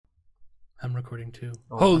I'm recording too.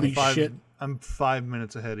 Oh, Holy shit. I'm 5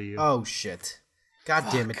 minutes ahead of you. Oh, shit. God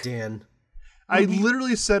damn it, Dan. I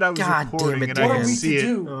literally said I was God recording damn it, and Dan. I What can are we see it.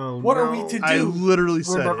 Oh, What no. are we to do? I literally We're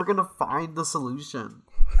said never it. gonna find the solution.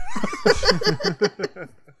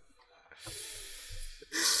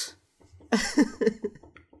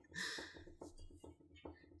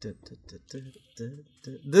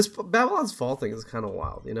 This Babylon's Fall thing is kind of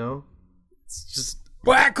wild, you know? It's just...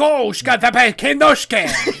 Black hole, Kenoshke.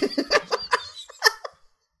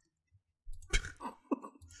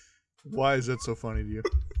 Why is that so funny to you?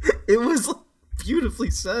 It was beautifully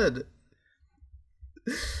said.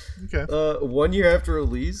 Okay. 1 year after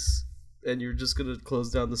release, and you're just gonna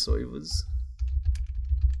close down the Soivas.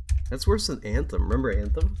 That's worse than Anthem. Remember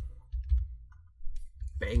Anthem?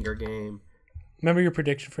 Banger game. Remember your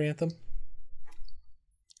prediction for Anthem?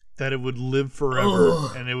 That it would live forever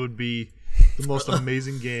and it would be the most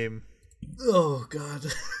amazing game. Oh, God.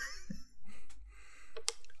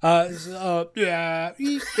 Yeah.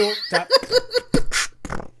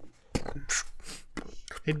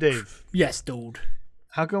 Hey, Dave. Yes, dude.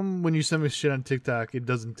 How come when you send me shit on TikTok, it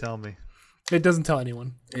doesn't tell me? It doesn't tell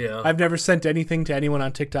anyone. Yeah. I've never sent anything to anyone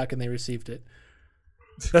on TikTok and they received it.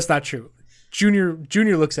 That's not true. Junior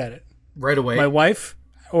looks at it. Right away. My wife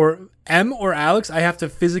or M or Alex, I have to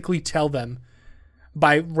physically tell them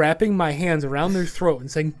by wrapping my hands around their throat and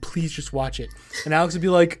saying, please just watch it. And Alex would be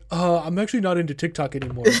like, I'm actually not into TikTok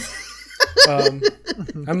anymore. I'm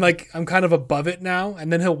kind of above it now.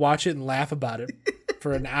 And then he'll watch it and laugh about it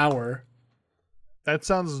for an hour. That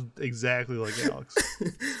sounds exactly like Alex.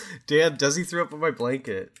 Dan, Desi threw up on my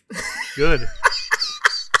blanket. Good.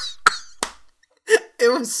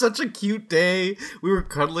 It was such a cute day. We were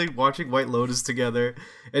cuddling, watching White Lotus together,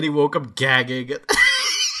 and he woke up gagging. And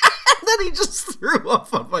then he just threw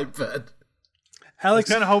up on my bed. I was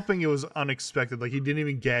kind of hoping it was unexpected. Like, he didn't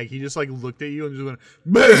even gag. He just, like, looked at you and just went,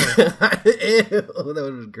 BAM! Ew, that would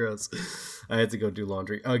have been gross. I had to go do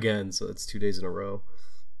laundry again, so it's 2 days in a row.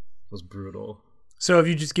 It was brutal. So have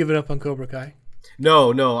you just given up on Cobra Kai?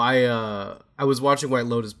 No, I was watching White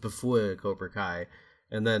Lotus before Cobra Kai,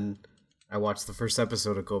 and then I watched the first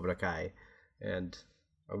episode of Cobra Kai, and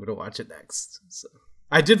I'm gonna watch it next. So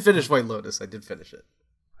I did finish White Lotus. I did finish it.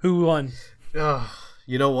 Who won?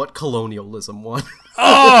 You know what? Colonialism won.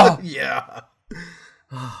 Oh! Yeah.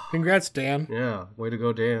 Congrats, Dan. Yeah. Way to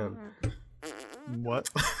go, Dan. What?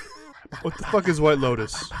 What the fuck is White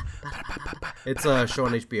Lotus? It's a show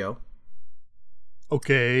on HBO.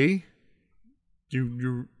 Okay.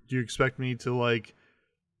 Do you expect me to, like,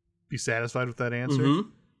 be satisfied with that answer? Mm-hmm.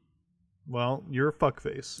 Well, you're a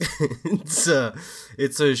fuckface.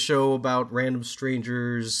 It's a show about random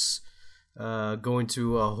strangers going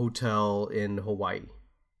to a hotel in Hawaii.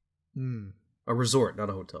 A resort, not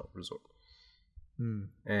a hotel. Resort.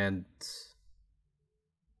 And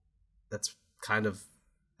that's kind of...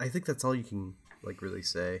 I think that's all you can, like, really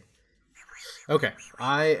say. Okay.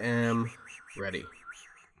 I am ready.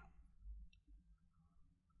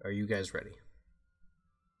 Are you guys ready?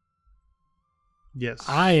 Yes.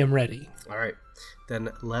 I am ready. All right. Then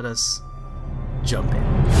let us jump in.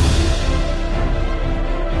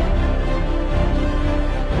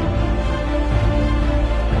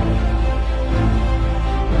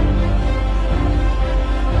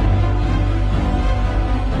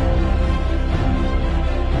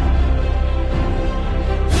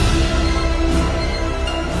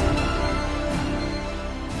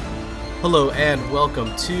 Hello and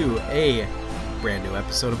welcome to a brand new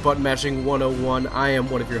episode of Button Matching 101. I am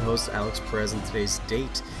one of your hosts, Alex Perez, and today's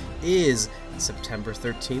date is September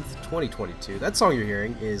 13th, 2022. That song you're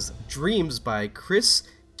hearing is Dreams by Chris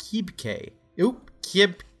Kiebke.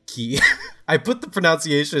 Kiebke. I put the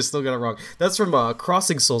pronunciation, I still got it wrong. That's from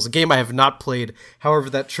Crossing Souls, a game I have not played.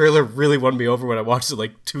 However, that trailer really won me over when I watched it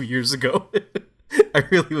like 2 years ago. I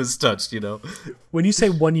really was touched, you know. When you say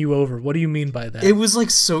won you over, what do you mean by that? It was like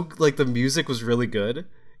the music was really good.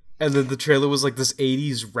 And then the trailer was like this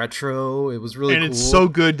 80s retro. It was really cool. And it's so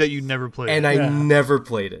good that you never played it. And I never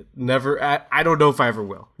played it. Never. I don't know if I ever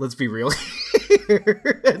will. Let's be real.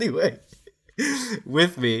 Anyway,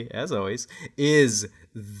 with me, as always, is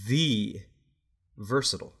the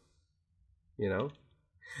Versatile. You know?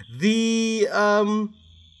 The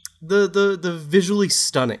visually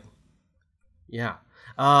stunning. Yeah.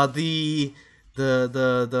 The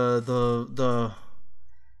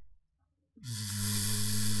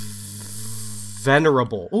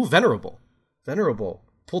venerable. Oh, venerable.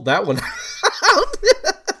 Pulled that one out.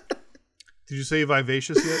 Did you say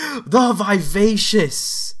vivacious yet? The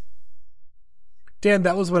vivacious. Dan,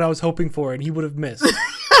 that was what I was hoping for, and he would have missed.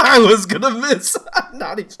 I was gonna miss. I'm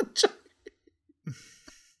not even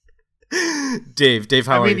Dave,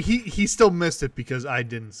 how are you? he still missed it because I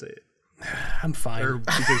didn't say it, I'm fine. or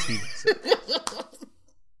because he didn't say it.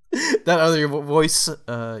 That other voice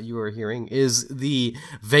you were hearing is the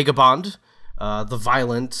Vagabond, the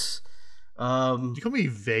violent. Did you call me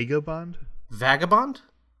Vagabond? Vagabond?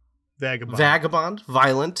 Vagabond,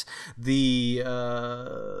 violent, the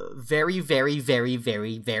very, very, very,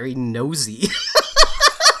 very, very nosy.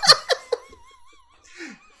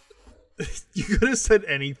 You could have said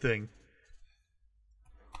anything.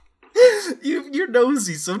 You're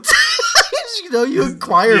nosy sometimes. You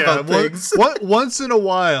inquire about things. Once in a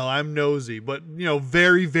while, I'm nosy, but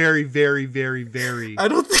very, very, very, very, very. I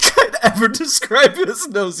don't think I'd ever describe you as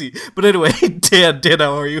nosy. But anyway, Dan,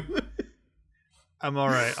 how are you? I'm all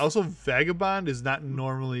right. Also, vagabond is not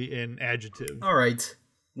normally an adjective. All right.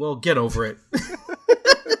 Well, get over it.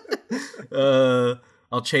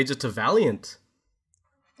 I'll change it to valiant.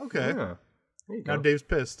 Okay. Yeah. There you go. Now Dave's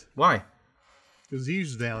pissed Why? because he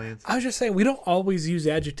used valiant. I was just saying, we don't always use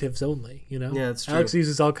adjectives only, Yeah, that's true. Alex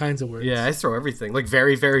uses all kinds of words. Yeah, I throw everything. Like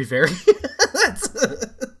very, very, very.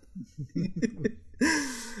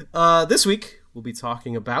 This week, we'll be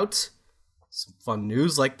talking about some fun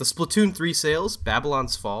news like the Splatoon 3 sales,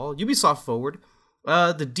 Babylon's Fall, Ubisoft Forward,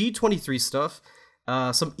 the D23 stuff,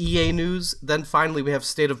 some EA news, then finally we have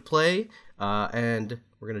State of Play, and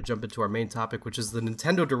we're going to jump into our main topic, which is the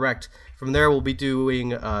Nintendo Direct. From there, we'll be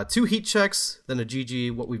doing 2 heat checks, then a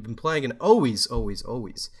GG, what we've been playing, and always, always,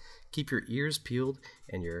 always keep your ears peeled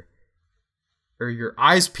and your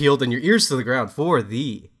eyes peeled and your ears to the ground for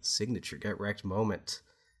the signature Get Wrecked moment.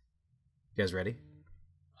 You guys ready?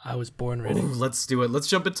 I was born ready. Ooh, let's do it. Let's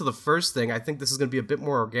jump into the first thing. I think this is going to be a bit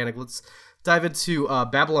more organic. Let's dive into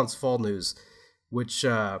Babylon's Fall news, which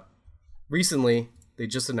recently they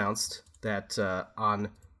just announced that on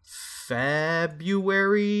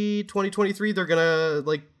February 2023 they're gonna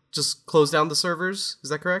just close down the servers. Is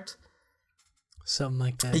that correct? Something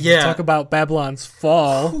like that. Yeah. Talk about Babylon's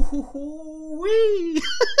Fall. Wee.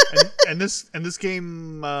 and this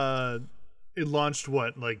game it launched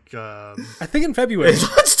I think in February. It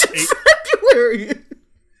launched in February.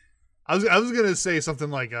 I was gonna say something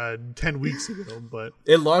like 10 weeks ago, but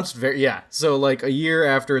It launched so like a year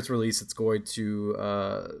after its release, it's going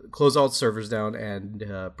to close all its servers down, and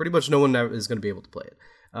pretty much no one is going to be able to play it.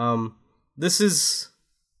 This is,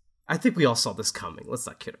 I think we all saw this coming. Let's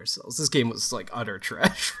not kid ourselves. This game was like utter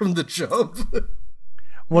trash from the jump.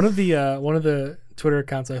 One of the Twitter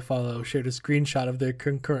accounts I follow shared a screenshot of their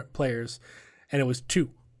concurrent players, and it was 2.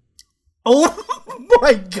 Oh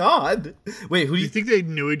my god! Wait, who do do you think they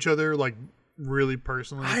knew each other really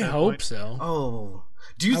personally? I hope so. Oh,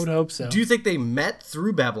 I would hope so. Do you think they met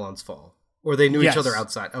through Babylon's Fall, or they knew Yes. each other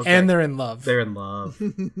outside? Okay. And they're in love. They're in love.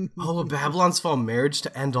 A Babylon's Fall marriage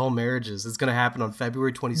to end all marriages. It's going to happen on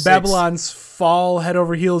February 26th. Babylon's Fall head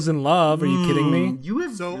over heels in love. Are you kidding me? You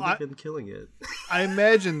have really been killing it. I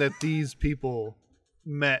imagine that these people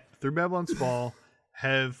met through Babylon's Fall,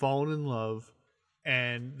 have fallen in love,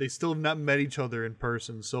 and they still have not met each other in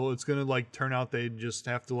person. So it's gonna turn out they just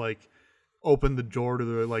have to open the door to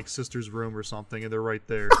their sister's room or something, and they're right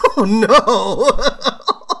there. Oh no!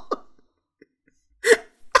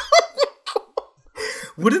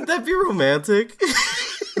 Wouldn't that be romantic?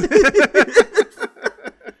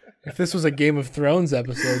 If this was a Game of Thrones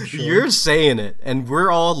episode, sure. You're saying it, and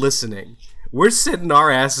we're all listening. We're sitting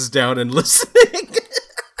our asses down and listening.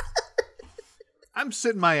 I'm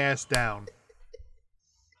sitting my ass down,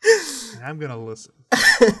 and I'm gonna listen.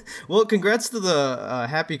 Well, congrats to the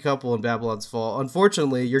happy couple in Babylon's Fall.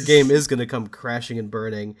 Unfortunately, your game is going to come crashing and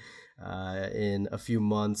burning in a few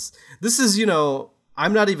months. This is,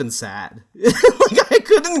 I'm not even sad. I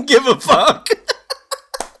couldn't give a fuck.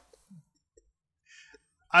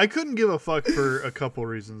 I couldn't give a fuck for a couple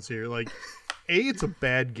reasons here. A, it's a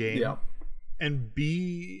bad game. Yeah. And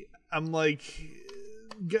B, I'm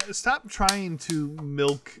stop trying to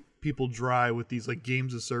milk people dry with these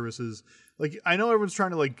games of services. I know everyone's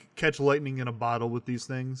trying to catch lightning in a bottle with these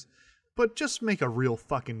things, but just make a real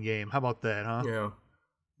fucking game. How about that, huh?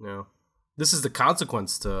 Yeah. This is the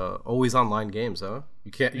consequence to always online games, huh?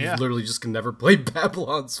 You can't. You Yeah. literally just can never play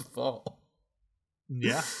Babylon's Fall.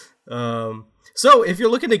 Yeah. So if you're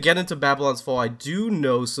looking to get into Babylon's Fall, I do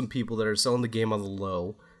know some people that are selling the game on the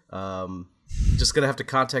low. Just gonna have to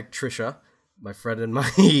contact Trisha, my friend and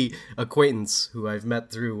my acquaintance, who I've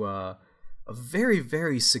met through a very,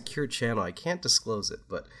 very secure channel. I can't disclose it,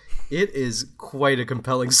 but it is quite a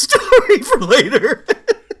compelling story for later.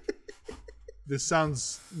 This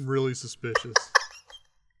sounds really suspicious.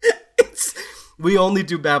 We only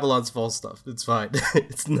do Babylon's Fall stuff. It's fine.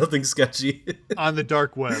 It's nothing sketchy. On the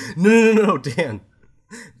dark web. No, Dan.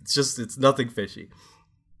 It's nothing fishy.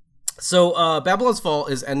 So Babylon's Fall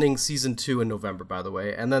is ending season 2 in November, by the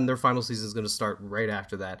way, and then their final season is going to start right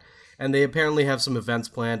after that. And they apparently have some events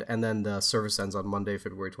planned, and then the service ends on Monday,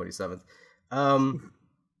 February 27th.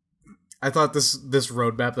 I thought this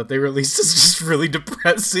roadmap that they released is just really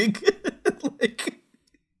depressing. Like,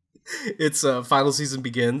 it's final season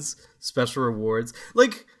begins, special rewards.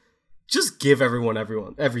 Like, just give everyone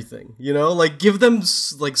everything, you know? Like, give them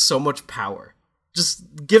like so much power.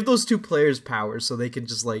 Just give those 2 players power so they can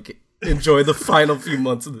just like enjoy the final few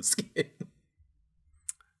months of this game.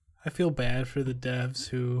 I feel bad for the devs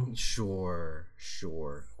who Sure.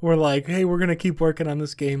 were like, "Hey, we're gonna keep working on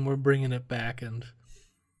this game. We're bringing it back," and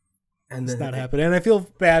it's not happening. And I feel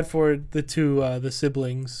bad for the 2 the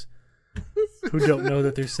siblings who don't know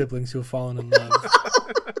that they're siblings who have fallen in love.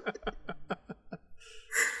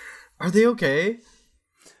 Are they okay?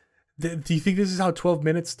 Do you think this is how 12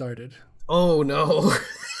 Minutes started? Oh no.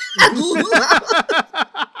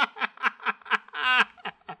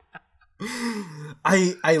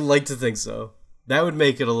 I like to think so. That would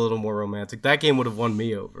make it a little more romantic. That game would have won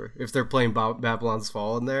me over if they're playing Babylon's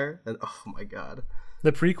Fall in there. And oh my god.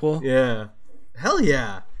 The prequel. Yeah. Hell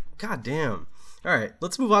yeah. God damn. All right,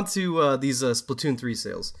 let's move on to these Splatoon 3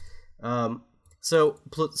 sales. So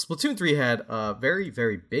Splatoon 3 had a very,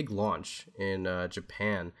 very big launch in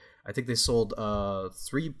Japan. I think they sold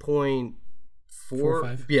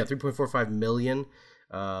 3.45 million.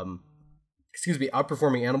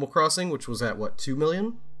 Outperforming Animal Crossing, which was at what, 2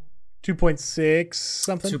 million? 2.6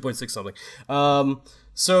 something. 2.6 something.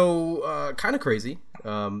 So kind of crazy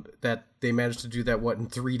that they managed to do that. What, in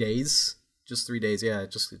 3 days? Just 3 days. Yeah,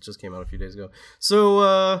 it just came out a few days ago.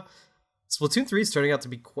 So Splatoon 3 is turning out to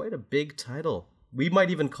be quite a big title. We might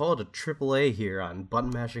even call it a AAA here on Button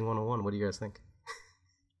Mashing 101. What do you guys think?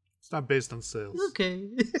 It's not based on sales. Okay.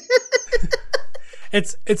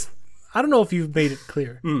 It's I don't know if you've made it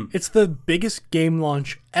clear. It's the biggest game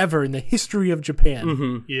launch ever in the history of Japan.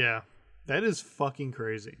 Mm-hmm. Yeah. That is fucking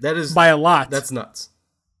crazy. That is by a lot. That's nuts.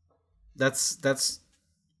 That's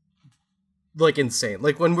like insane.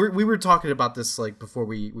 Like when we were talking about this like before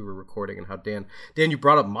we were recording, and how Dan, you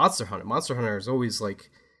brought up Monster Hunter. Monster Hunter is always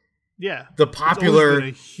like the popular, it's always been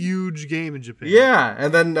a huge game in Japan. Yeah,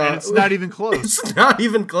 and then and it's not even close. It's not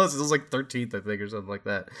even close. It was like 13th, I think, or something like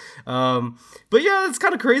that. But yeah, it's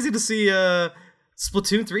kind of crazy to see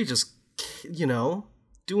Splatoon 3 just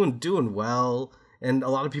doing well. And a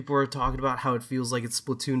lot of people are talking about how it feels like it's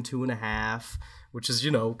Splatoon 2.5, which is,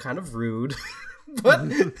 kind of rude. But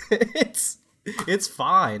it's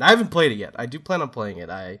fine. I haven't played it yet. I do plan on playing it.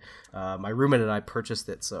 My roommate and I purchased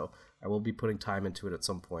it, so I will be putting time into it at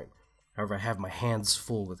some point. However, I have my hands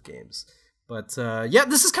full with games. But yeah,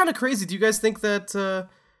 this is kind of crazy. Do you guys think that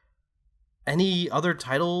any other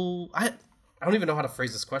title... I don't even know how to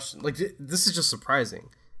phrase this question. Like, this is just surprising.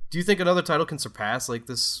 Do you think another title can surpass like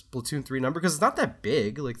this Splatoon 3 number? Because it's not that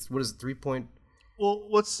big. Like, what is it, 3 point? Well,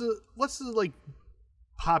 what's the like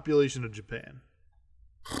population of Japan?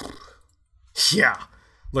 Yeah,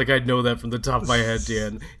 like I know that from the top of my head,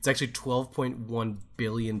 Dan. It's actually 12.1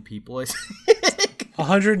 billion people. I think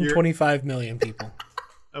 125 million people.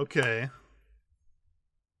 Okay.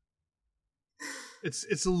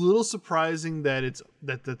 It's a little surprising that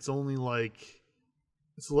that's only like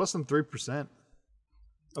it's less than 3%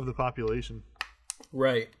 of the population.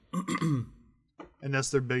 Right. And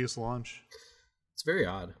that's their biggest launch. It's very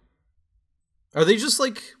odd. Are they just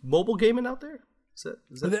like mobile gaming out there? Is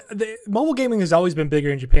that... The mobile gaming has always been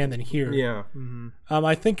bigger in Japan than here. Yeah. Mm-hmm.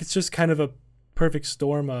 I think it's just kind of a perfect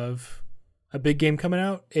storm of a big game coming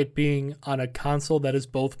out, it being on a console that is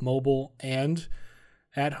both mobile and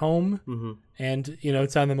at home. Mm-hmm. And,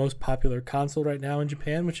 it's on the most popular console right now in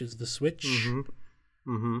Japan, which is the Switch. Mm-hmm.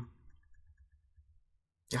 Mm-hmm.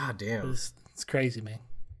 God damn. It's crazy, man.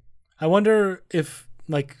 I wonder if,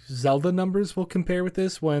 like, Zelda numbers will compare with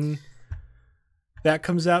this when that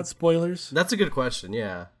comes out. Spoilers. That's a good question,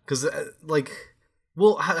 yeah. Because,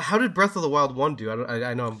 how did Breath of the Wild 1 do?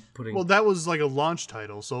 I know I'm putting... Well, that was like a launch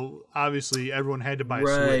title, so obviously everyone had to buy a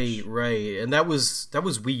Switch. Right. And that was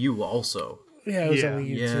Wii U also. Yeah, it was on Wii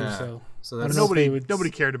U too, so that's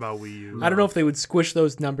nobody cared about Wii U. I don't know if they would squish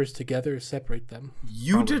those numbers together or separate them.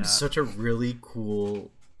 You Probably did not. Such a really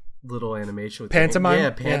cool little animation with Pantomime?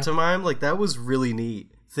 Yeah, Pantomime. Yeah. Like, that was really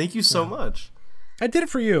neat. Thank you so much. I did it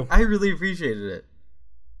for you. I really appreciated it.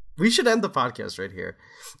 We should end the podcast right here.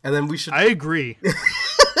 And then we should... I agree.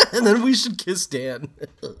 And then we should kiss Dan.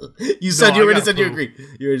 You already said you agree.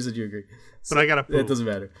 You already said you agree. But I gotta poop. It doesn't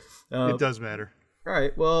matter. It does matter. All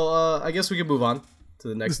right. Well, I guess we can move on to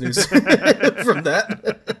the next news from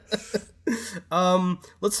that.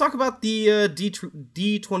 Let's talk about the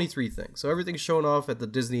D23 thing. So everything's shown off at the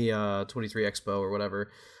Disney 23 Expo or whatever.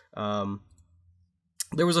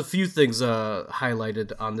 There was a few things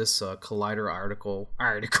highlighted on this Collider article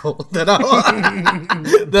that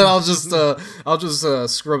I'll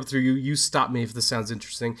just scrub through. You stop me if this sounds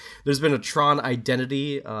interesting. There's been a Tron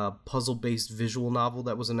Identity puzzle-based visual novel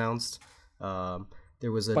that was announced.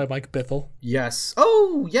 There was by Mike Bithell. Yes.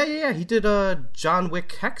 Oh, yeah. He did John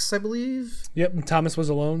Wick Hex, I believe. Yep, and Thomas Was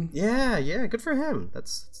Alone. Yeah. Good for him.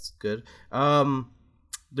 That's good.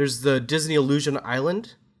 There's the Disney Illusion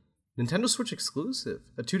Island, Nintendo Switch exclusive,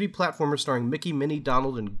 a 2D platformer starring Mickey, Minnie,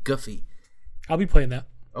 Donald, and Goofy. I'll be playing that.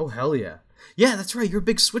 Oh, hell yeah. Yeah, that's right. You're a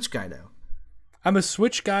big Switch guy now. I'm a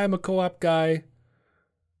Switch guy. I'm a co-op guy.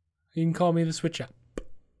 You can call me the Switch app.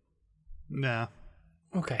 Nah.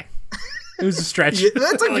 Okay. It was a stretch. Yeah,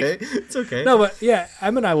 that's okay. It's okay. No, but yeah,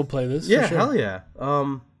 Em and I will play this. Yeah, for sure. hell yeah.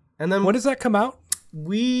 And then when does that come out?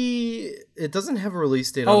 It doesn't have a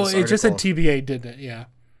release date on this it just said article. TBA, didn't it? Yeah.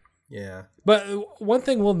 Yeah. But one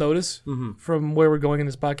thing we'll notice from where we're going in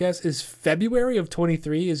this podcast is February of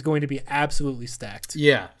 23 is going to be absolutely stacked.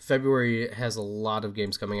 Yeah, February has a lot of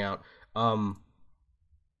games coming out. I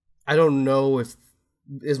don't know if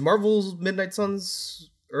is Marvel's Midnight Suns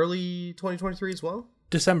early 2023 as well?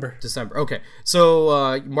 December. Okay.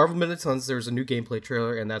 So Marvel Midnight Suns, there's a new gameplay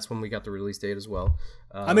trailer, and that's when we got the release date as well.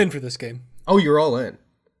 I'm in for this game. Oh, you're all in.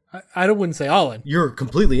 I wouldn't say all in. You're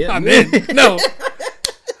completely in. I'm in. No.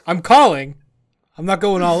 I'm calling. I'm not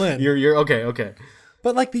going all in. You're okay.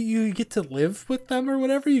 But like you get to live with them or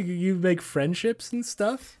whatever. You make friendships and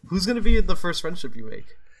stuff. Who's gonna be the first friendship you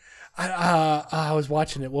make? I was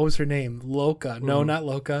watching it. What was her name? Loka. No, not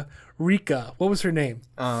Loka. Rika. What was her name?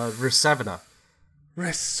 Resevna.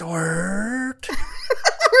 Resort.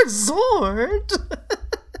 Resort.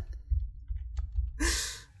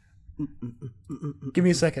 Give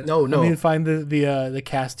me a second. No. I need to find the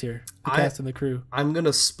cast here. The cast and the crew. I'm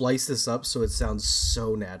gonna splice this up so it sounds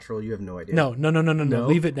so natural. You have no idea. No.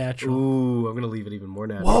 Leave it natural. Ooh, I'm gonna leave it even more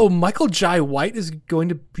natural. Whoa, Michael Jai White is going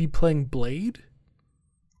to be playing Blade?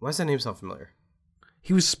 Why does that name sound familiar?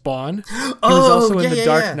 He was Spawn. He was also in The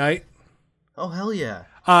Dark Knight. Oh, hell yeah.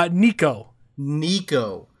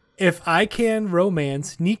 Nico. If I can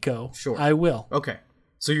romance Nico, sure. I will. Okay.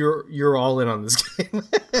 So you're all in on this game.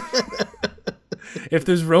 If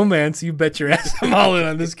there's romance, you bet your ass I'm all in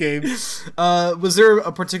on this game. Was there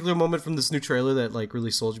a particular moment from this new trailer that like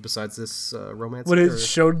really sold you besides this romance? When it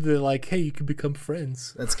showed the like, hey, you can become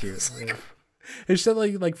friends. That's cute. Yeah. It showed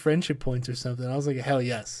like friendship points or something. I was like, hell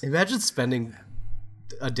yes. Imagine spending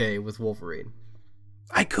a day with Wolverine.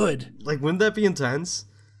 I could. Like, wouldn't that be intense?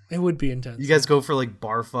 It would be intense. You guys go for like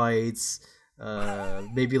bar fights,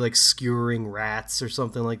 maybe like skewering rats or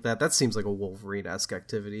something like that. That seems like a Wolverine-esque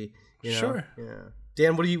activity. You know? Sure. Yeah.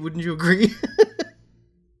 Dan, wouldn't you agree?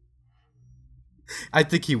 I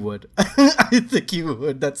think he would.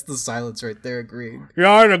 That's the silence right there, agreeing.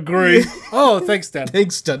 Yeah, I'd agree. Oh, thanks, Dan.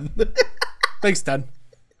 Thanks, Dan. Thanks, Dan.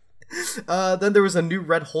 Then there was a new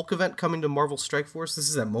Red Hulk event coming to Marvel Strike Force. This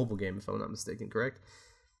is a mobile game, if I'm not mistaken, correct?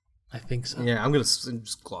 I think so. Yeah, I'm going to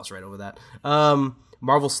just gloss right over that.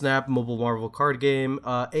 Marvel Snap, mobile Marvel card game.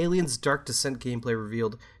 Aliens Dark Descent gameplay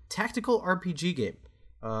revealed. Tactical RPG game.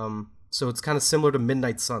 So it's kind of similar to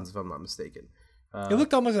Midnight Suns, if I'm not mistaken. It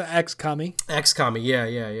looked almost like XCOM-y. XCOM,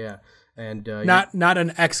 yeah. And not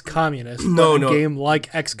an ex-communist. No, but a game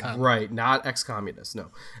like XCOM. Right, not ex-communist.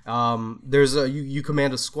 No. There's you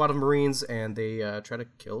command a squad of Marines, and they try to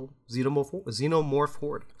kill xenomorph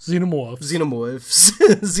horde. Xenomorphs.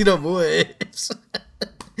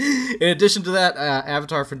 In addition to that,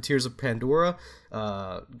 Avatar: Frontiers of Pandora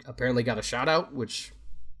apparently got a shout out, which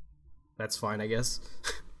that's fine, I guess.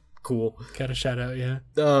 Cool. Got a shout out, yeah.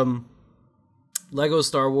 Lego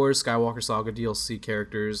Star Wars Skywalker Saga DLC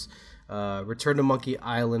characters. Return to Monkey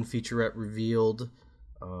Island featurette revealed.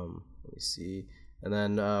 Let me see. And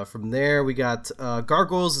then from there, we got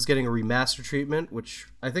Gargoyles is getting a remaster treatment, which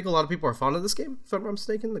I think a lot of people are fond of this game, if I'm not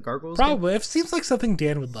mistaken. The Gargoyles Probably. game. It seems like something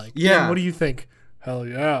Dan would like. Yeah. Dan, what do you think? Hell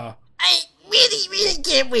yeah. I really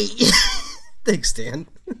can't wait. Thanks, Dan.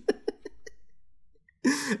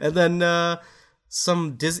 And then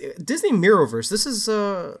some Disney Mirrorverse. This is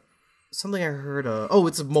something I heard.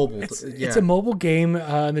 It's a mobile. It's a mobile game.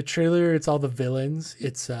 In the trailer, it's all the villains.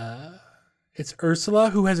 It's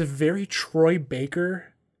Ursula, who has a very Troy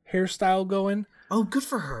Baker hairstyle going. Oh, good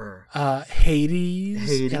for her.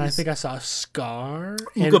 Hades. And I think I saw Scar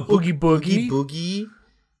and Oogie Boogie.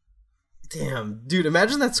 Damn, dude!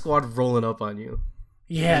 Imagine that squad rolling up on you.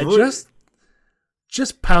 Yeah,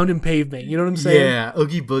 just pounding pavement. You know what I'm saying? Yeah,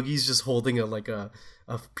 Oogie Boogie's just holding a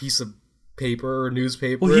piece of paper or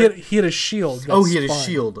newspaper. Well, he had a shield. Oh, he had a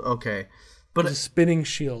shield. Okay, but a spinning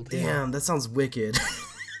shield. Damn, that sounds wicked.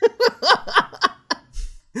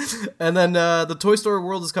 And then the Toy Story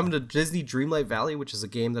World is coming to Disney Dreamlight Valley, which is a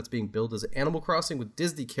game that's being billed as Animal Crossing with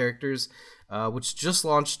Disney characters, which just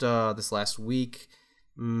launched this last week.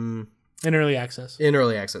 In early access.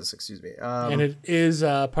 Excuse me. And it is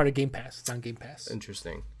part of Game Pass. It's on Game Pass.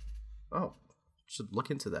 Interesting. Oh, should look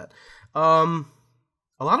into that. A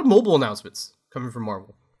lot of mobile announcements coming from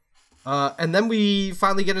Marvel. And then we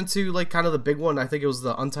finally get into like kind of the big one. I think it was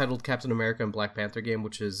the Untitled Captain America and Black Panther game,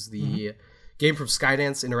 which is the game from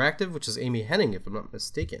Skydance Interactive, which is Amy Hennig, if I'm not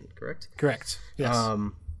mistaken, correct? Correct. Yes.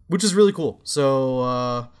 Which is really cool.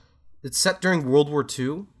 So it's set during World War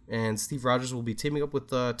II, and Steve Rogers will be teaming up with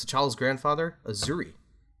T'Challa's grandfather, Azuri.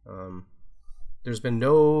 There's been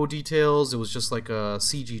no details. It was just like a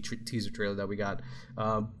CG teaser trailer that we got.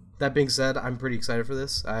 That being said, I'm pretty excited for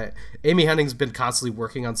this. Amy Hennig's been constantly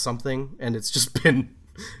working on something, and it's just been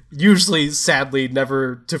usually, sadly,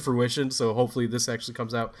 never to fruition. So hopefully this actually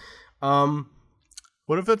comes out.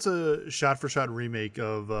 What if it's a shot-for-shot remake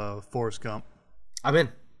of Forrest Gump? I'm in.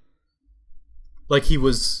 Like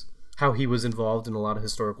how he was involved in a lot of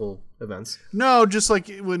historical events. No, just like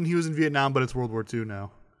when he was in Vietnam, but it's World War II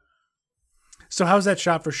now. So how's that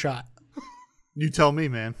shot for shot? You tell me,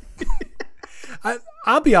 man.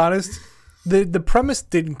 I'll be honest. The premise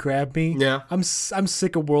didn't grab me. Yeah. I'm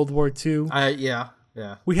sick of World War II. Yeah.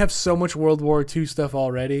 We have so much World War II stuff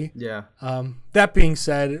already. Yeah. That being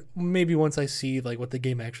said, maybe once I see like what the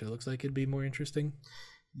game actually looks like, it'd be more interesting.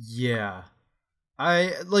 Yeah.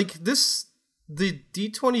 I like this. The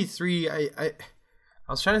D23. I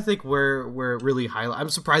was trying to think where it really highlight. I'm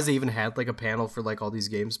surprised they even had like a panel for like all these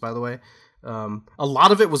games. By the way, a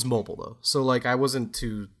lot of it was mobile though, so like I wasn't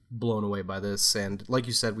too blown away by this. And like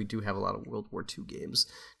you said, we do have a lot of World War II games.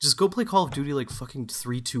 Just go play Call of Duty like fucking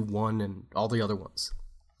 3-2-1 and all the other ones.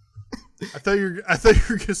 I thought you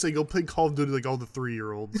were gonna say go play Call of Duty like all the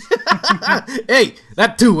 3-year-olds. Hey,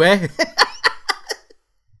 that too, eh?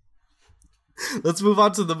 Let's move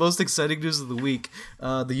on to the most exciting news of the week.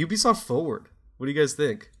 The Ubisoft Forward. What do you guys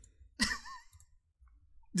think?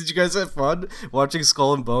 Did you guys have fun watching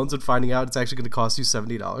Skull and Bones and finding out it's actually going to cost you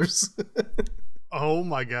 $70? Oh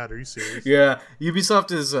my god, are you serious? Yeah,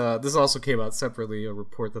 Ubisoft is. This also came out separately. A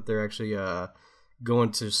report that they're actually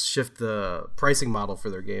going to shift the pricing model for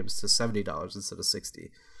their games to $70 instead of $60.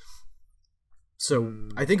 So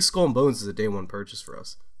I think Skull and Bones is a day one purchase for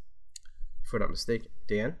us, if I'm not mistaken.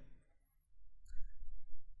 Dan?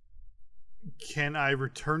 Can I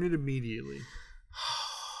return it immediately?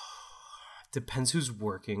 Depends who's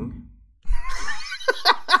working.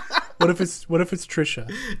 What if it's Trisha?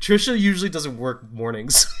 Trisha usually doesn't work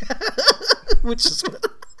mornings, which is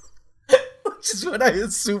when I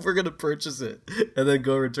assume we're gonna purchase it and then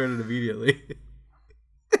go return it immediately.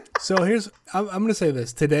 So I'm gonna say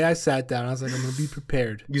this. Today I sat down. I was like, I'm gonna be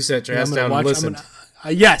prepared. You sat your ass down and listened.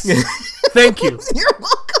 Yes, thank you. You're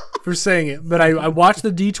welcome for saying it. But I watched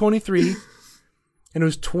the D23, and it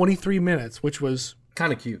was 23 minutes, which was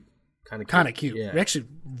kind of cute. Kind of cute. Yeah. Actually,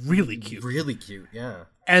 really cute. Really cute, yeah.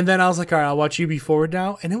 And then I was like, all right, I'll watch UB Forward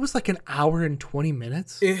now. And it was like an hour and 20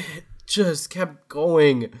 minutes. It just kept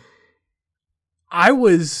going. I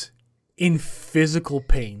was in physical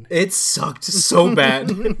pain. It sucked so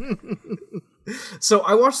bad. So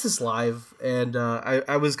I watched this live, and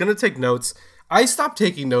I was going to take notes. I stopped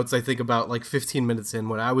taking notes, I think, about like 15 minutes in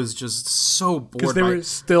when I was just so bored. Because they were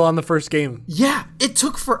still on the first game. Yeah, it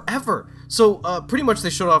took forever. So pretty much they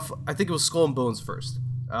showed off, I think it was Skull and Bones first.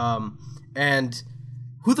 And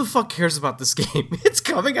who the fuck cares about this game? It's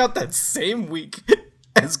coming out that same week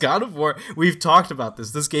as God of War. We've talked about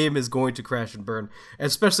this. This game is going to crash and burn,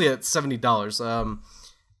 especially at $70.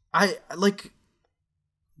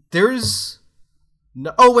 There's...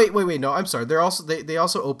 No, oh wait, no, I'm sorry. They're also they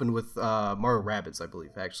also opened with Mario Rabbids, I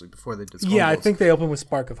believe, actually, before they did Skull Yeah, and Bones. I think they opened with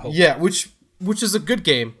Spark of Hope. Yeah, which is a good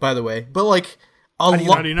game, by the way. But like how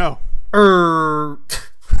do you know?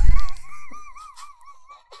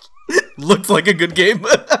 Looked like a good game.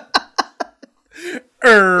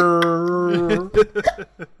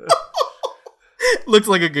 Looked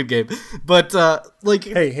like a good game. But like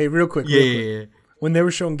Hey, real quick. Yeah. When they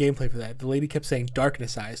were showing gameplay for that, the lady kept saying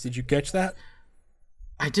Darkness Eyes. Did you catch that?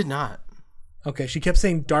 I did not. Okay, she kept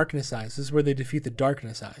saying Darkness Eyes. This is where they defeat the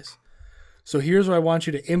Darkness Eyes. So here's where I want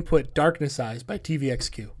you to input Darkness Eyes by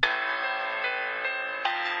TVXQ.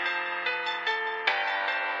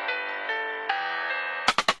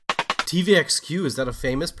 TVXQ, is that a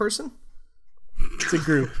famous person? It's a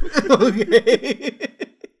group. Okay.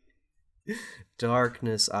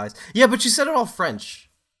 Darkness Eyes. Yeah, but you said it all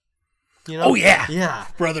French. You know? Oh yeah, yeah,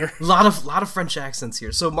 brother. A lot of French accents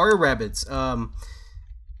here. So Mario Rabbids,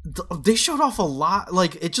 they showed off a lot.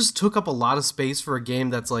 Like it just took up a lot of space for a game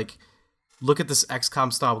that's like, look at this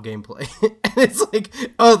XCOM style gameplay, and it's like,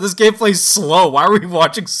 oh, this gameplay's slow. Why are we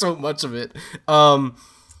watching so much of it?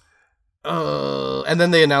 And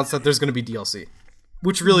then they announced that there's going to be DLC,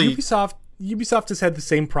 which really Ubisoft has had the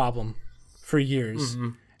same problem for years,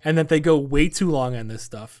 and that they go way too long on this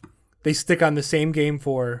stuff. They stick on the same game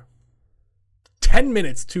for 10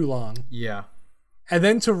 minutes too long. Yeah. And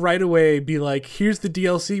then to right away be like, here's the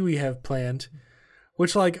DLC we have planned,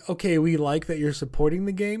 which like, okay, we like that you're supporting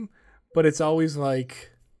the game, but it's always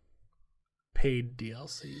like paid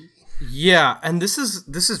DLC. Yeah, and this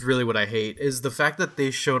is really what I hate is the fact that they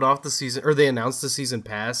showed off the season, or they announced the season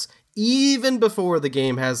pass even before the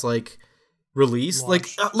game has like released.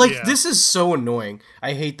 Launched. This is so annoying.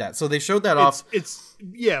 I hate that. So they showed that off. It's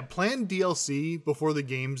planned DLC before the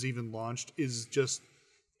game's even launched is just,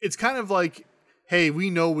 it's kind of like, hey, we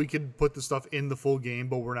know we could put the stuff in the full game,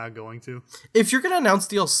 but we're not going to. If you're gonna announce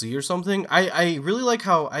DLC or something, I really like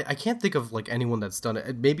how I can't think of like anyone that's done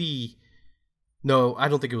it. Maybe no, I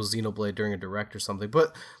don't think it was Xenoblade during a direct or something.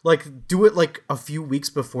 But like, do it like a few weeks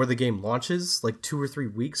before the game launches, like 2 or 3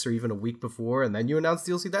 weeks, or even a week before, and then you announce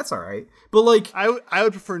DLC. That's all right. But like, I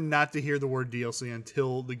would prefer not to hear the word DLC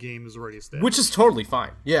until the game is already established. which is totally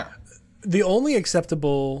fine. Yeah. The only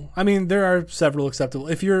acceptable, I mean, there are several acceptable.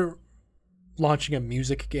 If you're launching a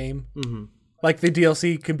music game, like the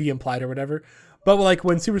DLC can be implied or whatever. But like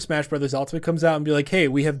when Super Smash Bros. Ultimate comes out and be like, hey,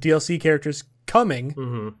 we have DLC characters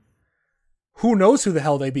coming. Who knows who the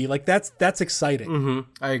hell they be? Like that's exciting.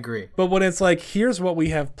 I agree. But when it's like, here's what we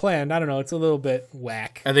have planned, I don't know, it's a little bit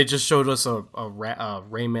whack. And they just showed us a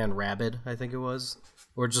Rayman Rabid, I think it was,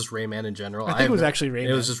 or just Rayman in general. I think it was actually Rayman.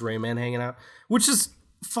 It was just Rayman hanging out, which is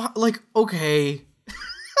like okay,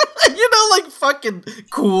 you know, like fucking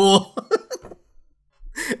cool.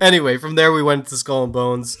 Anyway, from there we went to Skull and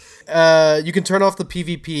Bones. You can turn off the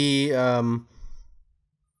PvP.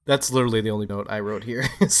 That's literally the only note I wrote here.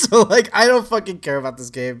 So, like, I don't fucking care about this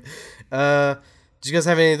game. Do you guys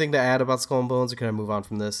have anything to add about Skull and Bones, or can I move on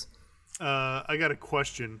from this? I got a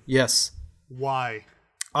question. Yes. Why?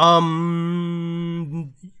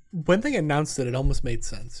 When they announced it almost made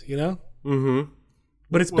sense, you know?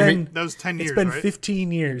 But it's been... that was 10 years, It's been right?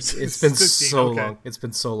 15 years. It's been 15, so okay. long. It's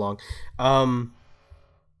been so long.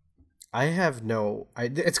 I have no...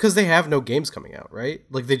 it's because they have no games coming out, right?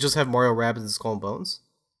 Like, they just have Mario Rabbids and Skull and Bones?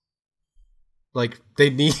 Like, they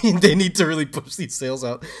need to really push these sales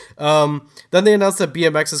out. Then they announced that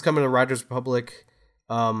BMX is coming to Riders Republic.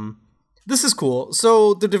 This is cool.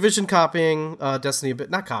 So the Division copying Destiny, but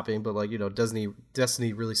not copying, but like, you know,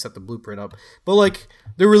 Destiny really set the blueprint up. But like,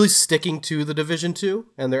 they're really sticking to the Division 2,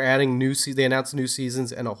 and they're adding they announced new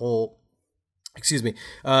seasons and a whole,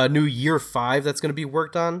 new year 5 that's going to be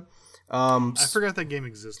worked on. I forgot that game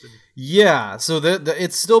existed. Yeah, so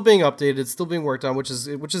it's still being updated, it's still being worked on, which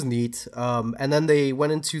is neat. And then they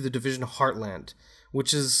went into the Division Heartland,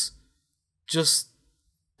 which is just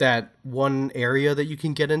that one area that you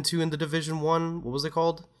can get into in the Division 1. What was it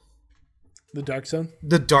called? The Dark Zone?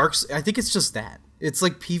 The Darks. I think it's just that. It's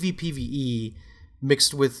like PvPvE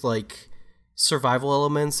mixed with like survival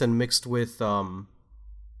elements and mixed with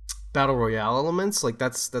battle royale elements. Like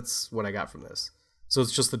that's what I got from this. So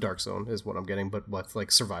it's just the Dark Zone is what I'm getting, but what's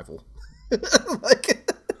like survival. Like,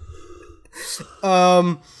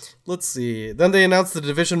 let's see. Then they announced the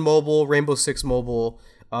Division Mobile, Rainbow Six Mobile,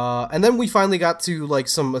 and then we finally got to like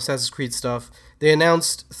some Assassin's Creed stuff. They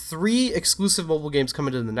announced 3 exclusive mobile games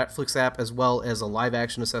coming to the Netflix app, as well as a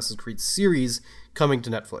live-action Assassin's Creed series coming to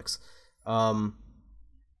Netflix.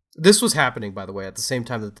 This was happening, by the way, at the same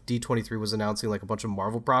time that the D23 was announcing like a bunch of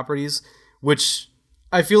Marvel properties, which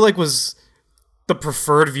I feel like was the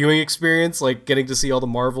preferred viewing experience, like getting to see all the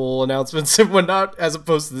Marvel announcements and whatnot, as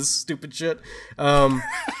opposed to this stupid shit. Then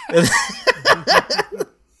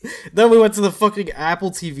we went to the fucking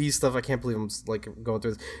Apple TV stuff. I can't believe I'm like going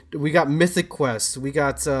through this. We got Mythic Quest, we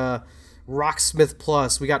got Rocksmith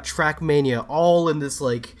Plus, we got Trackmania, all in this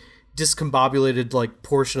like discombobulated like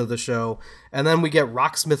portion of the show, and then we get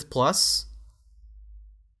Rocksmith Plus.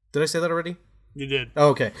 Did I say that already? You did. Oh,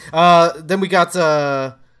 okay. Then we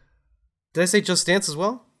got. Did I say Just Dance as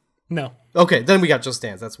well? No. Okay, then we got Just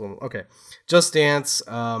Dance. That's one. Okay, Just Dance,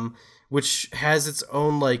 which has its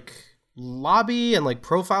own like lobby and like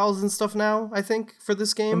profiles and stuff now. I think for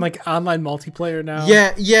this game, And like online multiplayer now.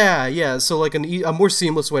 Yeah. So like a more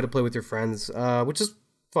seamless way to play with your friends, which is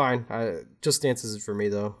fine. Just Dance isn't for me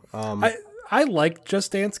though. I like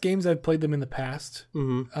Just Dance games. I've played them in the past.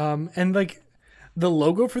 And like the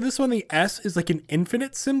logo for this one, the S is like an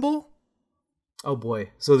infinite symbol. Oh boy.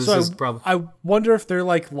 So this is probably... I wonder if they're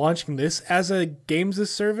like launching this as a games as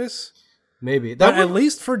service. Maybe. But at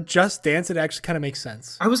least for Just Dance, it actually kind of makes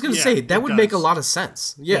sense. I was going to say, that would make a lot of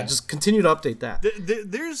sense. Yeah, just continue to update that.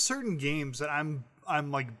 There's certain games that I'm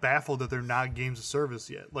like baffled that they're not games of service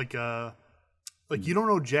yet. Like You Don't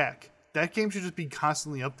Know Jack. That game should just be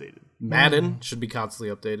constantly updated. Madden should be constantly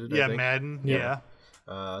updated. Yeah, I think. Madden. Yeah.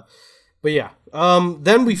 But yeah.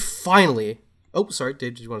 Then we finally... Oh, sorry,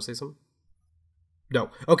 Dave, did you want to say something? No.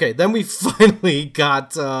 Okay, then we finally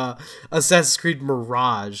got Assassin's Creed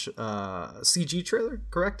Mirage CG trailer,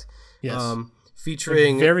 correct? Yes.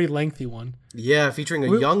 Featuring... A very lengthy one. Yeah, featuring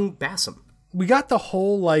a young Bassam. We got the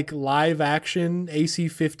whole like live action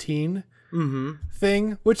AC-15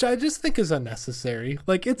 thing, which I just think is unnecessary.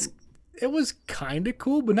 Like it was kind of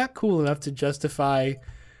cool, but not cool enough to justify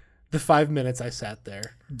the 5 minutes I sat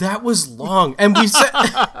there. That was long, and we said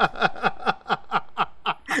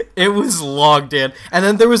it was long, Dan. And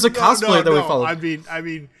then there was a cosplayer that we followed. I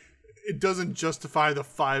mean, it doesn't justify the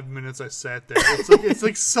 5 minutes I sat there. It's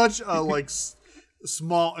like such a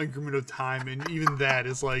small increment of time, and even that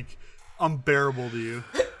is like unbearable to you.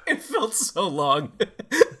 It felt so long.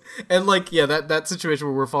 And that situation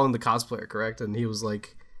where we're following the cosplayer, correct? And he was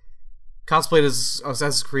like cosplayed as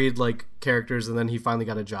Assassin's Creed like characters, and then he finally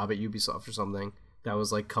got a job at Ubisoft or something that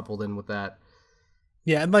was like coupled in with that.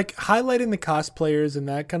 Yeah, and like highlighting the cosplayers and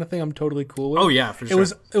that kind of thing, I'm totally cool with. Oh yeah, for sure.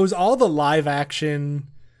 It was all the live action.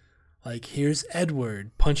 Like, here's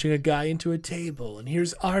Edward punching a guy into a table, and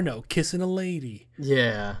here's Arno kissing a lady.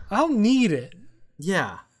 Yeah, I don't need it.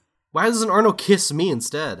 Yeah, why doesn't Arno kiss me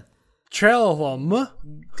instead? Trail him.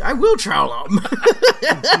 I will trail him.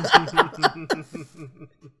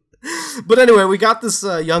 But anyway, we got this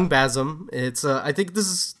young Basim. It's I think this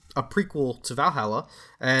is a prequel to Valhalla,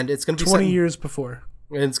 and it's going to be 20 years before.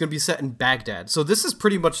 And it's going to be set in Baghdad. So this is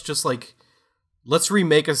pretty much just like, let's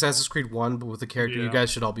remake Assassin's Creed 1, but with a character you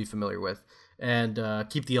guys should all be familiar with, and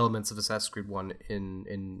keep the elements of Assassin's Creed 1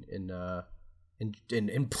 in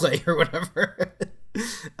play or whatever.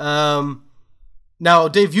 Now,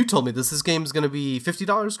 Dave, you told me this game is going to be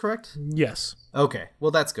 $50, correct? Yes. Okay,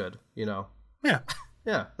 well that's good. Yeah.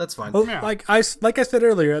 Yeah, that's fine. Well, like I said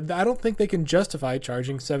earlier, I don't think they can justify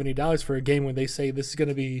charging $70 for a game when they say this is going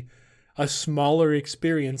to be a smaller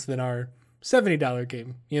experience than our $70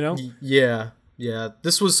 game, you know? Yeah.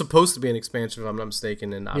 This was supposed to be an expansion, if I'm not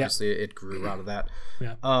mistaken, and obviously it grew out of that.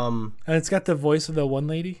 Yeah. And it's got the voice of the one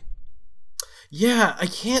lady. Yeah, I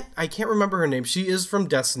can't remember her name. She is from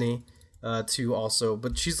Destiny, too, also,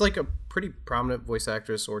 but she's like a pretty prominent voice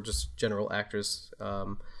actress or just general actress.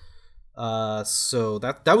 So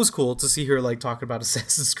that was cool to see her like talking about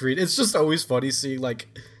Assassin's Creed. It's just always funny seeing like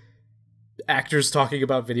actors talking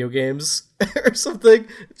about video games or something.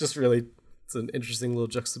 It's an interesting little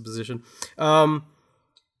juxtaposition. On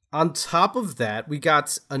top of that, we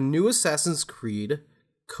got a new Assassin's Creed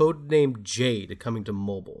codenamed Jade coming to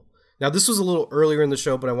mobile. Now this was a little earlier in the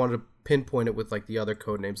show, but I wanted to pinpoint it with like the other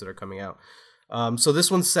codenames that are coming out. So this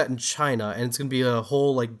one's set in China, and it's gonna be a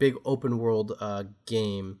whole like big open world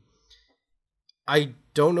game. I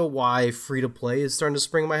don't know why free-to-play is starting to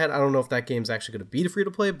spring in my head. I don't know if that game's actually going to be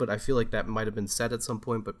free-to-play, but I feel like that might have been said at some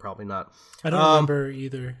point, but probably not. I don't remember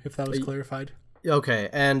either, if that was clarified. Okay,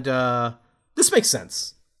 and this makes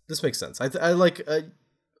sense. I like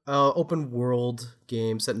open-world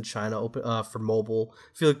game set in China for mobile.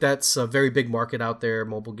 I feel like that's a very big market out there,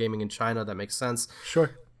 mobile gaming in China. That makes sense.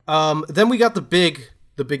 Sure. Then we got the big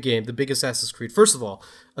game, the big Assassin's Creed. First of all,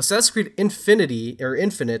 Assassin's Creed Infinity, or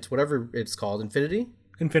Infinite, whatever it's called, Infinity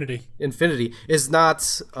is not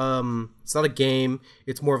it's not a game.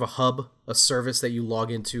 It's more of a hub, a service that you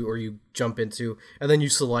log into or you jump into, and then you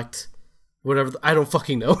select whatever. I don't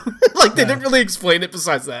fucking know. Like they didn't really explain it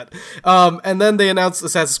besides that. And then they announced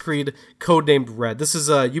Assassin's Creed codenamed Red. This is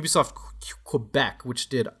Ubisoft Quebec, which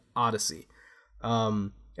did Odyssey.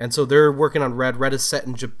 And so they're working on Red. Red is set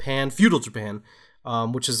in Japan, feudal Japan.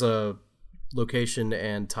 Which is a location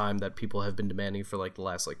and time that people have been demanding for like the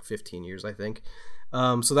last 15 years, I think.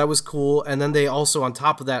 So that was cool. And then they also, on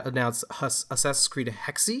top of that, announced Assassin's Creed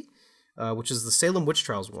Hexi, which is the Salem Witch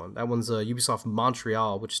Trials one. That one's Ubisoft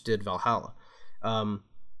Montreal, which did Valhalla.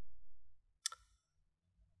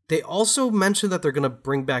 They also mentioned that they're going to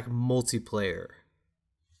bring back multiplayer.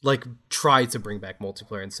 Like, try to bring back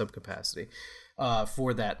multiplayer in some capacity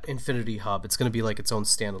for that Infinity Hub. It's going to be like its own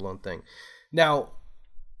standalone thing. Now,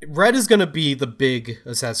 Red is going to be the big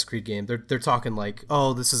Assassin's Creed game. They're talking like,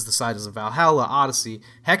 oh, this is the size of Valhalla, Odyssey.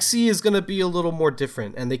 Hexi is going to be a little more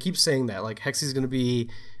different, and they keep saying that. Like, Hexi is going to be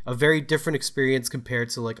a very different experience compared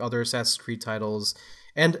to like other Assassin's Creed titles.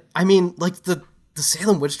 And I mean, like the the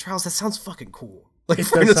Salem Witch Trials, that sounds fucking cool. Like, it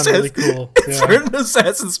does sound really cool. Yeah. For an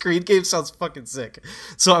Assassin's Creed game, sounds fucking sick.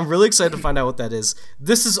 So I'm really excited to find out what that is.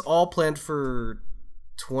 This is all planned for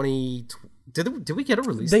 20... Did we get a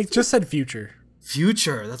release? They just said future.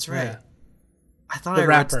 Future, that's right. Yeah. I thought the I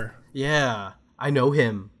rapper. Yeah, I know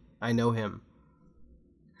him.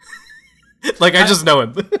 Like, I just know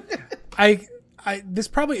him. I this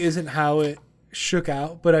probably isn't how it shook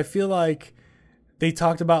out, but I feel like they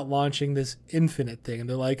talked about launching this Infinite thing, and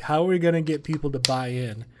they're like, how are we going to get people to buy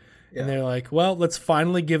in? Yeah. And they're like, well, let's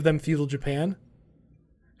finally give them Feudal Japan,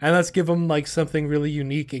 and let's give them like something really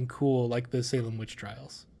unique and cool, like the Salem Witch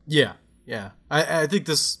Trials. Yeah. I think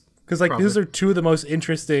this... Because like these are two of the most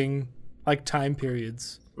interesting like time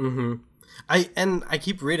periods. Mm-hmm. I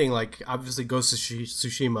keep reading, like, obviously Ghost of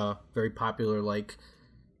Tsushima, very popular, like,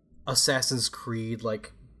 Assassin's Creed,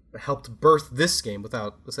 like, helped birth this game.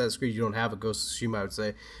 Without Assassin's Creed, you don't have a Ghost of Tsushima, I would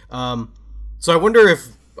say. So I wonder if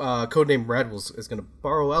Codename Red is going to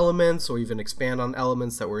borrow elements or even expand on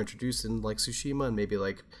elements that were introduced in, like, Tsushima and maybe,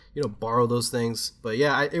 like, you know, borrow those things. But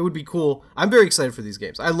yeah, it would be cool. I'm very excited for these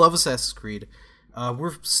games. I love Assassin's Creed.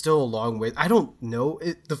 We're still a long way. I don't know.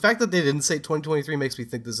 The fact that they didn't say 2023 makes me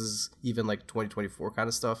think this is even like 2024 kind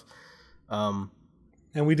of stuff. And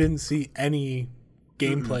we didn't see any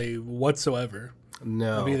gameplay whatsoever.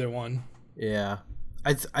 No. Of either one. Yeah.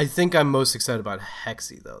 I think I'm most excited about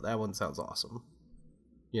Hexy, though. That one sounds awesome.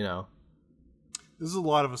 You know? This is a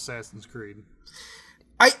lot of Assassin's Creed.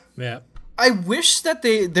 I wish that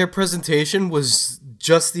their presentation was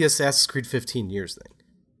just the Assassin's Creed 15 years thing.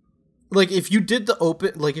 Like, if you did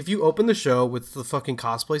if you opened the show with the fucking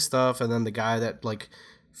cosplay stuff, and then the guy that, like,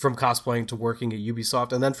 from cosplaying to working at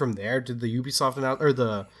Ubisoft, and then from there did the Ubisoft or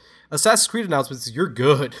the Assassin's Creed announcements, you're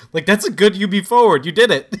good. Like, that's a good UB forward. You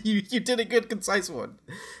did it. You did a good, concise one.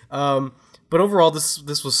 But overall,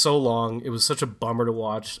 this was so long. It was such a bummer to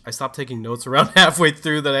watch. I stopped taking notes around halfway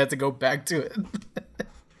through that I had to go back to it.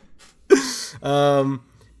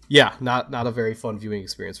 Yeah, not a very fun viewing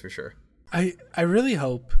experience for sure. I really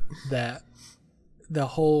hope that the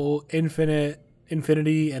whole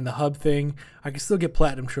Infinity and the hub thing, I can still get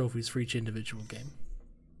platinum trophies for each individual game.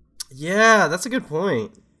 Yeah, that's a good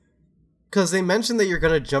point. Because they mentioned that you're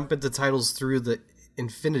going to jump into titles through the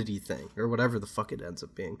Infinity thing, or whatever the fuck it ends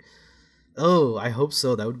up being. Oh, I hope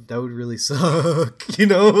so. That would really suck, you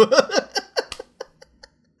know?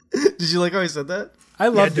 Did you like how I said that? I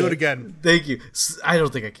love it. Do it again. Thank you. I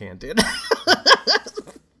don't think I can, dude.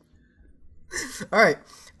 All right,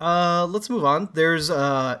 let's move on. There's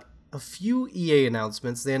a few EA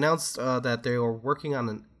announcements. They announced that they are working on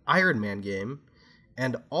an Iron Man game,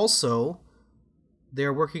 and also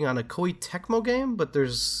they're working on a Koei Tecmo game, but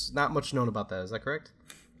there's not much known about that. Is that correct?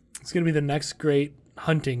 It's going to be the next great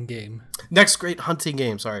hunting game. Next great hunting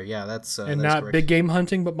game. Sorry, yeah, that's and that's not correct. Big game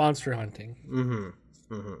hunting, but monster hunting.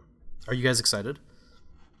 Are you guys excited?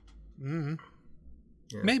 Yeah.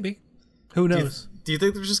 Maybe. Who knows? Do you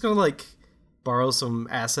think they're just gonna like borrow some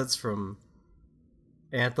assets from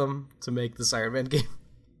Anthem to make this Iron Man game?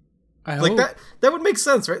 I like hope. that would make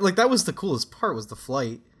sense, right? Like, that was the coolest part, was the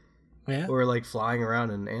flight. Yeah. Or like flying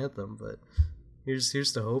around in Anthem, but here's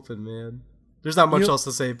to hoping, man. There's not much else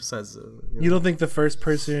to say besides you don't think the first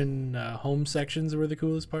person home sections were the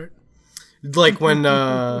coolest part? Like when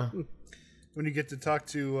when you get to talk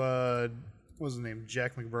to what was his name,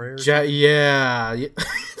 Jack McBrayer? Yeah.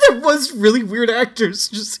 There was really weird actors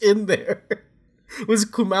just in there. Was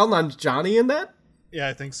Kumail Nanjiani in that? Yeah,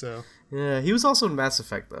 I think so. Yeah, he was also in Mass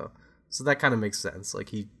Effect, though. So that kind of makes sense. Like,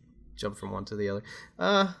 he jumped from one to the other.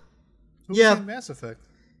 Who was in Mass Effect?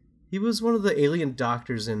 He was one of the alien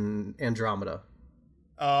doctors in Andromeda.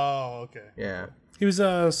 Oh, okay. Yeah. He was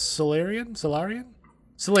a Solarian? Solarian.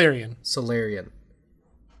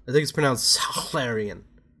 I think it's pronounced Solarian.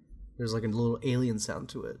 There's like a little alien sound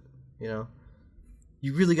to it, you know?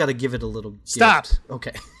 You really got to give it a little Stop! gift.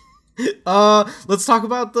 Okay. Let's talk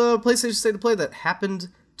about the PlayStation State of Play that happened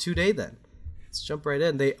today then. Let's jump right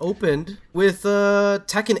in. They opened with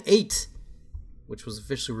Tekken 8, which was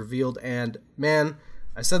officially revealed, and man,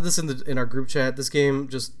 I said this in our group chat, this game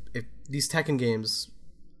these Tekken games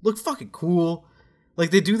look fucking cool. Like,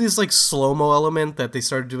 they do this like slow-mo element that they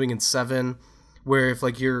started doing in 7, where if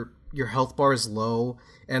like your health bar is low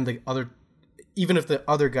and even if the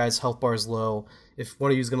other guy's health bar is low, if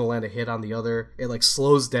one of you is gonna land a hit on the other, it like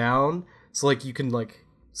slows down, so like you can like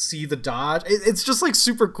see the dodge. It's just like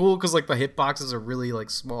super cool because like the hitboxes are really like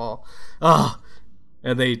small.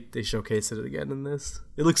 And they showcased it again in this.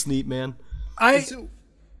 It looks neat, man.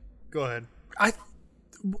 Go ahead.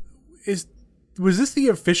 Was this the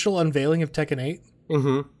official unveiling of Tekken 8?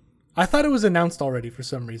 Mm-hmm. I thought it was announced already for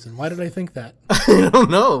some reason. Why did I think that? I don't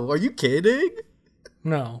know. Are you kidding?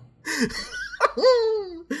 No.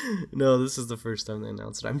 No, this is the first time they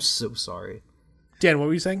announced it. I'm so sorry. Dan, what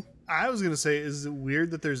were you saying? I was gonna say, is it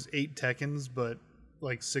weird that there's 8 Tekkens but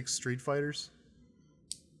like 6 Street Fighters?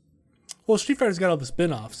 Well, Street Fighter's got all the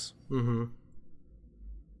spin-offs. Mm-hmm.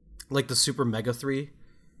 Like the Super Mega 3.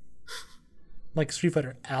 Like Street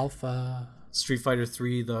Fighter Alpha. Street Fighter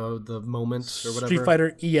 3, the moment or whatever. Street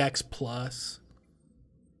Fighter EX Plus.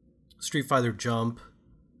 Street Fighter Jump.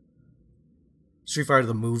 Street Fighter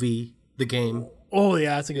the movie, the game. Oh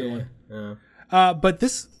yeah, that's a good one. Yeah. But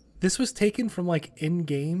this was taken from like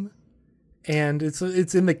in-game, and it's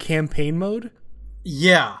in the campaign mode.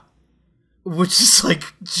 Yeah. Which is like,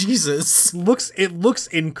 Jesus. It looks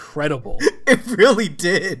incredible. It really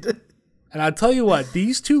did. And I'll tell you what,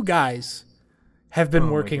 these two guys have been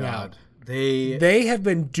working out. They have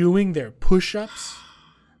been doing their push-ups.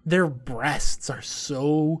 Their breasts are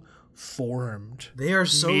so formed. They are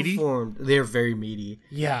so meaty? formed. They are very meaty.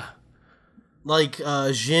 Yeah. Like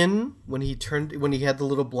Jin, when he had the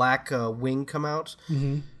little black wing come out,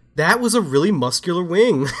 that was a really muscular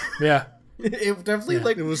wing. Yeah. It definitely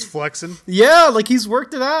It was flexing. yeah, like he's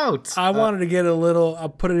worked it out. I wanted to get I'll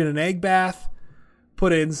put it in an egg bath,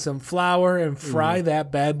 put in some flour, and fry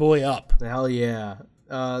that bad boy up. Hell yeah.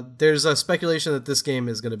 There's a speculation that this game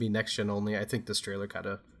is going to be next gen only. I think this trailer kind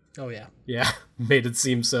of Oh yeah. made it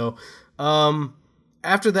seem so.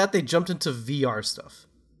 After that, they jumped into VR stuff,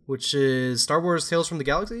 which is Star Wars Tales from the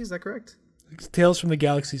Galaxy. Is that correct? It's Tales from the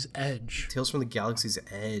Galaxy's Edge. Tales from the Galaxy's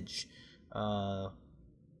Edge.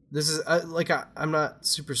 This is I'm not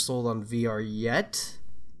super sold on VR yet.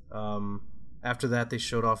 After that, they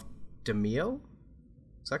showed off Demeo.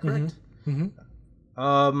 Is that correct?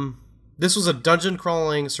 Mm-hmm. This was a dungeon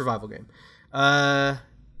crawling survival game. I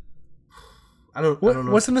don't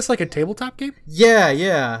know. Wasn't this like a tabletop game?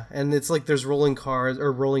 Yeah, and it's like there's rolling cards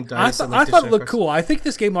or rolling dice. I thought it looked cool. I think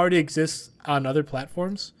this game already exists on other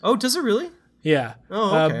platforms. Oh, does it really? Yeah.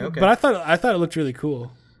 Oh, okay. But I thought it looked really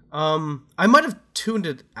cool. I might have tuned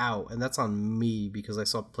it out, and that's on me because I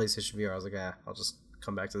saw PlayStation VR. I was like, I'll just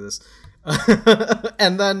come back to this.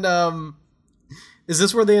 And then, is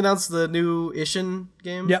this where they announced the new Ishin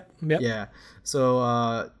game? Yep. Yeah.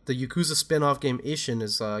 So, the Yakuza spin-off game Ishin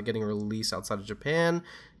is getting a release outside of Japan.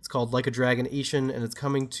 It's called Like a Dragon Ishin, and it's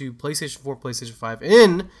coming to PlayStation 4, PlayStation 5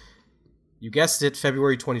 in, you guessed it,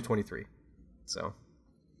 February 2023. So,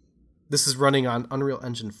 this is running on Unreal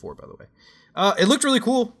Engine 4, by the way. It looked really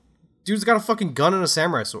cool. Dude's got a fucking gun and a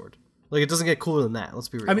samurai sword. Like, it doesn't get cooler than that. Let's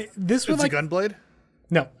be real. I mean, this was It's like a Gunblade?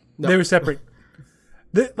 no, they were separate.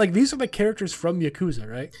 These are the characters from Yakuza,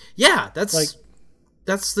 right? Yeah, that's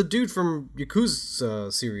the dude from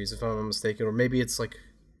Yakuza series, if I'm not mistaken, or maybe it's like.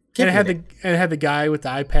 And it had the guy with the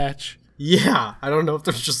eye patch. Yeah, I don't know if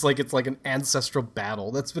there's just like it's like an ancestral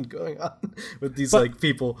battle that's been going on with these like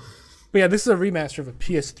people. But yeah, this is a remaster of a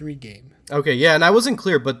PS3 game. Okay, yeah, and I wasn't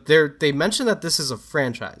clear, but they mentioned that this is a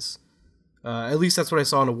franchise. At least that's what I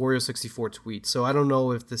saw in a Wario64 tweet. So I don't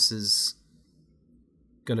know if this is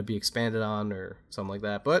going to be expanded on or something like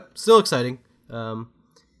that, but still exciting.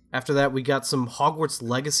 After that, we got some Hogwarts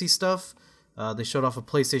Legacy stuff. They showed off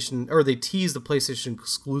they teased the PlayStation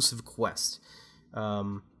exclusive quest.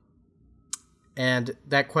 And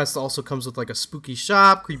that quest also comes with like a spooky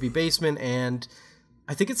shop, creepy basement, and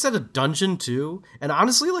I think it said a dungeon too. And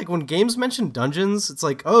honestly, like when games mention dungeons, it's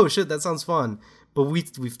like, oh shit, that sounds fun. But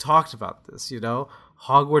we've talked about this, you know?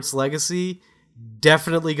 Hogwarts Legacy,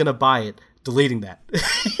 definitely gonna buy it. Deleting that.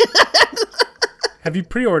 Have you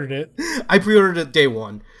pre-ordered it? I pre-ordered it day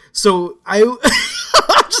one. So I'm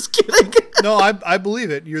just kidding. No, I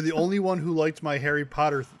believe it. You're the only one who liked my Harry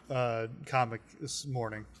Potter comic this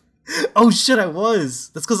morning. Oh shit, I was.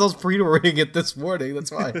 That's because I was pre-ordering it this morning.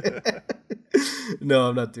 That's why. No,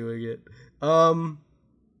 I'm not doing it. Hogwarts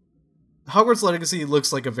Legacy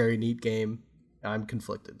looks like a very neat game. I'm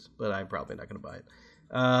conflicted, but I'm probably not going to buy it.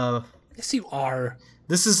 Yes, you are.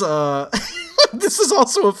 This is this is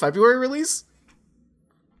also a February release.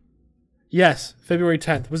 Yes, February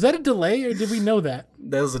 10th. Was that a delay, or did we know that?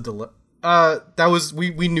 That was a delay.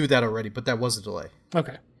 We knew that already, but that was a delay.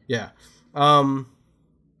 Okay. Yeah.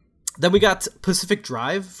 Then we got Pacific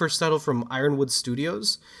Drive, first title from Ironwood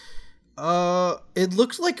Studios. It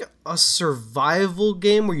looked like a survival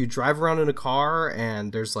game where you drive around in a car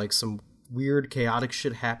and there's like some weird chaotic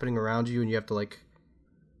shit happening around you and you have to like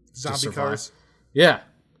Zombie cars. Yeah.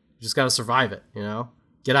 You just gotta survive it, you know?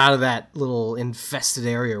 Get out of that little infested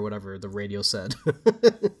area or whatever the radio said.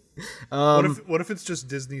 What if it's just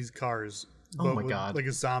Disney's cars? Oh my God. Like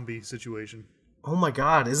a zombie situation. Oh my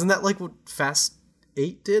God. Isn't that like what Fast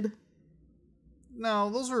 8 did. No,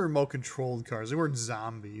 those were remote controlled cars. They weren't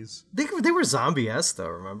zombies. They were zombie-esque though.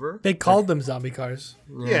 Remember? They called them zombie cars.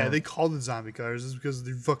 Yeah, they called it zombie cars. It's because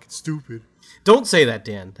they're fucking stupid. Don't say that,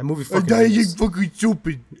 Dan. That movie fucking. Fucking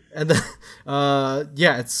stupid. And then,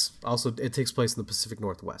 yeah, it takes place in the Pacific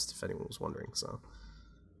Northwest, if anyone was wondering. So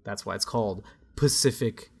that's why it's called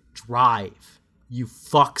Pacific Drive. You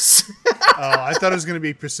fucks. I thought it was gonna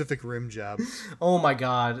be Pacific Rim Job. Oh my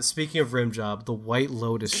god! Speaking of rim job, the White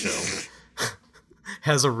Lotus show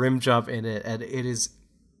has a rim job in it, and it is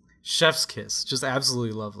chef's kiss, just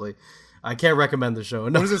absolutely lovely. I can't recommend the show.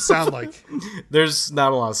 What does it sound like? There's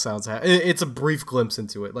not a lot of sounds. It's a brief glimpse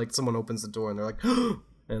into it. Like someone opens the door and they're like,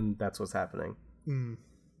 and that's what's happening. Mm.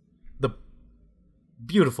 The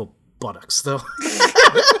beautiful buttocks, though.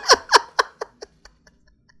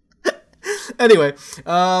 Anyway,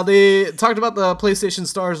 they talked about the PlayStation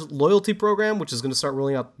Stars loyalty program, which is going to start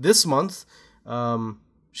rolling out this month.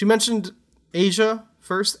 She mentioned Asia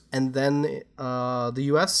first, and then the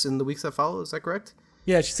US in the weeks that follow. Is that correct?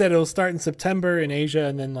 Yeah, she said it'll start in September in Asia,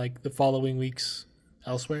 and then like the following weeks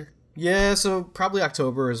elsewhere. Yeah, so probably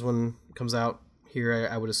October is when it comes out here,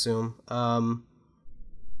 I would assume.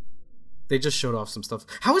 They just showed off some stuff.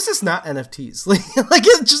 How is this not NFTs? Like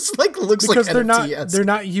it just like looks because like they're NFT. They're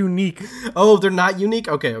not unique. Oh, they're not unique?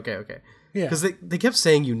 Okay. Yeah. Because they kept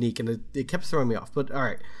saying unique, and it kept throwing me off. But all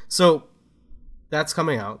right, so that's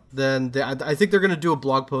coming out. Then I think they're going to do a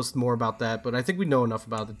blog post more about that, but I think we know enough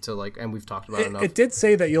about it to like, and we've talked about it enough. It did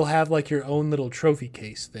say that you'll have like your own little trophy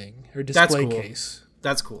case thing or display case.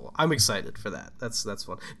 That's cool. I'm excited for that. That's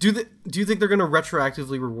fun. Do you think they're going to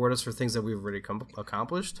retroactively reward us for things that we've already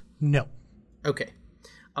accomplished? No. Okay.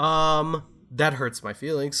 That hurts my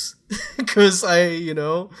feelings because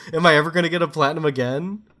am I ever going to get a platinum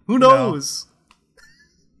again? Who knows? No.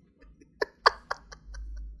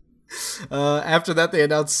 After that, they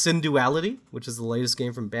announced Sin Duality, which is the latest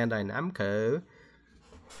game from Bandai Namco.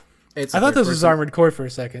 I thought this was Armored Core for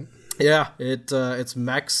a second. Yeah, it's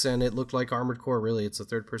mechs, and it looked like Armored Core, really. It's a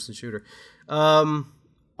third-person shooter.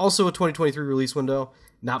 Also a 2023 release window.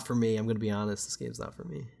 Not for me, I'm going to be honest. This game's not for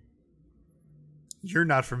me. You're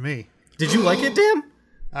not for me. Did you like it, Dan?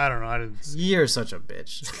 I don't know. I didn't. You're such a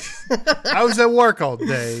bitch. I was at work all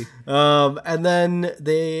day. And then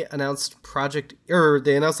they announced that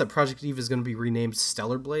Project Eve is going to be renamed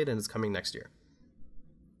Stellar Blade, and it's coming next year.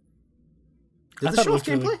 Did they show off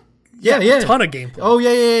gameplay? Yeah. A ton of gameplay. Oh,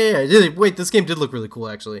 yeah. Wait, this game did look really cool,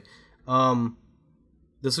 actually.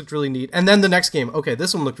 This looked really neat. And then the next game. Okay,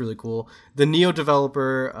 this one looked really cool. The Neo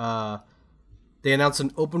developer, they announced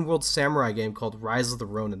an open-world samurai game called Rise of the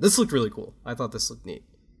Ronin. This looked really cool. I thought this looked neat.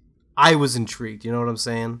 I was intrigued. You know what I'm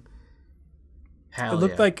saying? Hell it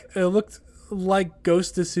looked like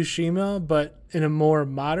Ghost of Tsushima, but in a more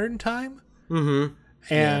modern time. Mm-hmm.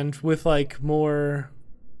 And with like more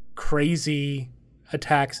crazy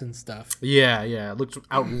attacks and stuff. Yeah. It looked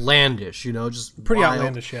outlandish, just pretty wild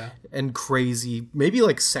outlandish, yeah. And crazy. Maybe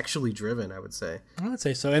like sexually driven, I would say. I would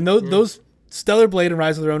say so. And those Stellar Blade and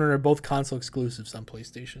Rise of the Ronin are both console exclusives on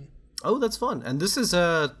PlayStation. Oh, that's fun. And this is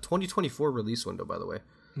a 2024 release window, by the way.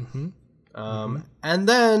 Mm-hmm. And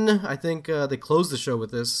then I think they closed the show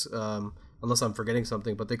with this, unless I'm forgetting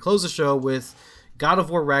something, but they closed the show with God of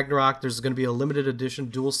War Ragnarok. There's going to be a limited edition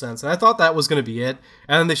DualSense, and I thought that was going to be it.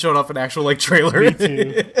 And then they showed off an actual trailer. Me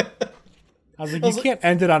too. I was like, you can't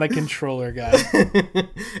end it on a controller, guy.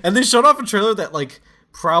 And they showed off a trailer that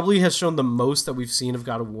probably has shown the most that we've seen of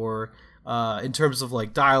God of War in terms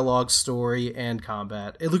of dialogue, story, and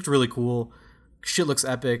combat. It looked really cool. Shit looks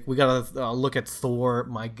epic. We gotta look at Thor.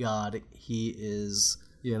 My God, he is,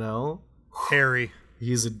 hairy.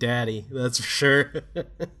 He's a daddy, that's for sure.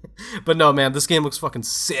 But no, man, this game looks fucking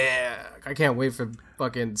sick. I can't wait for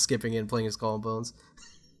fucking skipping in playing Skull and Bones.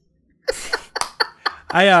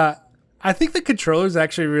 I think the controller is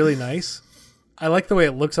actually really nice. I like the way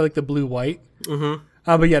it looks. I like the blue-white. Mm-hmm.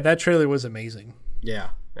 But yeah, that trailer was amazing. Yeah.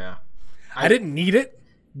 I didn't need it.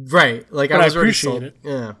 Right. But I appreciate it.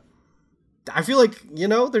 Yeah. I feel like,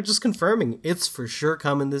 they're just confirming it's for sure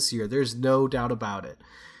coming this year. There's no doubt about it.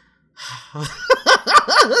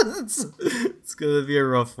 It's going to be a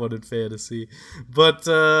rough one in fantasy. But,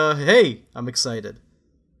 hey, I'm excited.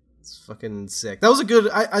 It's fucking sick. That was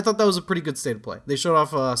I thought that was a pretty good state of play. They showed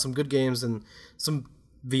off some good games and some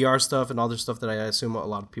VR stuff and other stuff that I assume a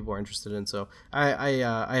lot of people are interested in. So I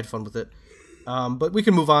had fun with it. But we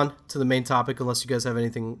can move on to the main topic unless you guys have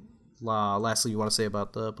anything lastly you want to say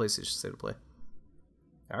about the PlayStation State of Play.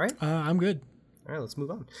 All right? I'm good. All right, let's move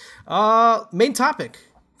on. Main topic,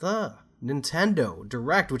 the Nintendo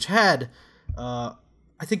Direct, which had, I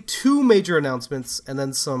think, 2 major announcements and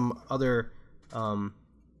then some other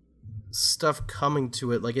stuff coming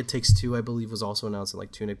to it. Like It Takes Two, I believe, was also announced in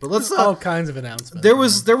like Tunic. But let's all kinds of announcements.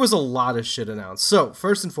 There was a lot of shit announced. So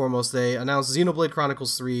first and foremost, they announced Xenoblade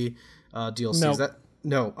Chronicles 3 DLC. No. Is that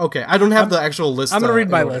no? Okay, I don't have the actual list. I'm gonna read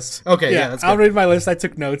my list. Okay, yeah, that's good. I'll read my list. I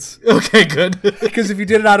took notes Okay, good. because if you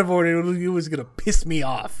did it out of order, it was gonna piss me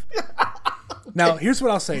off. Now, here's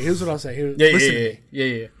what I'll say. Here, listen to me.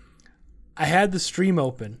 Yeah. I had the stream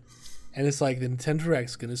open, and it's like the Nintendo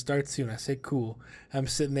Direct's gonna start soon. I say, cool. I'm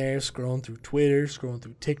sitting there scrolling through Twitter, scrolling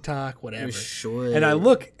through TikTok, whatever. Sure. And I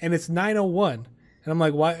look, and it's 9:01, and I'm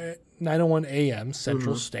like, why? 9:01 a.m.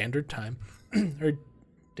 Central Standard Time, or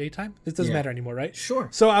daytime? It doesn't matter anymore, right? Sure.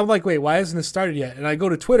 So I'm like, wait, why hasn't it started yet? And I go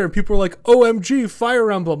to Twitter, and people are like, OMG, Fire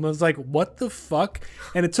Emblem. And I was like, what the fuck?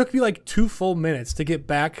 And it took me like 2 full minutes to get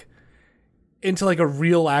back into like a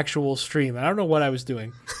real actual stream. And I don't know what I was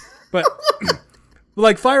doing, but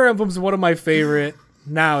like Fire Emblem's one of my favorite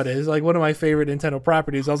nowadays, like one of my favorite Nintendo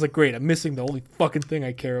properties. I was like, great, I'm missing the only fucking thing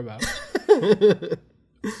I care about.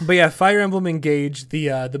 But yeah, Fire Emblem Engage,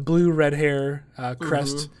 the blue red hair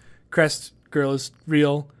crest girl is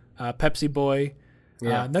real. Pepsi Boy,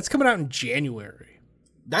 that's coming out in January.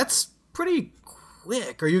 That's pretty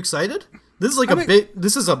quick. Are you excited? This is like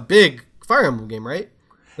This is a big Fire Emblem game, right?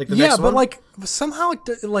 Like the next one? But like somehow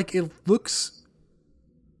it looks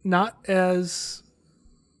not as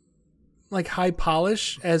like high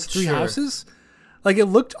polish as Three Houses. Like it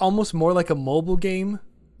looked almost more like a mobile game.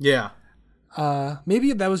 Yeah.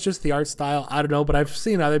 Maybe that was just the art style. I don't know, but I've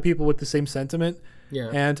seen other people with the same sentiment. Yeah.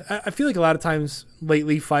 And I feel like a lot of times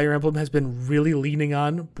lately Fire Emblem has been really leaning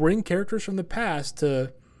on bring characters from the past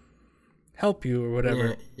to help you or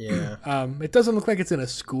whatever. Yeah. It doesn't look like it's in a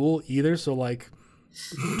school either, so like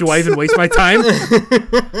do I even waste my time?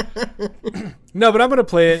 No, but I'm gonna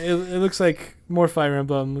play it. It looks like more Fire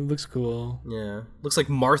Emblem. It looks cool. Yeah. Looks like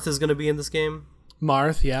Marth is gonna be in this game.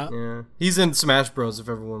 Marth, yeah. Yeah. He's in Smash Bros. If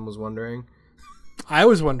everyone was wondering. I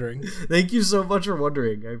was wondering. Thank you so much for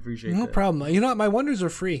wondering. I appreciate No that. problem. You know what? My wonders are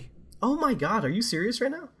free. Oh my god, are you serious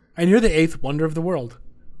right now? And you're the 8th wonder of the world.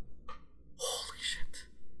 Holy shit.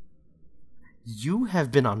 You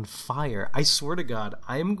have been on fire. I swear to God,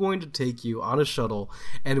 I am going to take you on a shuttle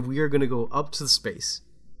and we are going to go up to space.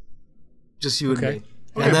 Just you and me.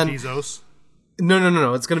 And then Bezos.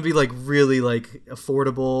 No. It's going to be like really like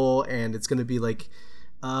affordable and it's going to be like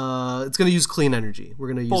it's going to use clean energy. We're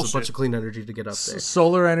going to use a bunch of clean energy to get up there.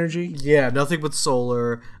 Solar energy? Yeah, nothing but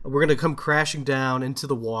solar. We're going to come crashing down into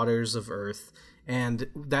the waters of Earth and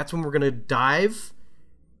that's when we're going to dive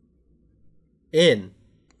in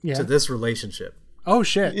to this relationship. Oh,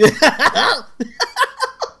 shit.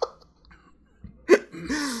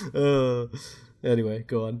 Anyway,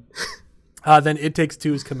 go on. Then It Takes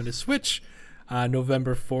Two is coming to Switch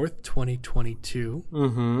November 4th,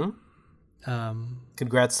 2022.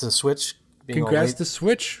 Congrats to Switch. Congrats to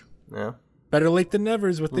Switch. Yeah. Better late than never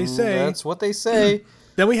is what they say. That's what they say.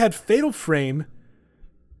 Then we had Fatal Frame,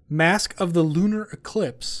 Mask of the Lunar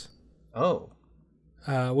Eclipse. Oh.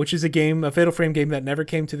 Which is a Fatal Frame game that never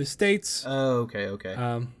came to the States. Oh,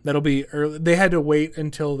 okay. That'll be early. They had to wait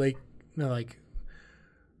until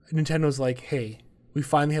Nintendo's like, hey, we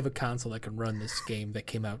finally have a console that can run this game that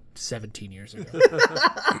came out 17 years ago.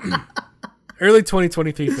 Early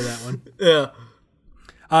 2023 for that one. Yeah.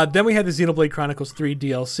 Then we had the Xenoblade Chronicles 3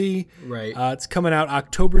 DLC. Right. It's coming out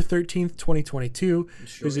October 13th, 2022.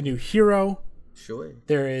 Sure. There's a new hero. Sure.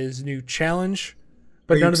 There is new challenge.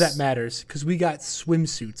 But none of that matters because we got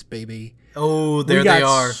swimsuits, baby. Oh, there they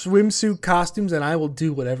are. Swimsuit costumes, and I will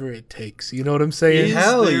do whatever it takes. You know what I'm saying? Is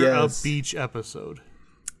there a beach episode?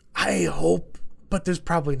 I hope, but there's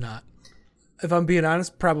probably not. If I'm being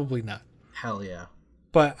honest, probably not. Hell yeah.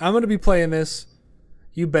 But I'm going to be playing this.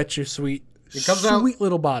 You bet your sweet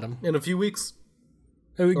little bottom. In a few weeks.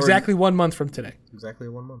 Exactly 1 month from today. Exactly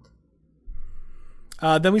 1 month.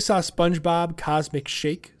 Then we saw SpongeBob Cosmic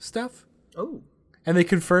Shake stuff. Oh. And they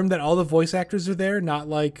confirmed that all the voice actors are there, not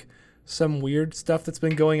like some weird stuff that's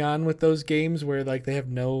been going on with those games where like they have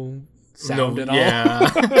no sound at all.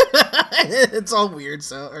 Yeah. It's all weird.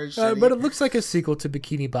 But it looks like a sequel to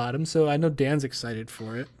Bikini Bottom, so I know Dan's excited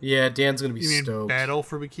for it. Yeah, Dan's going to be stoked. You mean Battle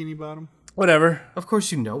for Bikini Bottom? Whatever. Of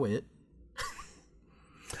course you know it.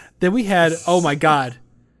 Then we had, oh my God,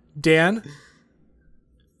 Dan,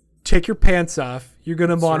 take your pants off. You're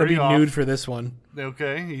going to want to be nude for this one.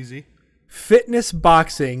 Okay, easy. Fitness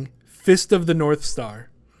Boxing, Fist of the North Star.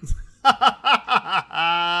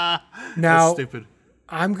 Now, that's stupid.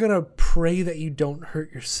 I'm going to pray that you don't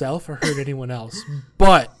hurt yourself or hurt anyone else,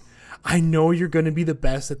 but I know you're going to be the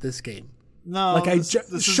best at this game. No, this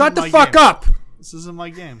shut the fuck up. This isn't my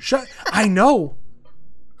game. I know.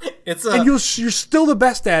 and you're still the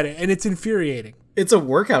best at it, and it's infuriating. It's a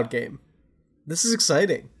workout game. This is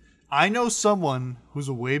exciting. I know someone who's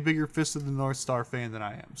a way bigger Fist of the North Star fan than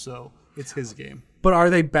I am, so it's his game. But are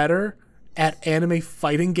they better at anime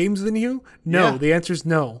fighting games than you? No, Yeah. the answer is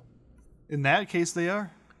no. In that case, they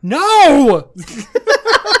are. No!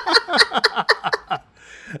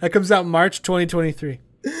 That comes out March 2023.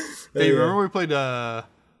 Hey, remember we played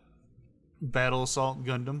Battle Assault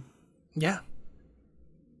Gundam? Yeah.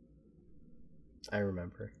 I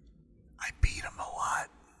remember. I beat him a lot.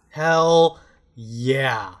 Hell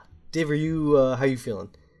yeah. Dave, are you how you feeling?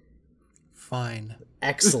 Fine.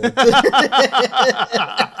 Excellent.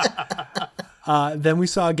 Then we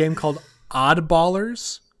saw a game called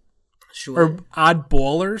Oddballers. Sure. Or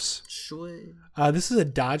Oddballers. Sure. This is a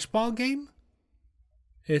dodgeball game.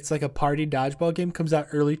 It's like a party dodgeball game. Comes out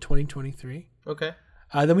early 2023. Okay.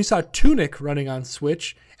 Then we saw Tunic running on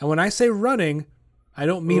Switch. And when I say running, I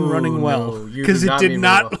don't mean running well. no, you Because do it not did mean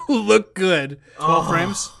not running look good. 12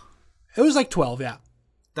 frames? It was like 12, yeah.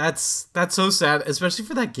 That's so sad, especially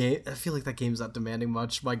for that game. I feel like that game's not demanding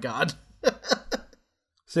much. My God.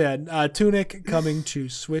 So yeah, Tunic coming to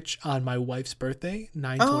Switch on my wife's birthday,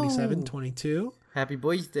 9/27/22. Happy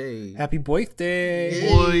birthday. Happy birthday.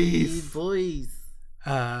 Boys.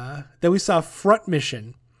 Then we saw Front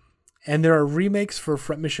Mission. And there are remakes for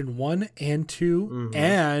Front Mission 1 and 2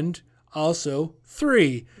 and also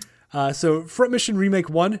 3. So Front Mission Remake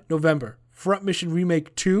 1, November. Front Mission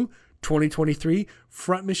Remake 2, 2023.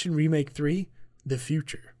 Front Mission Remake 3, the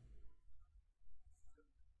future.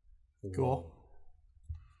 Cool.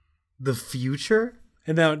 The future?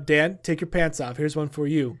 And now, Dan, take your pants off. Here's one for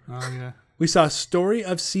you. Oh, yeah. We saw Story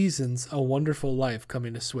of Seasons, A Wonderful Life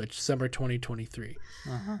coming to Switch, summer 2023.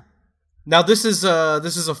 Now this is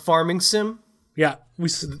a farming sim. Yeah,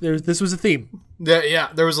 this was a theme. Yeah,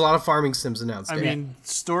 there was a lot of farming sims announced. I mean,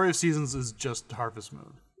 Story of Seasons is just Harvest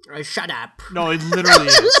Moon. Shut up. No, it literally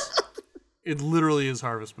is. It literally is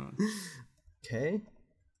Harvest Moon. Okay.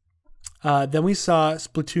 Then we saw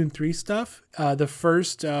Splatoon 3 stuff. The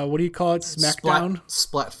first, what do you call it? Smackdown?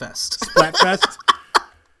 Splatfest. Splatfest.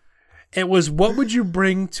 It was, what would you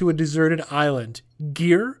bring to a deserted island?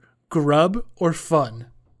 Gear, grub, or fun?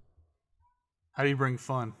 How do you bring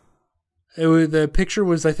fun? The picture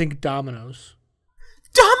was, I think, Domino's.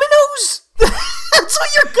 Domino's? That's what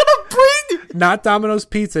you're gonna bring? Not Domino's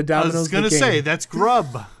Pizza, Domino's I was going to say, that's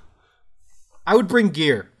grub. I would bring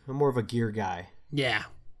gear. I'm more of a gear guy. Yeah.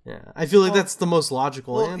 Yeah, I feel like that's the most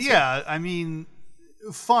logical Well, answer. yeah, I mean,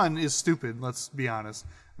 fun is stupid, let's be honest.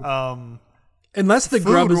 Unless the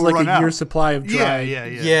grub Food is will like run a year out. supply of dry. Yeah.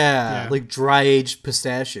 Yeah, like dry aged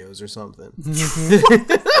pistachios or something.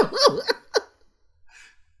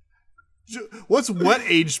 What's wet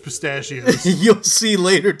aged pistachios? You'll see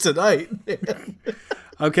later tonight.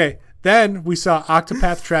 Okay. Then we saw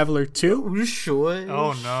Octopath Traveler 2. Sure.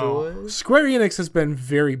 Oh, no. Sure. Square Enix has been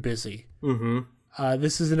very busy. Mm-hmm.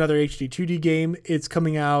 This is another HD 2D game. It's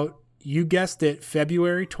coming out, you guessed it,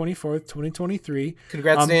 February 24th, 2023.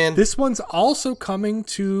 Congrats, Dan. This one's also coming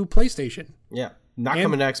to PlayStation Yeah, not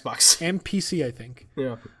coming to Xbox. and PC, I think.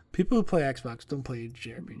 Yeah. People who play Xbox don't play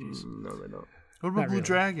JRPGs. No, they don't. What about Not Blue really.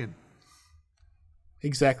 Dragon?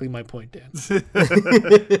 Exactly my point, Dan.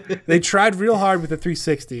 They tried real hard with the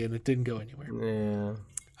 360 and it didn't go anywhere.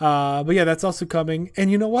 Yeah. But yeah, that's also coming. And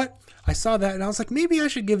you know what? I saw that and I was like, maybe I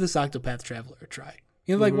should give this Octopath Traveler a try.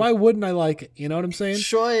 You know, like, why wouldn't I like it? You know what I'm saying?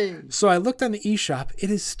 Sure. So I looked on the eShop. It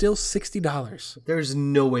is still $60. There's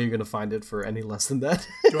no way you're gonna find it for any less than that.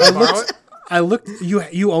 Do I borrow it? I looked.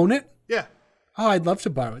 You own it? Yeah. Oh, I'd love to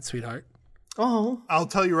borrow it, sweetheart. Oh. I'll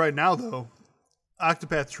tell you right now, though,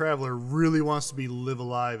 Octopath Traveler really wants to be Live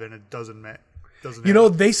Alive, and it doesn't doesn't. You know,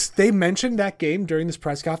 happen. they mentioned that game during this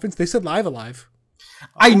press conference. They said Live Alive.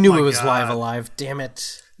 I knew my it was God. Live Alive. Damn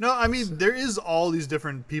it. No, I mean there is all these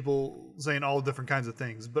different people saying all different kinds of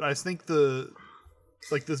things, but I think the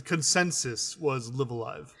consensus was Live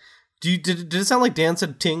Alive. Did it sound like Dan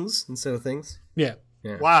said tings instead of things? Yeah.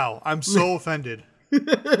 Wow, I'm so offended.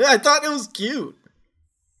 I thought it was cute.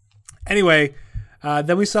 Anyway,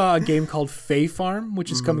 then we saw a game called Fae Farm,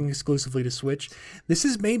 which is coming exclusively to Switch. This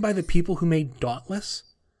is made by the people who made Dauntless.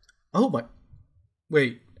 Oh my.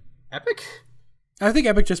 Wait. Epic? I think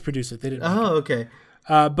Epic just produced it. They didn't. Oh, okay.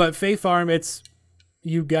 But Fae Farm, it's,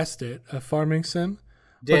 you guessed it, a farming sim.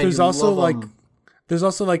 Dan, But there's you also love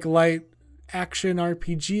 'em. like light action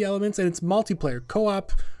RPG elements, and it's multiplayer,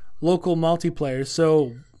 co-op, local multiplayer.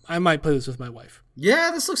 So I might play this with my wife.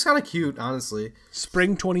 Yeah, this looks kind of cute, honestly.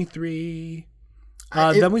 Spring 23.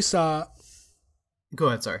 It- Then we saw. Go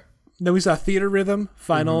ahead, sorry. Then we saw Theater Rhythm,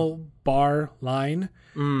 Final Bar Line.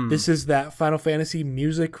 This is that Final Fantasy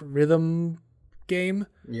music rhythm game.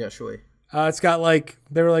 Yeah, sure. It's got like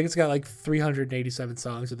 387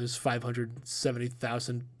 songs, and there's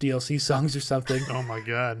 570,000 DLC songs or something. Oh my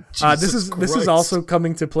god. This is also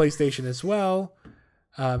coming to PlayStation as well.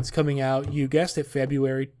 It's coming out, you guessed it,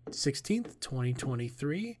 February 16th,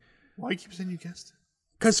 2023. Why you keep saying you guessed?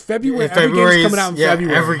 Because every game's coming out in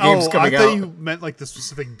February. Every game's coming out. I thought you meant like the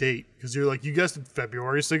specific date, because you're like, you guessed it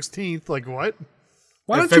February 16th. Like, what?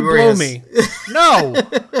 Why don't you blow me? No!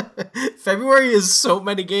 February is so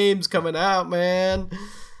many games coming out, man.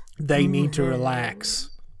 They need to relax.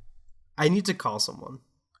 I need to call someone.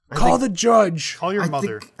 Call the judge. Call your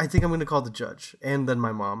mother. I think I'm going to call the judge and then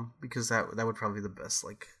my mom, because that would probably be the best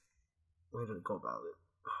way to go about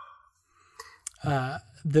it.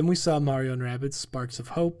 Then we saw Mario and Rabbids Sparks of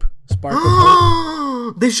Hope. Spark of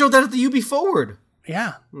Hope. They showed that at the UB Forward.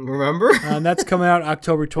 Yeah. Remember? And that's coming out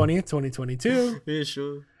October 20th, 2022. Yeah,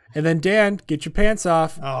 sure. And then, Dan, get your pants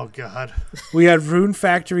off. Oh, God. We had Rune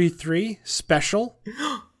Factory 3 Special.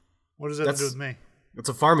 What does that have to do with me? It's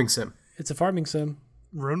a farming sim. It's a farming sim.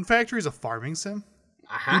 Rune Factory is a farming sim?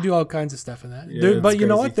 You do all kinds of stuff in that. Yeah, but you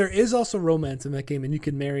know crazy. what? There is also romance in that game, and you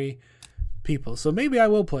can marry people. So maybe I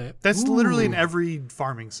will play it. That's literally in every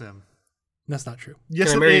farming sim. That's not true.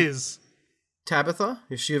 Yes, Can it I marry is. Tabitha,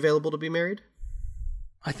 is she available to be married?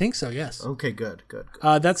 I think so, yes. Okay, good.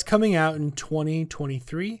 That's coming out in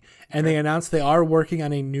 2023, and they announced they are working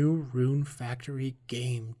on a new Rune Factory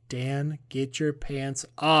game. Dan, get your pants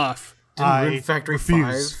off. Didn't Rune Factory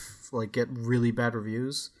refuse. 5 get really bad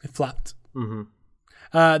reviews? It flopped.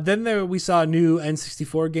 Mm-hmm. Then we saw new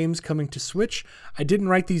N64 games coming to Switch. I didn't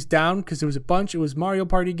write these down because there was a bunch. It was Mario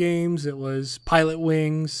Party games. It was Pilot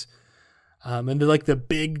Wings. And the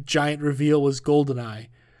big giant reveal was GoldenEye.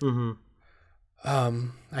 Mm-hmm.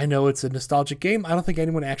 I know it's a nostalgic game. I don't think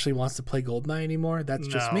anyone actually wants to play GoldenEye anymore. That's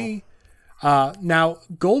just me. Now,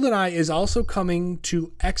 GoldenEye is also coming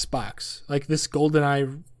to Xbox. Like this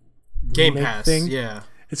GoldenEye Game remake Pass, thing. yeah.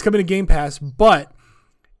 It's coming to Game Pass, but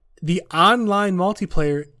the online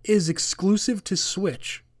multiplayer is exclusive to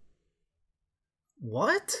Switch.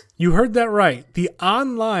 What? You heard that right. The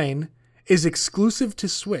online is exclusive to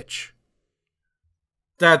Switch.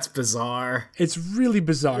 That's bizarre. It's really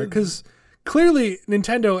bizarre because clearly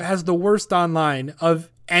Nintendo has the worst online of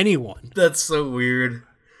anyone. That's so weird.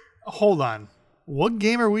 Hold on. What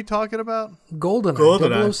game are we talking about?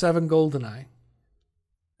 GoldenEye. 007 GoldenEye.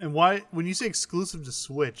 And why, when you say exclusive to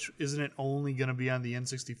Switch, isn't it only going to be on the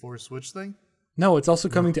N64 Switch thing? No, it's also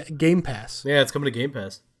coming to Game Pass. Yeah, it's coming to Game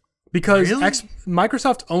Pass. Because Really?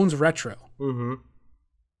 Microsoft owns Retro. Mm-hmm.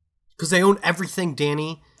 Because they own everything,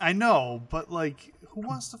 Danny. I know, but who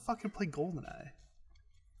wants to fucking play GoldenEye?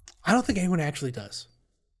 I don't think anyone actually does.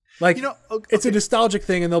 It's a okay. nostalgic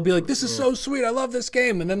thing, and they'll be like, this is so sweet, I love this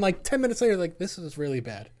game. And then 10 minutes later, this is really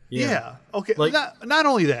bad. Yeah. Okay. Not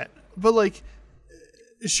only that, but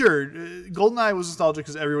sure, GoldenEye was nostalgic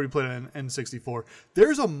because everybody played it on N64.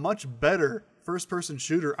 There's a much better first-person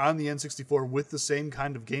shooter on the N64 with the same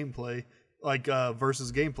kind of gameplay,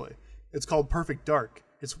 versus gameplay. It's called Perfect Dark.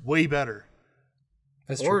 It's way better.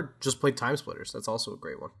 That's true. Or just play Time Splitters. That's also a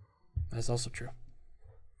great one. That's also true.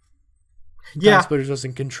 Yeah. Time Splitters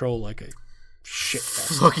doesn't control like a shit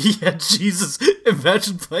fest. Fuck yeah, Jesus.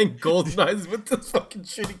 Imagine playing GoldenEye with the fucking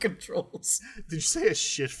shitty controls. Did you say a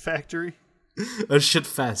shit factory? A shit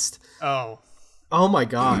fest. Oh. Oh my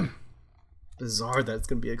god. Bizarre that it's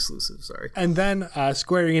going to be exclusive, sorry. And then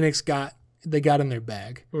Square Enix got in their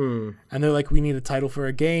bag. And they're like, we need a title for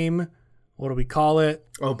a game. What do we call it?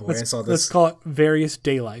 Oh boy, I saw this. Let's call it Various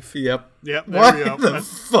Daylife. Yep. There Why we go. the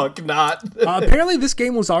fuck not? Apparently this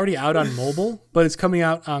game was already out on mobile, but it's coming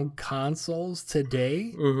out on consoles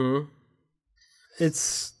today. Mm-hmm.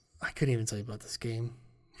 I couldn't even tell you about this game.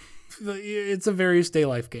 It's a Various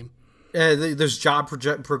Daylife game. There's job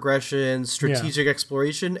progression, strategic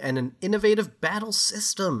exploration, and an innovative battle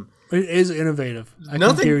system. It is innovative. I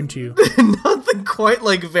can guarantee you. Nothing quite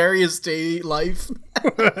like Various Daylife.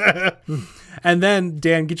 And then,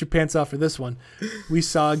 Dan, get your pants off for this one. We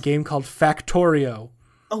saw a game called Factorio.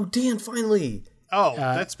 Oh, Dan, finally. Oh,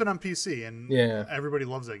 that's been on PC, and everybody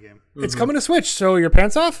loves that game. It's coming to Switch, so your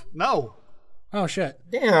pants off? No. Oh, shit.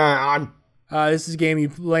 Dan. This is a game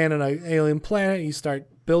you land on an alien planet, you start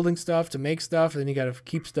building stuff to make stuff, and then you got to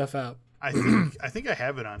keep stuff out. I think I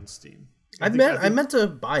have it on Steam. I meant to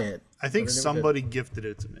buy it. I think somebody gifted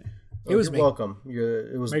it to me. It was You're me. welcome.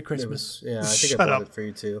 It was Merry Christmas. I think Shut I bought up. it for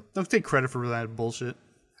you too. Don't take credit for that bullshit.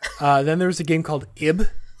 Then there was a game called Ib.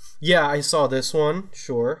 Yeah, I saw this one.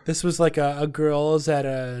 Sure. This was like a girl is at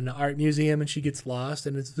an art museum and she gets lost,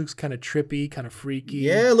 and it looks kind of trippy, kind of freaky.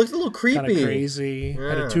 Yeah, it looked a little creepy. Kind of crazy. Yeah.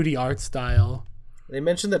 Had a 2D art style. They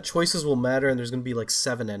mentioned that choices will matter, and there's going to be like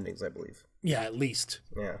 7 endings, I believe. Yeah, at least.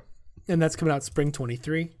 Yeah. And that's coming out spring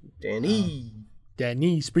 23. Danny.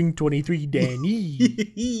 Spring 23,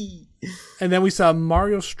 Danny. And then we saw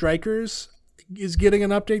Mario Strikers is getting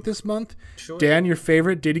an update this month. Sure. Dan, your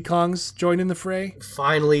favorite, Diddy Kong's joining the fray.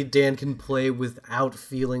 Finally, Dan can play without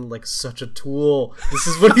feeling like such a tool. This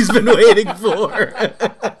is what he's been waiting for.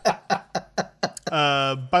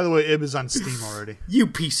 By the way, Ib is on Steam already. You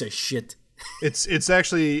piece of shit. It's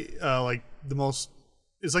actually like the most.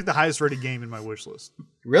 It's like the highest rated game in my wish list.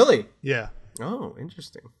 Really? Yeah. Oh,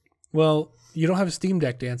 interesting. Well, you don't have a Steam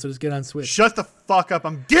Deck, Dan, so just get on Switch. Shut the fuck up!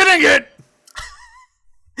 I'm getting it.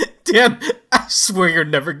 Dan, I swear you're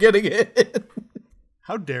never getting it.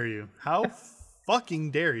 How dare you? How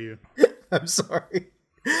fucking dare you? I'm sorry.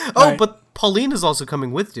 Oh, right. But Pauline is also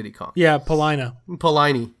coming with Diddy Kong. Yeah, Paulina.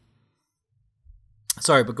 Paulini.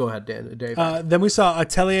 Sorry, but go ahead, Dan. Dave. Then we saw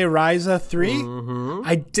Atelier Ryza 3.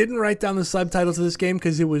 I didn't write down the subtitles of this game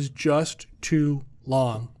because it was just too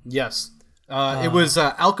long. Yes. It was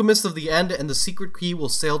Alchemist of the End, and the secret key will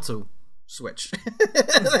sail to Switch.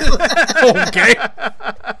 Okay.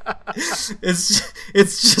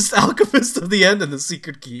 It's just Alchemist of the End and the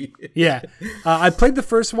secret key. Yeah. I played the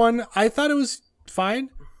first one. I thought it was fine.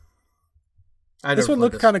 This one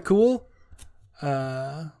looked kind of cool.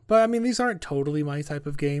 But I mean, these aren't totally my type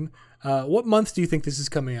of game. What month do you think this is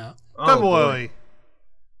coming out? February.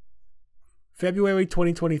 February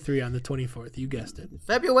 2023 on the 24th. You guessed it.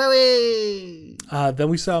 February. Then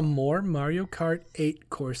we saw more Mario Kart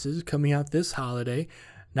 8 courses coming out this holiday.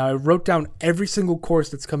 Now, I wrote down every single course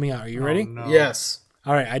that's coming out. Are you ready? No. Yes.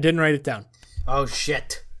 All right. I didn't write it down. Oh,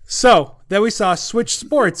 shit. So, then we saw Switch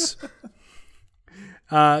Sports.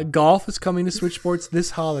 Golf is coming to Switch Sports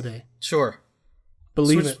this holiday. Sure.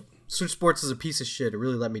 Believe it. Switch Sports is a piece of shit. It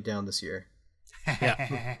really let me down this year.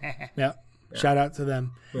 Yeah. Shout out to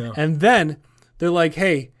them. Yeah. And then they're like,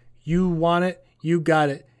 hey, you want it? You got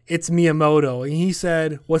it. It's Miyamoto. And he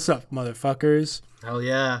said, what's up, motherfuckers? Hell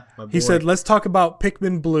yeah. My boy. He said, let's talk about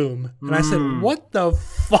Pikmin Bloom. And I said, what the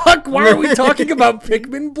fuck? Why are we talking about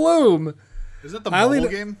Pikmin Bloom? Is that the mobile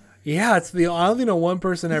game? Yeah, I only know one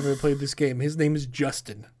person ever played this game. His name is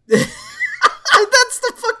Justin. That's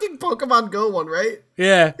the fucking Pokemon Go one, right?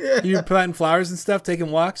 Yeah. You're planting flowers and stuff,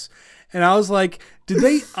 taking walks. And I was like, did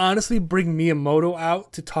they honestly bring Miyamoto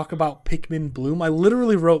out to talk about Pikmin Bloom? I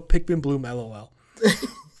literally wrote Pikmin Bloom LOL.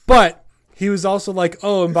 But he was also like,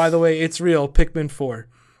 oh, and by the way, it's real, Pikmin 4.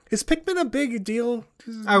 Is Pikmin a big deal?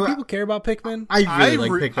 Do people care about Pikmin? I really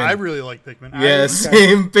like Pikmin. I really like Pikmin. Yeah,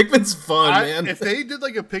 same. Pikmin's fun, man. If they did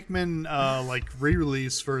like a Pikmin like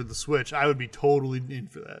re-release for the Switch, I would be totally in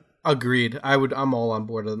for that. Agreed. I'm all on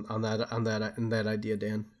board on that idea,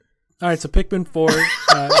 Dan. All right, so Pikmin 4.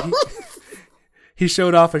 He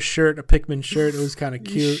showed off a Pikmin shirt. It was kind of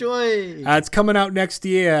cute. It's coming out next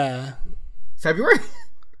year. February?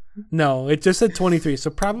 No, it just said 23, so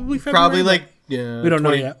probably February. Probably like, yeah. We don't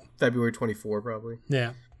know yet. February 24, probably.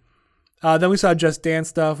 Yeah. Then we saw Just Dance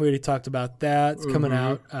stuff. We already talked about that. It's coming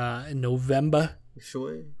out in November.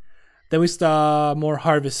 Sure. Then we saw more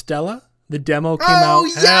Harvestella. The demo came out.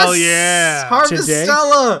 Yes! Hell yeah.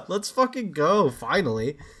 Harvestella! Let's fucking go,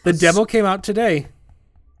 finally. The demo came out today.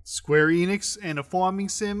 Square Enix and a farming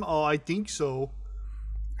sim? Oh, I think so.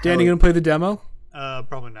 Dan, you going to play the demo?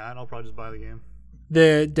 Probably not. I'll probably just buy the game.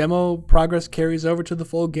 The demo progress carries over to the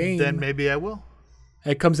full game. Then maybe I will.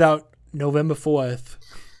 It comes out November 4th.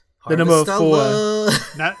 The number 4.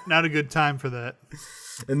 Not a good time for that.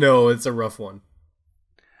 No, it's a rough one.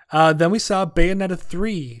 Then we saw Bayonetta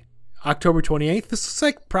 3, October 28th. This is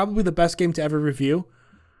like probably the best game to ever review.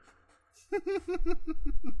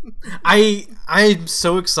 I'm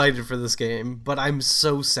so excited for this game, but I'm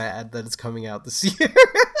so sad that it's coming out this year.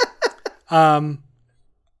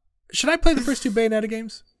 Should I play the first 2 Bayonetta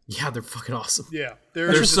games? Yeah, they're fucking awesome. Yeah,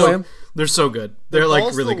 they're so good. They're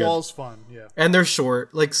like really good. Wall's fun. Yeah, and they're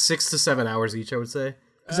short, like 6 to 7 hours each, I would say.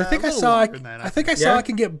 Because I think I saw I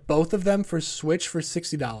can get both of them for Switch for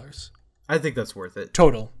 $60. I think that's worth it.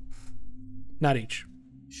 Total, not each.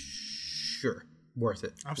 Sure, worth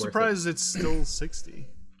it. I'm surprised it's still 60.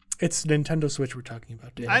 It's Nintendo Switch we're talking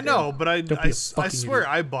about. Dan. I know, but I swear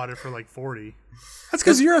idiot. I bought it for like 40. That's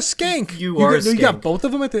because you're a skank. You are a skank. You got both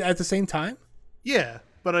of them at the same time? Yeah,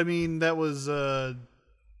 but I mean that was a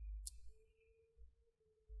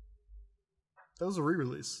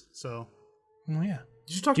re-release. So. Oh yeah.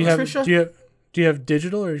 Did you talk to Trisha? Do you have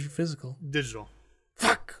digital or is it physical? Digital.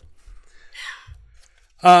 Fuck.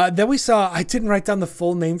 Then we saw, I didn't write down the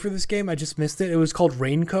full name for this game. I just missed it. It was called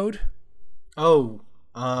Rain Code. Oh,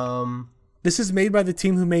 This is made by the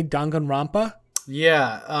team who made Danganronpa.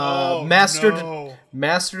 yeah.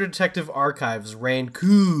 Master Detective Archives, Rain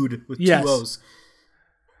Code with Yes. 2 O's.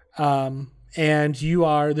 And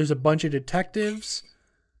there's a bunch of detectives.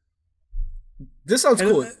 This sounds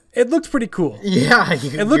cool. It looks pretty cool. Yeah.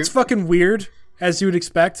 It looks fucking weird, as you would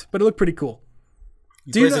expect, but it looked pretty cool.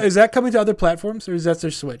 Is that coming to other platforms, or is that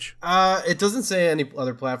their Switch? It doesn't say any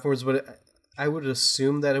other platforms, but I would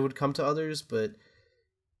assume that it would come to others. But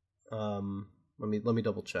let me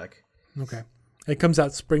double check. Okay, it comes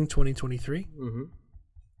out spring 2023. Mm-hmm.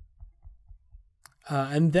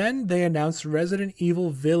 And then they announced Resident Evil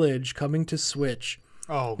Village coming to Switch.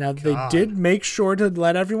 Oh, now God. they did make sure to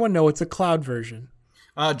let everyone know it's a cloud version.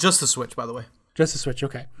 Just the Switch, by the way. Just the Switch,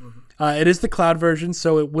 okay. It is the cloud version,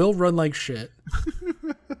 so it will run like shit.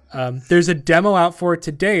 There's a demo out for it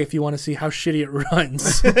today if you want to see how shitty it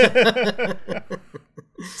runs.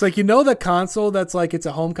 It's like, the console that's like, it's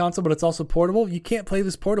a home console, but it's also portable. You can't play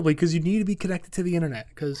this portably because you need to be connected to the internet.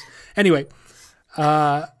 Anyway,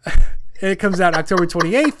 it comes out October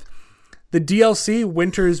 28th. The DLC,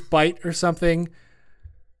 Winter's Bite or something,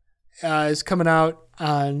 is coming out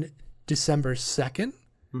on December 2nd.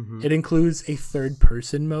 Mm-hmm. It includes a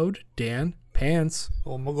third-person mode. Dan, pants.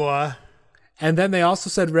 Oh my God. And then they also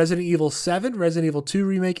said Resident Evil 7, Resident Evil 2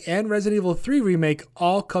 Remake, and Resident Evil 3 Remake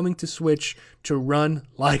all coming to Switch to run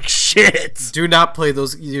like shit. Do not play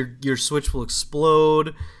those. Your Switch will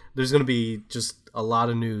explode. There's going to be just a lot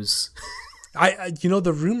of news.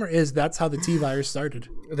 The rumor is that's how the T virus started.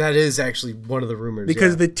 That is actually one of the rumors.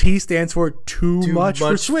 Because the T stands for too much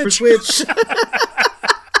for Switch.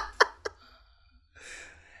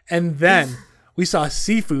 And then we saw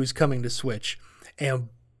Sifu's coming to Switch, and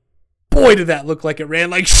boy, did that look like it ran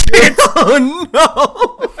like shit! Oh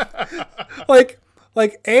no!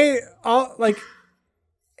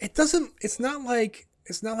 It doesn't. It's not like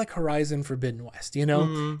Horizon Forbidden West.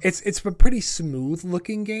 It's a pretty smooth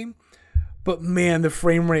looking game, but man, the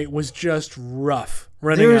frame rate was just rough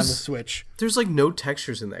running on the Switch. There's like no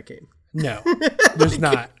textures in that game. No, there's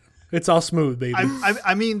not. It's all smooth, baby.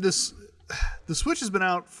 I mean this. The Switch has been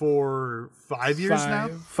out for 5 years now.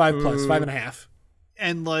 5 plus, 5.5.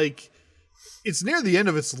 And it's near the end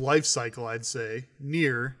of its life cycle, I'd say.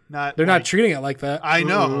 They're not treating it like that. I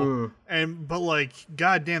know. But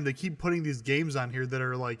goddamn, they keep putting these games on here that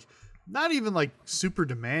are not even super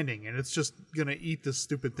demanding, and it's just gonna eat this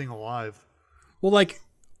stupid thing alive. Well,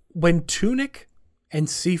 when Tunic and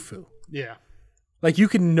Sifu. Yeah. You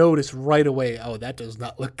can notice right away, oh, that does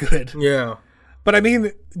not look good. Yeah. But I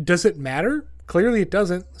mean, does it matter? Clearly it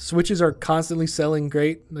doesn't. Switches are constantly selling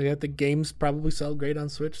great. The games probably sell great on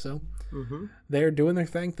Switch, so they're doing their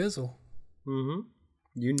thing thizzle. Mm-hmm.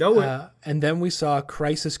 You know it. And then we saw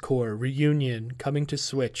Crisis Core Reunion coming to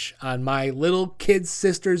Switch on my little kid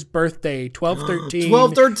sister's birthday, 12/13.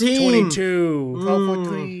 22.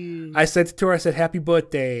 12/13. I said to her, I said, happy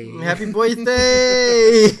birthday. Happy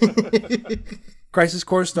birthday. Crisis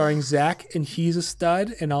Core starring Zack, and he's a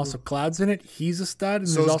stud, and also Cloud's in it. He's a stud, and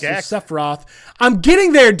So there's is also Gak. Sephiroth. I'm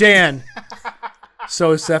getting there, Dan!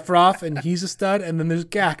 So is Sephiroth, and he's a stud, and then there's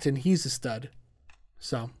Gak, and he's a stud.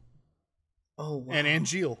 So. Oh, wow. And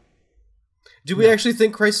Angeal. Do we actually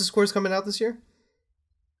think Crisis Core is coming out this year?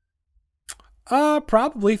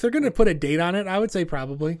 Probably. If they're going to put a date on it, I would say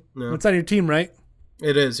probably. No. It's on your team, right?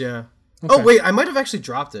 It is, yeah. Okay. Oh, wait, I might have actually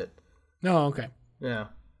dropped it. No, okay. Yeah.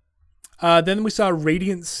 Then we saw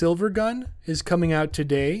Radiant Silvergun is coming out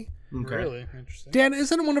today. Okay. Really? Interesting. Dan,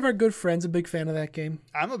 isn't one of our good friends a big fan of that game?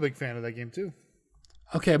 I'm a big fan of that game, too.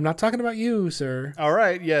 Okay, I'm not talking about you, sir. All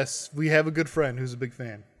right, yes. We have a good friend who's a big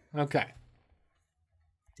fan. Okay.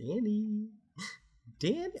 Danny.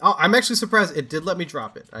 Oh, I'm actually surprised. It did let me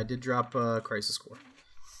drop it. I did drop Crisis Core.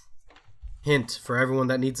 Hint for everyone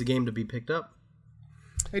that needs a game to be picked up.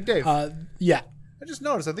 Hey, Dave. Yeah. I just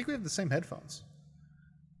noticed. I think we have the same headphones.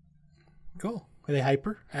 Cool. Are they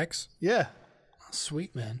Hyper X? Yeah. Oh,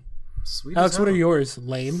 sweet, man. Sweet. Alex, as what are hell. yours?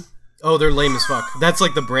 Lame? Oh, they're lame as fuck. That's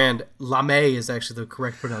like the brand. Lame is actually the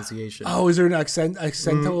correct pronunciation. Oh, is there an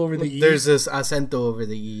accento over the E? There's this acento over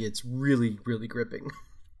the E. It's really, really gripping.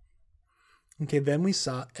 Okay, then we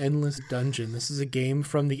saw Endless Dungeon. This is a game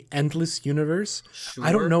from the Endless Universe. Sure.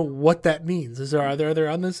 I don't know what that means. Are there other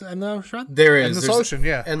on this run? There is. Endless There's Ocean,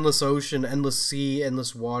 yeah. Endless Ocean, Endless Sea,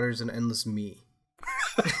 Endless Waters, and Endless Me.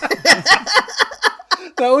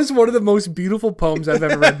 That was one of the most beautiful poems I've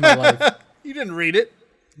ever read in my life. You didn't read it.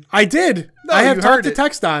 I did. No, I have you talk heard to it.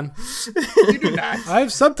 text on. You do not. I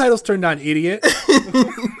have subtitles turned on, idiot.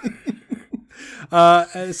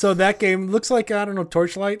 So that game looks like, I don't know,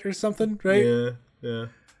 Torchlight or something, right? Yeah.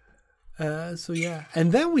 So yeah.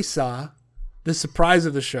 And then we saw the surprise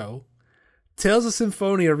of the show, Tales of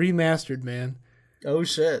Symphonia Remastered, man. Oh,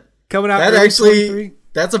 shit. Coming out That early actually, 23.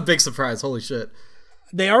 that's a big surprise. Holy shit.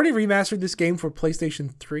 They already remastered this game for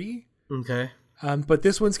PlayStation 3. Okay. But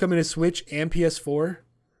this one's coming to Switch and PS4.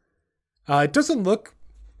 It doesn't look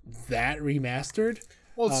that remastered.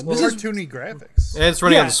 Well, it's this is- cartoony graphics. And it's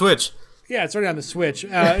running on Yeah. the Switch. Yeah, it's already on the Switch.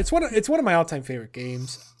 It's one of my all-time favorite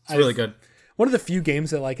games. It's really good. One of the few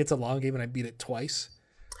games that like it's a long game and I beat it twice.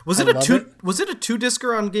 Was I it a love two? it. Was it a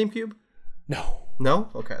 2-discer on GameCube? No, No.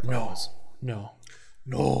 Okay. I thought it was. no,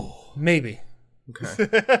 maybe Okay.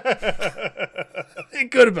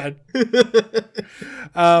 it could have been.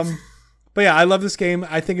 But yeah, I love this game.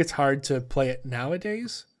 I think it's hard to play it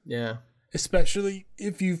nowadays, Yeah. especially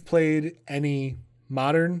if you've played any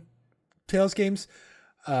modern Tales games.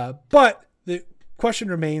 But the question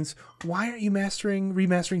remains: why aren't you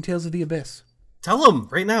remastering Tales of the Abyss? Tell him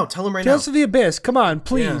right now. Tell him right Tales now. of the Abyss, come on,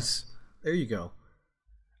 please. There you go.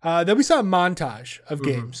 Then we saw a montage of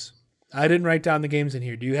games. I didn't write down the games in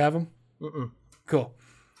here. Do you have them? Cool.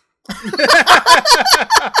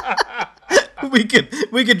 we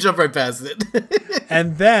could jump right past it.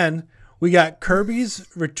 And then we got Kirby's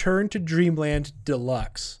Return to Dreamland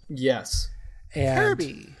Deluxe. Yes. And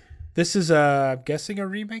Kirby. this is, I'm guessing, a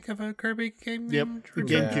remake of a Kirby game? Yep, the Return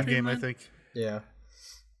to GameCube game, I Dreamland? think. Yeah.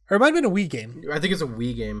 Or it might have been a Wii game. I think it's a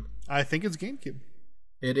Wii game. I think it's GameCube.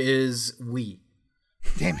 It is Wii.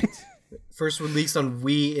 Damn it. First released on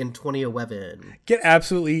Wii in 2011. Get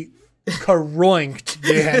absolutely caroinked,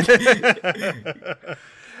 man.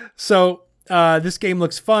 So, this game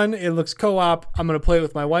looks fun. It looks co-op. I'm going to play it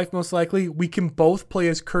with my wife, most likely. We can both play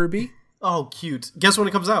as Kirby. Oh, cute. Guess when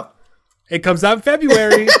it comes out? It comes out in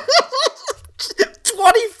February.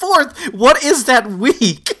 24th. What is that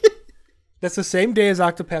week? That's the same day as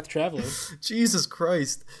Octopath Traveler. Jesus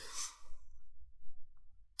Christ.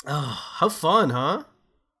 Oh, how fun, huh?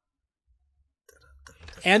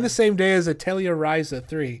 And the same day as Atelier Ryza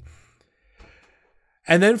 3.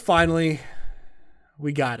 And then finally,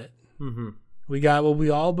 we got it. Mm-hmm. We got what we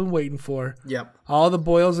all been waiting for. Yep. All the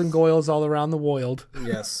boils and goils all around the world.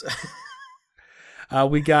 Yes.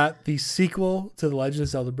 We got the sequel to The Legend of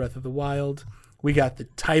Zelda Breath of the Wild. We got the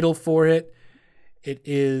title for it. It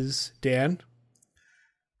is, Dan,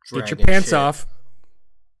 get your Dragon pants shit. off.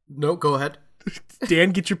 No, go ahead.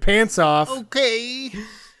 Dan, get your pants off. Okay.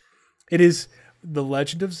 It is The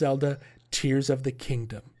Legend of Zelda Tears of the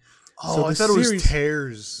Kingdom. Oh, So I the thought it was series-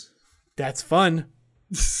 Tears. That's fun.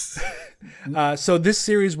 So this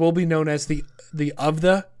series will be known as the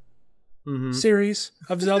series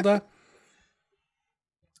of Zelda.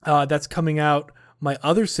 That's coming out my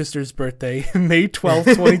other sister's birthday, May 12th,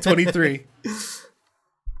 2023.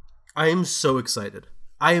 I am so excited.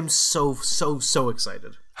 I am so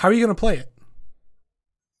excited. How are you going to play it?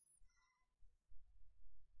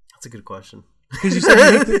 That's a good question. Because you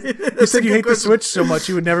said you hate the Switch so much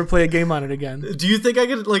you would never play a game on it again. Do you think I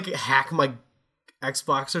could like hack my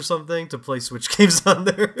Xbox or something to play Switch games on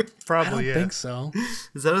there? I Probably, don't yeah. think so.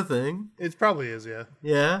 Is that a thing? It probably is, yeah.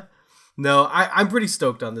 Yeah. No, I'm pretty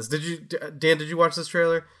stoked on this. Did you, Dan? Did you watch this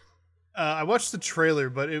trailer? I watched the trailer,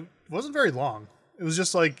 but it wasn't very long. It was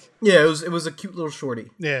just like, Yeah, it was a cute little shorty.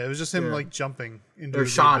 yeah, it was just him Yeah. like jumping into Or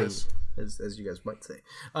his shoddy, abyss. as you guys might say.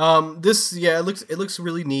 It looks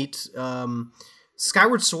really neat.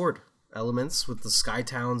 Skyward Sword elements with the Sky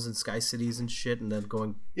Towns and Sky Cities and shit, and then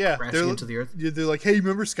going Yeah, crashing into the earth. They're like, hey,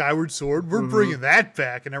 remember Skyward Sword? We're bringing that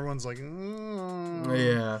back, and everyone's like,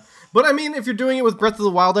 Yeah, but I mean, if you're doing it with Breath of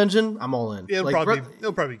the Wild engine, I'm all in. it'll Like,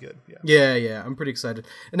 probably be good. Yeah. Yeah, I'm pretty excited.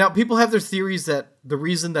 And now people have their theories that the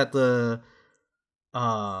reason that the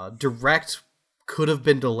direct could have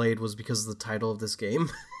been delayed was because of the title of this game,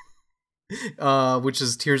 which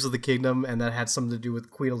is Tears of the Kingdom, and that had something to do with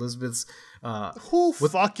Queen Elizabeth's. Who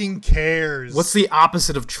fucking cares? What's the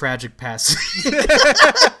opposite of tragic passing?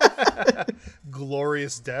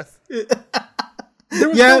 glorious death? There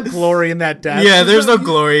was Yeah. no glory in that death. Yeah, there's no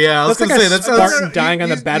glory. Yeah, I was That's gonna like say a that Spartan sounds. dying on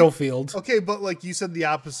the you- battlefield. Okay, but like you said the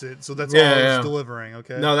opposite, so that's Yeah, all I was yeah. delivering.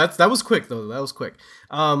 Okay. No, that was quick though. That was quick.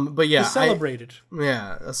 But yeah, Celebrated.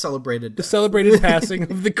 a celebrated. The celebrated passing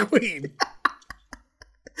of the queen.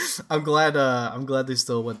 I'm glad they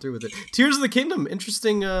still went through with it. Tears of the Kingdom,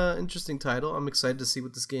 interesting title. I'm excited to see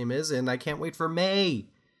what this game is, and I can't wait for May.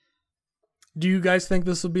 Do you guys think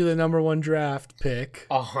this will be the number one draft pick?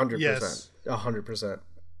 100%. Yes. 100%.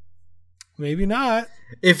 Maybe not.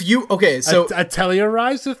 If you so Atelier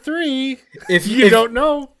Ryza 3. if You don't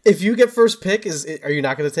know. if you get first pick, are you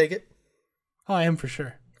not going to take it? Oh, I am for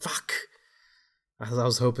sure. Fuck. I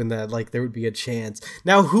was hoping that like there would be a chance.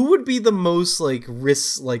 Now, who would be the most like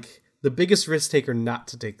the biggest risk taker not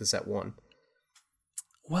to take this at 1?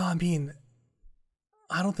 Well, I mean,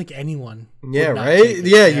 I don't think anyone. Yeah, right.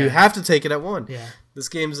 Yeah, you have to take it at 1. Yeah. This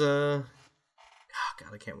game's oh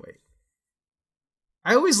god, I can't wait.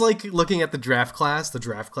 I always like looking at the draft class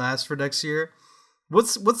for next year.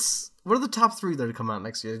 What are the top 3 that are come out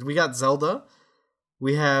next year? We got Zelda.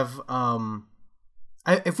 We have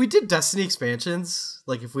if we did Destiny expansions,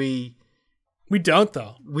 like if we don't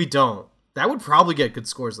though. We don't. That would probably get good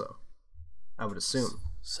scores though. I would assume.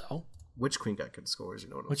 So, Witch Queen got good scores, you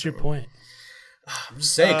know what what's I'm your point? I'm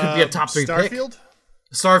just saying it could be a top 3 pick.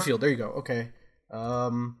 Starfield, there you go. Okay.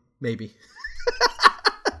 Maybe.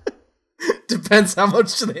 Depends how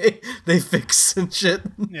much they fix and shit.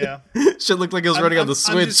 Yeah. Shit looked like it was running on the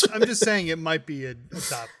Switch. I'm just saying it might be a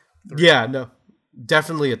top 3. Yeah, no.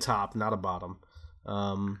 Definitely a top, not a bottom.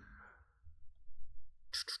 I'm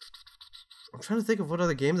trying to think of what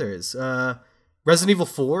other game there is. Resident Evil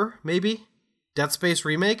 4, maybe? Dead Space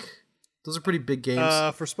Remake? Those are pretty big games.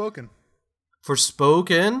 Forspoken.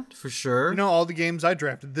 Forspoken, for sure. You know, all the games I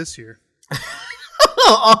drafted this year.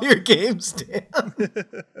 All your games, Dan.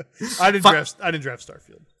 I didn't draft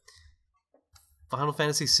Starfield. Final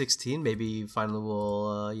Fantasy 16, maybe finally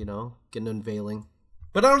will, get an unveiling.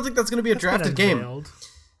 But I don't think that's going to be a drafted game.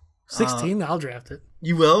 16, I'll draft it.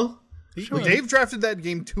 You will? Sure. Dave drafted that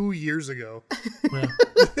game 2 years ago. Yeah.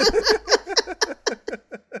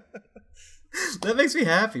 That makes me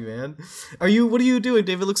happy, man. What are you doing,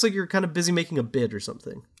 Dave? It looks like you're kind of busy making a bid or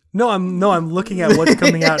something. No, I'm looking at what's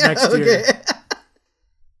coming out next year.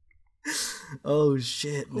 Oh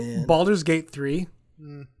shit, man. Baldur's Gate 3.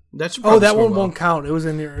 That should that one won't count. It was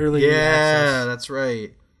in the early access. That's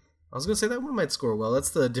right. I was gonna say that one might score well. That's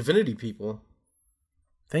the Divinity people.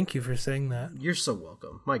 Thank you for saying that. You're so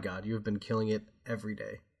welcome. My God, you have been killing it every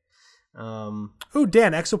day. Oh,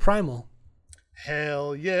 Dan, Exoprimal.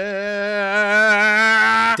 Hell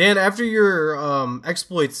yeah! Dan, after your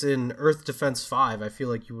exploits in Earth Defense 5, I feel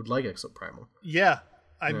like you would like Exoprimal. Yeah.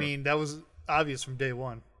 I mean, that was obvious from day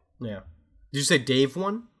one. Yeah. Did you say Dave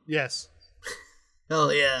won? Yes.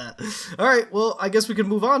 Hell yeah. All right, well, I guess we can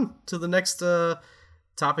move on to the next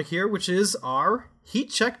topic here, which is our heat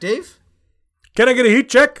check, Dave. Can I get a heat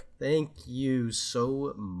check? Thank you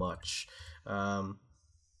so much. All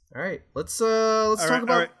right, let's talk about...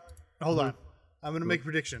 All right. Hold on. I'm going to make a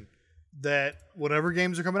prediction that whatever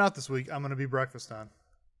games are coming out this week, I'm going to be breakfast on.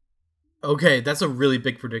 Okay, that's a really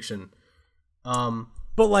big prediction. But,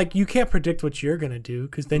 like, you can't predict what you're going to do,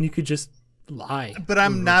 because then you could just lie. But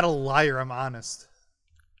I'm not a liar. I'm honest.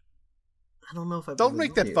 I don't know if I Don't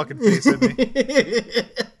make that fucking face at me.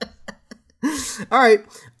 All right,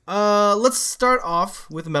 let's start off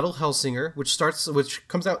with Metal Hellsinger, which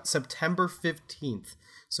comes out September 15th.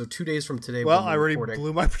 So 2 days from today. Well, I already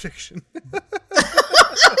blew my prediction. You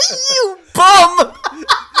bum!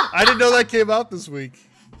 I didn't know that came out this week.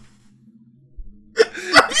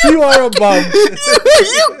 You are a bum. Are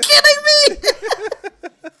you kidding me?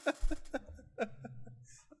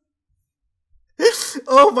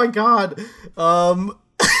 Oh my god.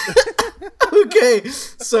 Okay,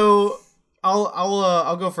 so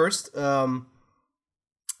I'll go first.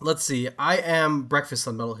 Let's see. I am breakfast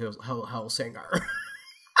on Metal Hellsinger.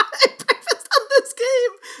 I breakfast on this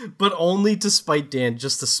game, but only to spite Dan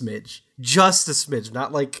just a smidge,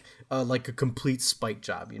 not like a complete spite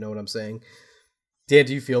job. You know what I'm saying? Dan,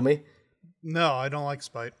 do you feel me? No, I don't like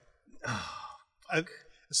spite.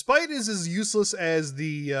 Spite is as useless as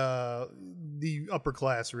the upper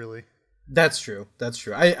class, really. That's true.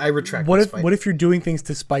 I retract. What if you're doing things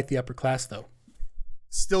to spite the upper class, though?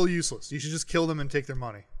 Still useless. You should just kill them and take their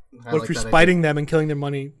money. What if you're spiting them and killing their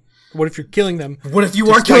money? What if you're killing them? What if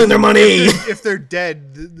you are killing their money? If they're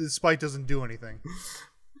dead, the spite doesn't do anything.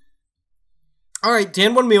 All right,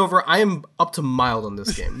 Dan won me over. I am up to mild on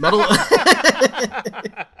this game. Metal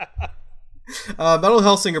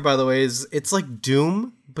Hellsinger, by the way, it's like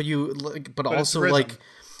Doom, but also like,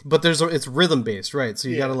 but it's rhythm based, right? So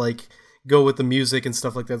you gotta like go with the music and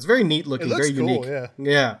stuff like that. It's very neat looking, very unique. Cool,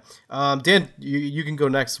 yeah. Dan, you can go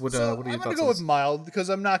next. What are your thoughts? I'm gonna go with mild because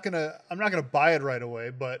I'm not gonna buy it right away,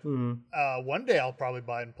 but one day I'll probably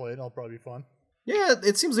buy it and play it. It'll probably be fun. Yeah,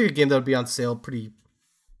 it seems like a game that would be on sale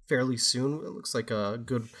fairly soon. It looks like a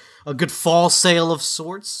good fall sale of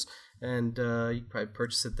sorts. And you can probably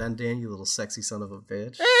purchase it then, Dan, you little sexy son of a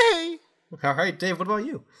bitch. Hey! All right, Dave, what about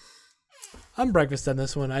you? I'm breakfast on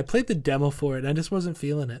this one. I played the demo for it, and I just wasn't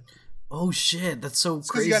feeling it. Oh, shit, that's so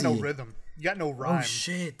crazy. You got no rhythm. You got no rhyme. Oh,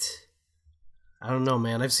 shit. I don't know,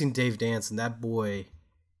 man. I've seen Dave dance, and that boy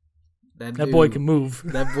That boy can move.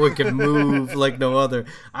 That boy can move like no other.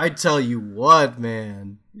 I tell you what,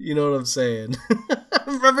 man. You know what I'm saying?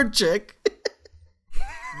 Remember Chick?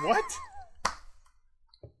 What?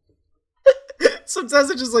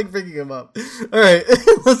 Sometimes I just like picking him up. All right,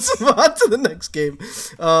 let's move on to the next game.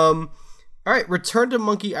 All right, Return to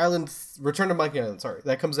Monkey Island. Sorry,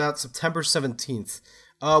 that comes out September 17th.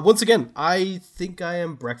 Once again, I think I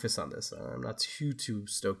am breakfast on this. I'm not too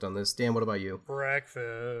stoked on this. Dan, what about you?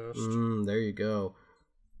 Breakfast. There you go.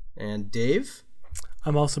 And Dave?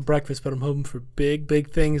 I'm also breakfast, but I'm hoping for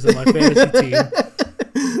big things on my fantasy team.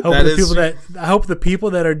 I hope the people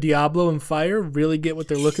that are Diablo and Fire really get what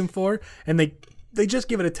they're looking for, and they just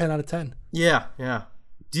give it a 10 out of 10. Yeah.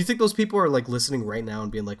 Do you think those people are like listening right now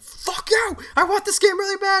and being like, "Fuck you! I want this game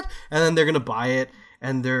really bad," and then they're gonna buy it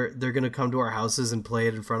and they're gonna come to our houses and play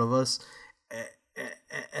it in front of us,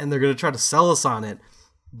 and they're gonna try to sell us on it?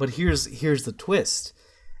 But here's the twist: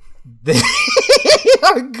 they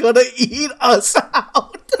are gonna eat us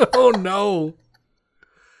out. Oh no!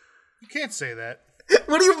 You can't say that.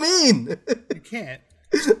 What do you mean? You can't.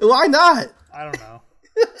 Why not? I don't know.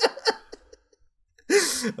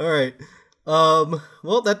 All right.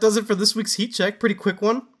 Well, that does it for this week's Heat Check. Pretty quick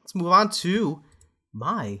one. Let's move on to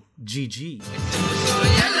my GG.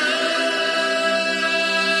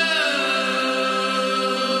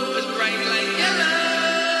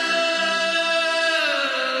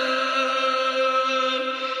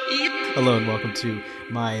 Hello and welcome to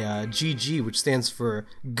my GG, which stands for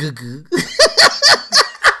GG.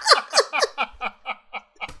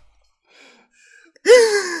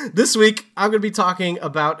 This week, I'm going to be talking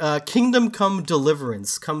about Kingdom Come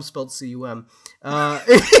Deliverance. Come spelled C-U-M.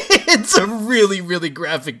 It's a really, really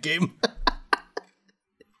graphic game.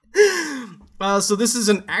 So this is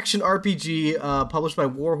an action RPG published by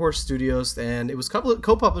Warhorse Studios, and it was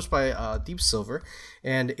co-published by Deep Silver.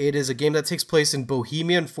 And it is a game that takes place in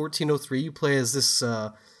Bohemia in 1403. You play as this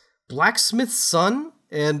blacksmith's son,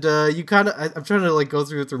 and you kind of... I'm trying to like go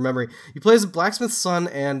through it through memory. You play as a blacksmith's son,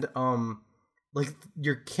 and... like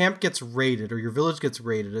your camp gets raided or your village gets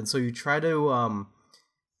raided, and so you try to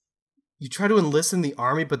enlist in the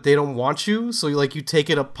army, but they don't want you. So you take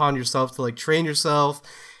it upon yourself to like train yourself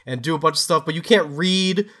and do a bunch of stuff, but you can't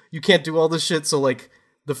read, you can't do all this shit. So like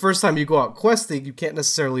the first time you go out questing, you can't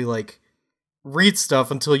necessarily like read stuff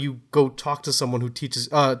until you go talk to someone who teaches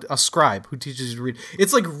a scribe who teaches you to read.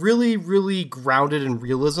 It's like really, really grounded in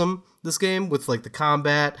realism, this game, with like the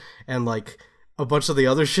combat and like a bunch of the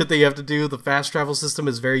other shit that you have to do. The fast travel system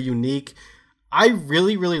is very unique. I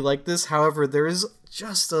really, really like this. However, there is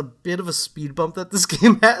just a bit of a speed bump that this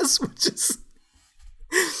game has, which is...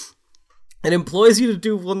 it employs you to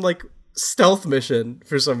do one, like, stealth mission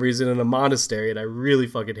for some reason in a monastery, and I really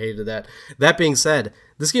fucking hated that. That being said,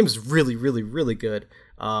 this game is really, really, really good,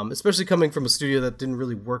 especially coming from a studio that didn't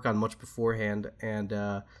really work on much beforehand, and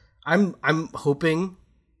I'm hoping...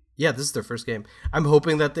 yeah, this is their first game. I'm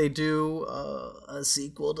hoping that they do a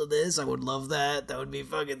sequel to this. I would love that. That would be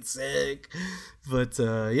fucking sick. But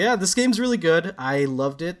yeah, this game's really good. I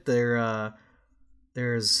loved it. There's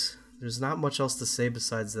not much else to say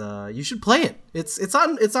besides you should play it. It's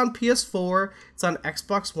on PS4. It's on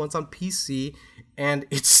Xbox One. It's on PC, and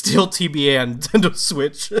it's still TBA on Nintendo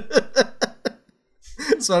Switch.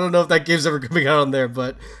 So I don't know if that game's ever coming out on there,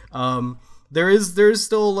 but There's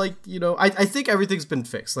still, like, you know, I think everything's been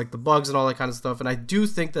fixed, like the bugs and all that kind of stuff, and I do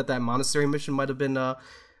think that monastery mission might have been,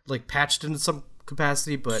 like, patched in some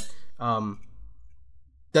capacity, but,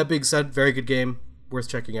 that being said, very good game, worth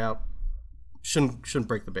checking out. Shouldn't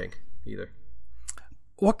break the bank, either.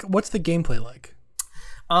 What's the gameplay like?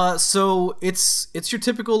 So it's your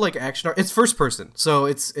typical, like, it's first person, so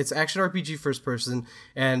it's action RPG first person,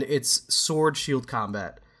 and it's sword shield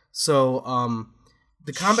combat, so,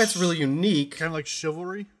 the combat's really unique. Kind of like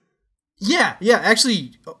Chivalry? Yeah,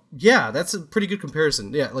 actually, yeah, that's a pretty good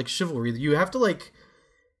comparison. Yeah, like Chivalry. You have to, like,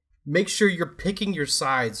 make sure you're picking your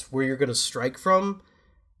sides where you're going to strike from,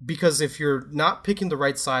 because if you're not picking the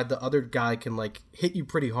right side, the other guy can, like, hit you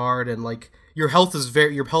pretty hard, and, like, your health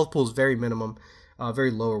pool is very minimum, very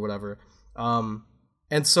low or whatever.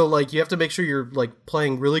 And so, like, you have to make sure you're, like,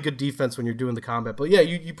 playing really good defense when you're doing the combat. But yeah,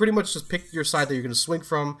 you pretty much just pick your side that you're going to swing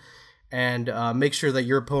from, and make sure that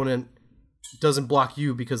your opponent doesn't block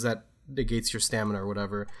you, because that negates your stamina or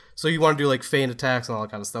whatever. So you want to do like feint attacks and all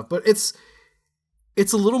that kind of stuff. But it's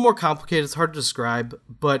a little more complicated. It's hard to describe,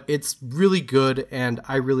 but it's really good, and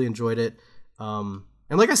I really enjoyed it. And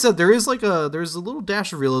like I said, there's a little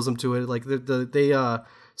dash of realism to it. Like they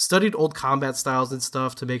studied old combat styles and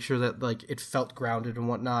stuff to make sure that like it felt grounded and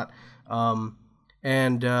whatnot.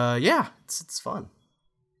 Yeah, it's fun.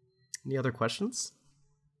 Any other questions?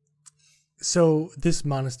 So this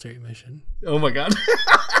monastery mission. Oh my god.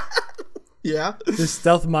 Yeah. This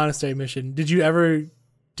stealth monastery mission. Did you ever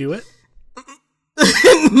do it?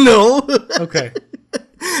 No. Okay.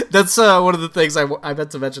 That's one of the things I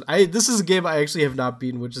meant to mention. This is a game I actually have not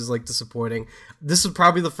beaten, which is like disappointing. This is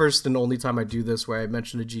probably the first and only time I do this where I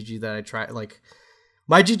mention a GG that I try. Like,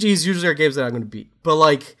 my GGs usually are games that I'm going to beat, but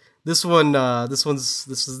like this one, this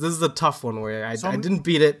is the tough one where I didn't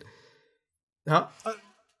beat it. Huh?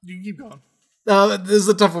 You keep going. This is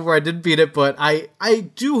a tough one where I didn't beat it, but I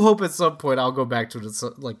do hope at some point I'll go back to it,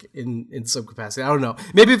 like in some capacity. I don't know.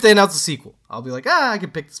 Maybe if they announce a sequel, I'll be like, I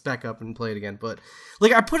can pick this back up and play it again. But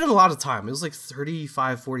like, I put in a lot of time. It was like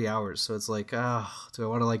 35, 40 hours. So it's like, do I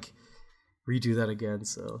want to like redo that again?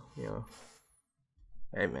 So, you know,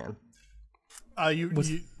 hey man.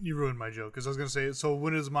 You ruined my joke because I was gonna say. So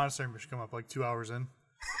when does the monastery mission come up? Like 2 hours in?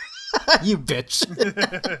 You bitch.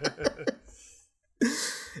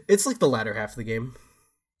 It's like the latter half of the game.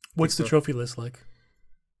 What's the trophy list like?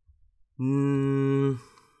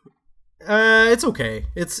 It's okay.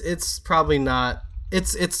 It's probably not.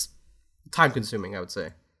 It's time consuming, I would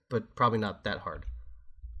say, but probably not that hard.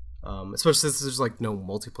 Especially since there's like no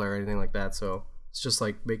multiplayer or anything like that. So it's just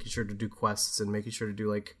like making sure to do quests and making sure to do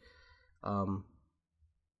like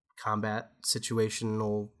combat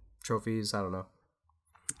situational trophies. I don't know.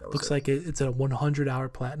 Looks like it's a 100-hour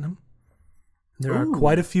platinum. There are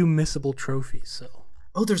quite a few missable trophies. So.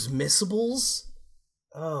 Oh, there's missables?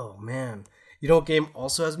 Oh, man. You know what game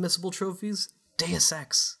also has missable trophies? Deus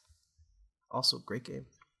Ex. Also a great game.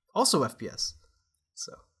 Also FPS.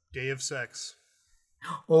 So. Day of Sex.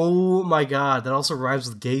 Oh my god, that also rhymes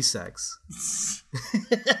with gay sex.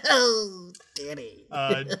 Oh, Danny.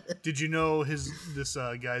 Did you know this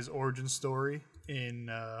guy's origin story in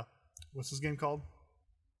what's this game called?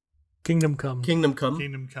 Kingdom Come. Kingdom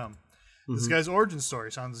Come. This guy's origin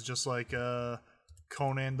story sounds just like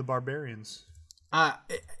Conan the Barbarians.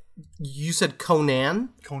 You said Conan?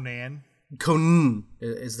 Conan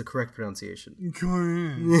is the correct pronunciation.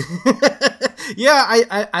 Conan.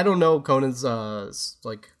 Yeah, I don't know Conan's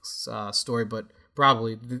story, but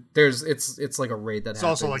probably it's like a raid that it's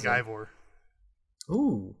happens. Also like Ivor.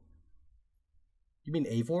 Ooh. You mean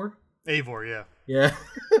Eivor? Eivor, yeah. Yeah.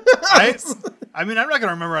 I mean, I'm not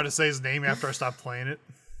gonna remember how to say his name after I stop playing it.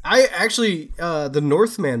 I actually, the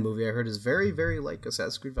Northman movie I heard is very, very like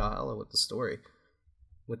Assassin's Creed Valhalla with the story.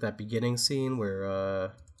 With that beginning scene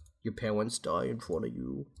where your parents die in front of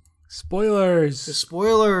you. Spoilers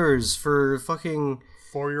for fucking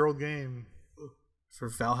 4-year-old game. For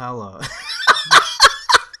Valhalla.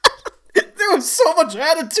 There was so much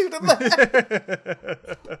attitude in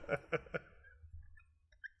that.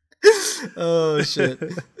 Oh shit.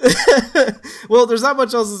 Well, there's not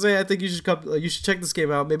much else to say. I think you should check this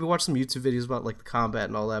game out. Maybe watch some YouTube videos about like the combat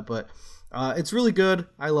and all that. But it's really good.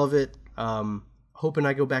 I love it. Hoping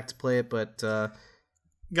I go back to play it, but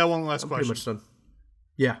got one last question. Pretty much done.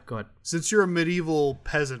 Yeah, go ahead. Since you're a medieval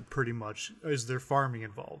peasant, pretty much, is there farming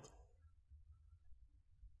involved?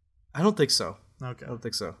 I don't think so. Okay, I don't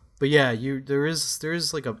think so. But yeah, there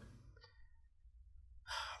is like a. I'm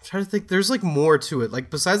trying to think. There's like more to it.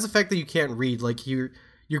 Like besides the fact that you can't read, like your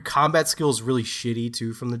combat skill is really shitty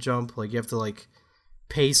too from the jump. Like you have to like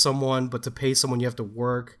pay someone, but to pay someone you have to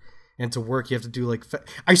work, and to work you have to do like.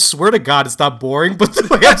 I swear to God, it's not boring, but the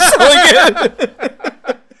way I'm selling it.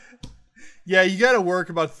 Yeah, you got to work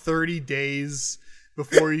about 30 days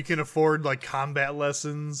before you can afford like combat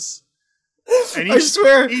lessons. And I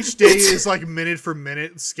swear each day is like minute for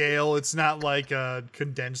minute scale. It's not like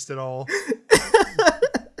condensed at all.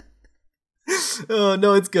 Oh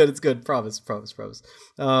no, it's good. It's good. Promise. But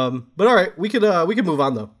all right, we could move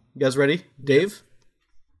on though. You guys ready, Dave?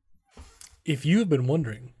 If you have been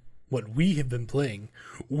wondering what we have been playing,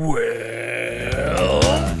 well,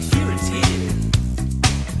 here it is.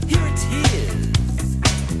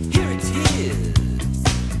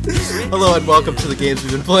 Hello and welcome to the games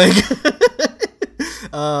we've been playing.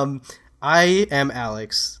 I am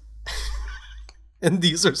Alex, and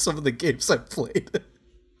these are some of the games I've played.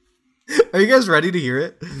 Are you guys ready to hear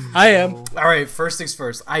it? I am. All right, first things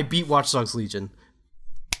first. I beat Watch Dogs Legion.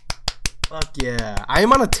 Fuck yeah! I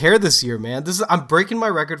am on a tear this year, man. I'm breaking my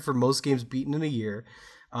record for most games beaten in a year.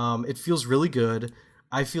 It feels really good.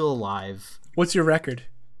 I feel alive. What's your record?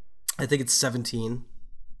 I think it's 17.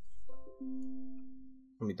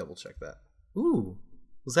 Let me double check that. Ooh,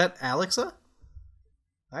 was that Alexa?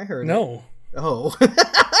 I heard no. It. Oh,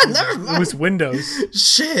 never mind. It was Windows.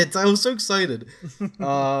 Shit, I was so excited.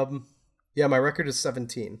 Yeah, my record is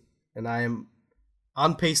 17, and I am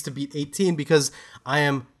on pace to beat 18 because I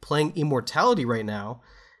am playing Immortality right now,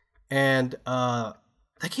 and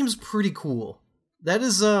that game's pretty cool. That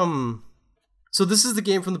is so this is the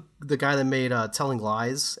game from the guy that made Telling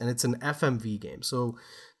Lies, and it's an FMV game. So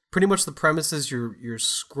pretty much the premise is you're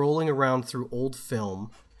scrolling around through old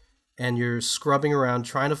film, and you're scrubbing around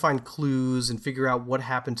trying to find clues and figure out what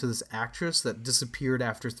happened to this actress that disappeared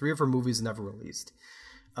after 3 of her movies never released.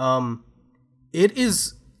 It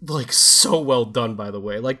is like so well done, by the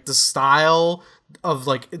way. Like the style of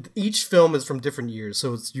like each film is from different years.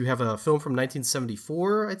 So you have a film from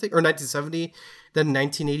 1974, I think, or 1970, then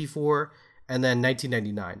 1984, and then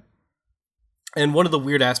 1999. And one of the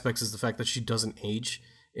weird aspects is the fact that she doesn't age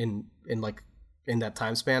in that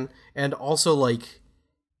time span, and also like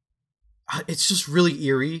it's just really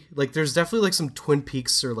eerie. Like there's definitely like some Twin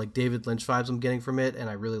Peaks or like David Lynch vibes I'm getting from it, and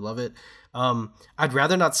I really love it. I'd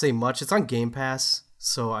rather not say much. It's on Game Pass,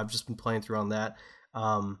 so I've just been playing through on that.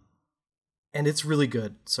 And it's really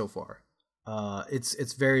good so far.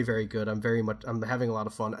 It's very, very good. I'm having a lot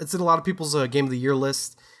of fun. It's in a lot of people's Game of the Year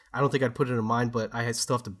list. I don't think I'd put it in mine, but I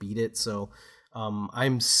still have to beat it. So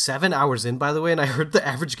I'm 7 hours in, by the way, and I heard the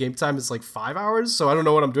average game time is like 5 hours. So I don't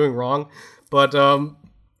know what I'm doing wrong, but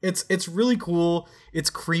it's really cool. It's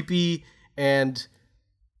creepy, and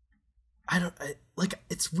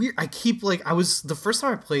it's weird. The first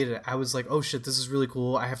time I played it, I was like, oh shit, this is really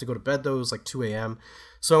cool. I have to go to bed though. It was like 2 a.m.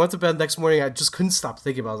 So I went to bed next morning. I just couldn't stop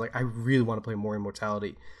thinking about it. I was like, I really want to play more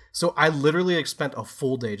Immortality. So I literally spent a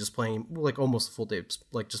full day just playing, like almost a full day,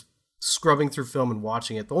 like just scrubbing through film and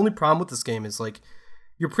watching it. The only problem with this game is like,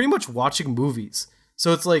 you're pretty much watching movies.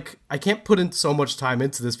 So it's like, I can't put in so much time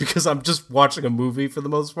into this because I'm just watching a movie for the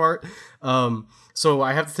most part. So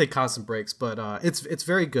I have to take constant breaks, but it's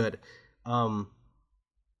very good. On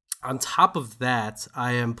top of that,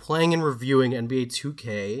 I am playing and reviewing NBA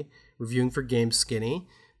 2K, reviewing for Game Skinny,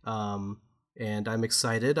 and I'm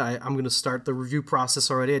excited. I'm going to start the review process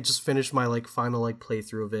already. I just finished my like final like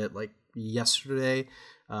playthrough of it like yesterday,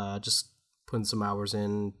 just putting some hours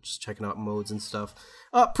in, just checking out modes and stuff.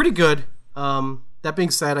 Pretty good. That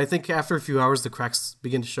being said, I think after a few hours, the cracks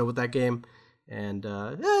begin to show with that game, and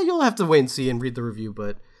you'll have to wait and see and read the review,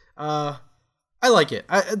 but I like it.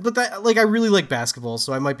 I really like basketball,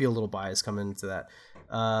 so I might be a little biased coming into that.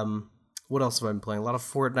 What else have I been playing? A lot of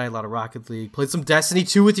Fortnite, a lot of Rocket League. Played some Destiny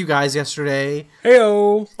 2 with you guys yesterday.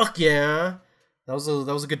 Heyo! Fuck yeah! That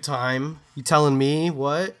was a good time. You telling me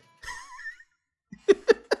what?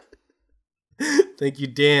 Thank you,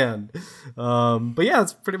 Dan. But yeah,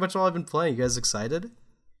 that's pretty much all I've been playing. You guys excited?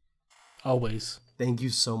 Always. Thank you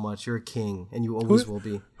so much. You're a king, and you always will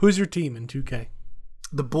be. Who's your team in 2K?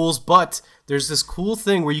 The Bulls, but there's this cool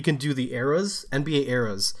thing where you can do the eras, NBA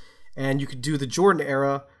eras, and you could do the Jordan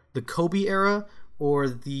era, the Kobe era, or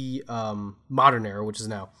the modern era, which is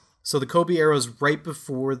now. So the Kobe era is right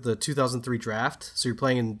before the 2003 draft, so you're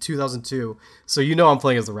playing in 2002, so you know I'm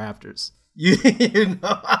playing as the Raptors. You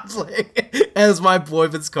know I'm playing as my boy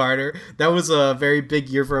Vince Carter. That was a very big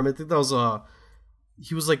year for him. I think that was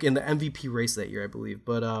he was like in the MVP race that year, I believe.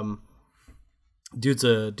 But dude's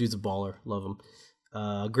a baller. Love him.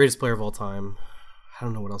 Greatest player of all time. I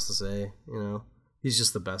don't know what else to say. You know, he's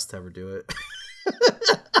just the best to ever do it.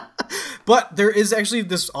 But there is actually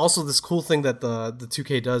this cool thing that the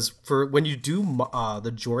 2K does for when you do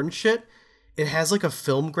the Jordan shit. It has like a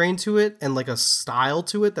film grain to it and like a style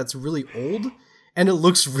to it that's really old, and it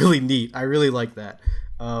looks really neat. I really like that.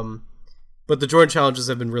 But the Jordan challenges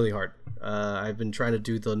have been really hard. I've been trying to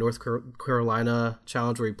do the North Carolina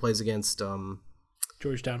challenge where he plays against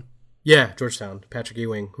Georgetown. Yeah, Georgetown. Patrick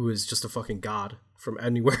Ewing, who is just a fucking god from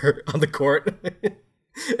anywhere on the court. And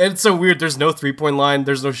it's so weird. There's no 3-point line.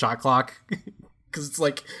 There's no shot clock because it's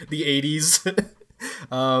like the 80s.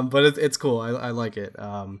 But it's cool. I like it.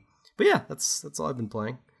 But yeah, that's all I've been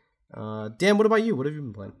playing. Dan, what about you? What have you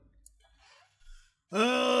been playing?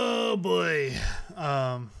 Oh boy,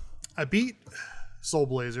 I beat Soul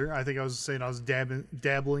Blazer. I think I was saying I was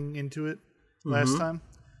dabbling into it last time.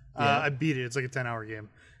 Yeah. I beat it. It's like a 10-hour game.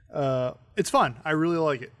 It's fun. I really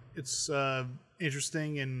like it. It's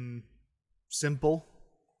interesting and simple,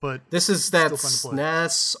 but this is that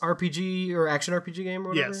SNES RPG or action RPG game or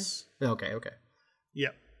whatever? Yes. Okay.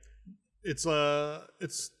 Yep. It's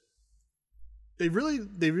they really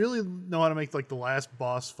know how to make like the last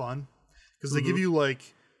boss fun, because they give you like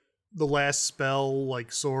the last spell,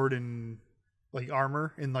 like sword and like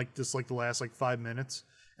armor in like just like the last like 5 minutes,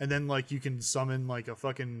 and then like you can summon like a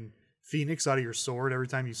fucking phoenix out of your sword every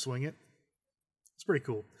time you swing it. It's pretty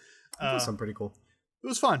cool. That does sound pretty cool. It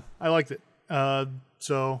was fun. I liked it. And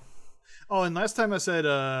last time I said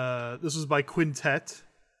this was by Quintet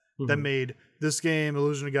that made this game,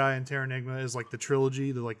 Illusion of Gaia and Terra Enigma, is like the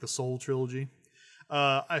trilogy, the Soul trilogy.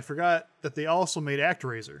 I forgot that they also made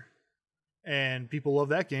ActRaiser, and people love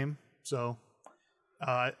that game. So,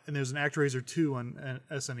 and there's an ActRaiser 2 on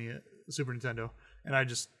SNES, Super Nintendo, and I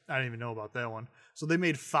didn't even know about that one. So they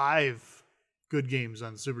made 5 good games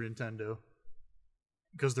on Super Nintendo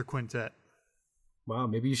because they're quintet. Wow,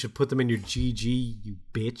 maybe you should put them in your GG, you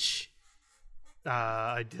bitch.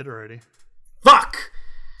 I did already. Fuck!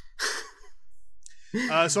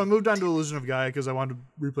 So I moved on to Illusion of Gaia because I wanted to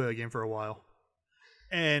replay that game for a while.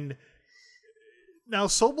 And now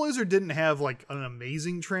Soul Blazer didn't have like an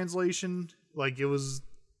amazing translation. Like it was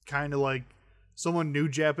kind of like someone knew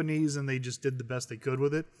Japanese and they just did the best they could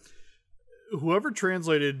with it. Whoever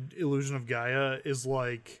translated Illusion of Gaia is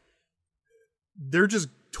like, they're just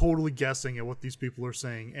totally guessing at what these people are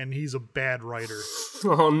saying, and he's a bad writer.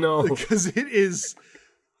 Oh no. Because it is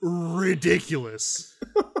ridiculous.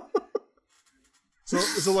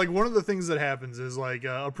 So like one of the things that happens is like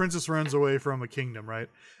a princess runs away from a kingdom, right?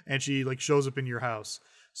 And she like shows up in your house.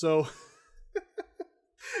 So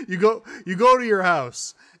you go to your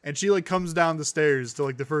house and she like comes down the stairs to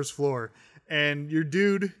like the first floor, and your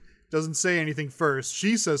dude doesn't say anything first.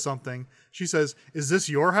 She says something. She says, "Is this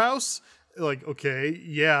your house?" Like, okay,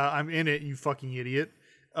 yeah, I'm in it, you fucking idiot.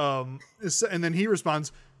 And then he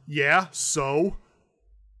responds, "Yeah, so."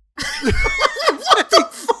 What the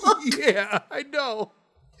fuck? Yeah, I know.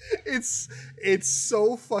 It's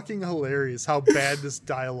so fucking hilarious how bad this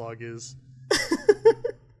dialogue is.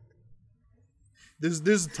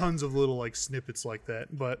 There's tons of little like snippets like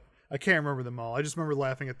that, but I can't remember them all. I just remember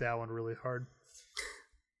laughing at that one really hard.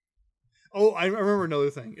 Oh, I remember another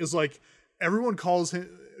thing. Is like everyone calls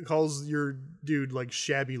your dude like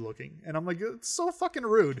shabby looking, and I'm like, it's so fucking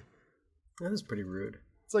rude. That is pretty rude.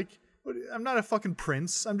 It's like, I'm not a fucking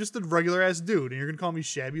prince. I'm just a regular ass dude, and you're gonna call me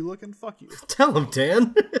shabby looking? Fuck you. Tell him,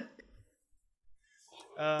 Dan.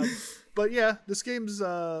 But yeah, this game's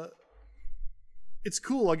it's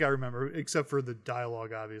cool. Like I remember, except for the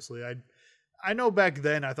dialogue. Obviously, I know back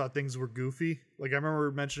then I thought things were goofy. Like I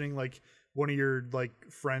remember mentioning like one of your like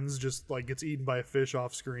friends just like gets eaten by a fish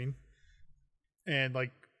off screen, and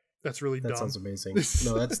like that's really dumb. That sounds amazing.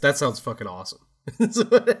 No, that sounds fucking awesome. That's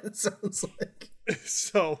what it sounds like.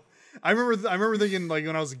 So I remember thinking like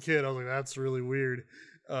when I was a kid, I was like, that's really weird.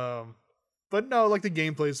 But no, like the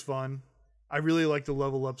gameplay's fun. I really like the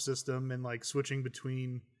level up system and like switching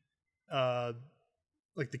between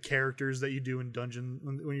like the characters that you do in dungeon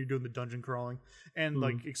when you're doing the dungeon crawling, and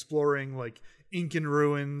like exploring like Incan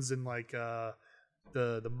ruins and like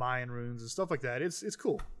the Mayan ruins and stuff like that. It's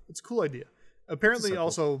cool. It's a cool idea. Apparently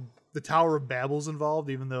also the Tower of Babel's involved,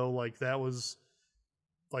 even though like that was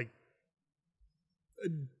like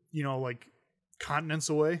like continents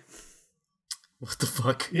away. What the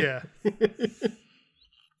fuck? Yeah.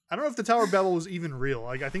 I don't know if the Tower of Babel was even real.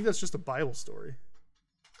 Like I think that's just a Bible story.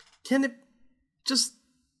 Can it just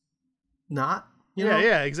not? You know?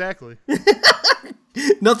 Yeah, exactly.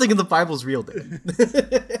 Nothing in the Bible's real, Dan.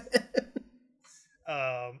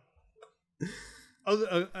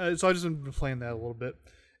 So I just been playing that a little bit.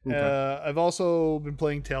 Okay. I've also been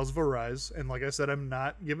playing Tales of Arise, and like I said, I'm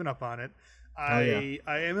not giving up on it. I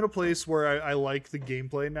am in a place where I like the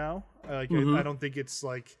gameplay now. I don't think it's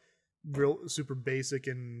like real super basic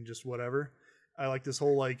and just whatever. I like this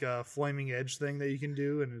whole like flaming edge thing that you can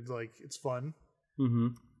do, and it's fun. Mm-hmm.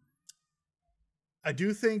 I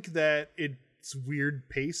do think that it's weird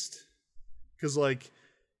paced because like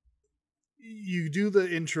you do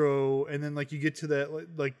the intro and then like you get to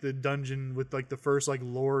that like the dungeon with like the first like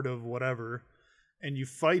lord of whatever, and you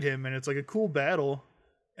fight him, and it's like a cool battle,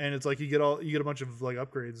 and it's like you get a bunch of like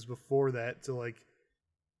upgrades before that to like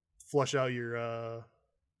flush out your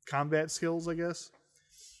combat skills, I guess.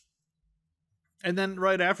 And then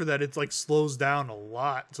right after that, it's like slows down a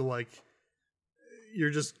lot to like you're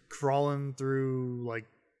just crawling through like,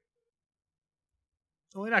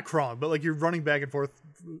 well, not crawling, but like you're running back and forth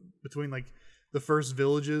between like the first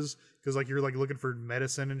villages because like you're like looking for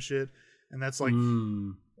medicine and shit, and that's like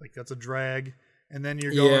like that's a drag. And then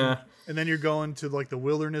you're going to like the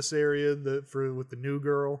wilderness area with the new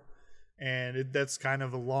girl, and that's kind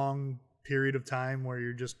of a long period of time where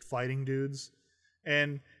you're just fighting dudes.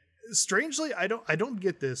 And strangely, I don't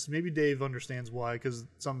get this. Maybe Dave understands why, because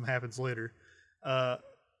something happens later.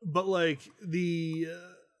 But like the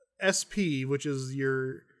SP, which is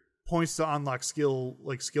your points to unlock skill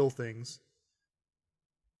things,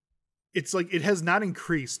 it's like it has not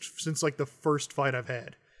increased since like the first fight I've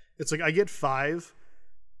had. It's like I get 5,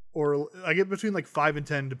 or I get between like 5 and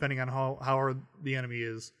 10 depending on how hard the enemy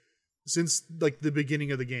is, since like the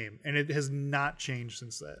beginning of the game, and it has not changed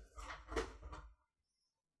since that.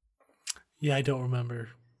 Yeah, I don't remember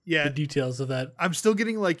Yeah, the details of that. I'm still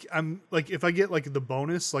getting if I get like the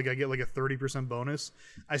bonus, like I get like a 30% bonus,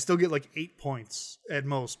 I still get like 8 points at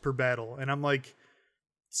most per battle, and I'm like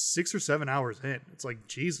 6 or 7 hours in. It's like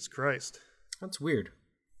Jesus Christ. That's weird.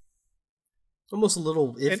 Almost a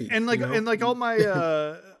little iffy. And like all my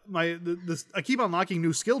I keep unlocking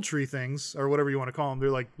new skill tree things or whatever you want to call them. They're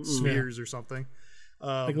like spheres or something.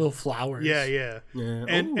 Like little flowers. Yeah.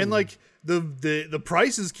 And like the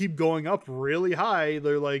prices keep going up really high.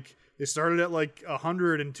 They're like they started at like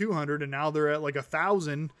 100 and 200 and now they're at like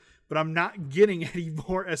 1,000, but I'm not getting any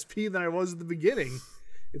more SP than I was at the beginning.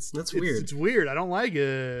 That's weird. It's weird. I don't like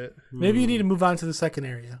it. Maybe you need to move on to the second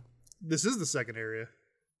area. This is the second area.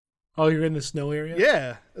 Oh, you're in the snow area?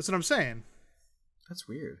 Yeah, that's what I'm saying. That's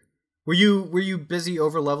weird. Were you busy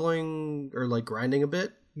over leveling or like grinding a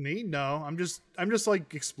bit? Me? No. I'm just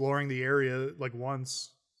like exploring the area like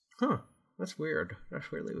once. Huh. That's weird.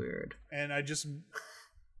 That's really weird. And I just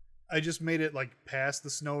made it like past the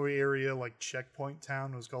snowy area, like checkpoint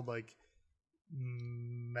town. It was called like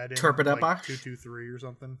Medin Turpidabach? like 223 or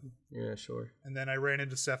something. Yeah, sure. And then I ran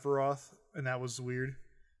into Sephiroth, and that was weird.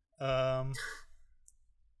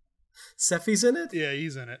 Sephi's in it? Yeah,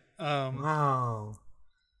 he's in it. Wow.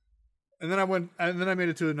 And then I made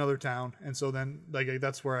it to another town, and so then like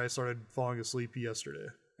that's where I started falling asleep yesterday,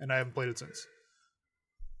 and I haven't played it since.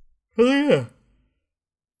 Oh yeah.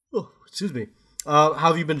 Oh, excuse me. How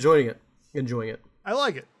have you been enjoying it? I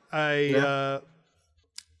like it.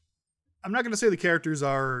 I'm not going to say the characters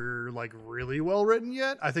are like really well written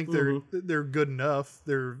yet. I think they're good enough.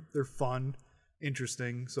 They're fun,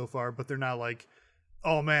 interesting so far, but they're not like,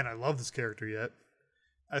 oh man, I love this character yet.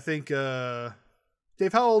 I think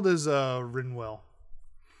Dave, how old is Rinwell?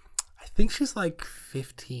 I think she's like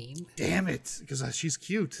 15. Damn it, because she's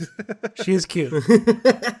cute. She is cute.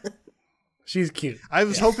 She's cute. I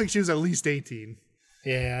was hoping she was at least 18.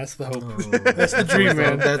 Yeah, that's the hope. Oh, That's the dream,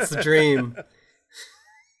 man. That's the dream.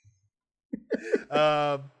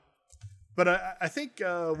 But I think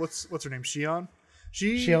what's her name? Xion?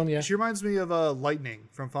 Xion, yeah. She reminds me of Lightning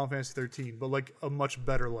from Final Fantasy 13, but like a much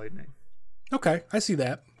better Lightning. Okay, I see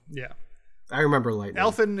that. Yeah. I remember Lightning.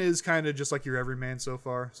 Alphen is kind of just like your everyman so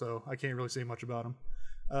far, so I can't really say much about him.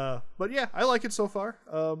 But yeah, I like it so far.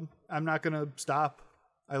 I'm not gonna stop.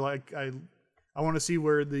 I want to see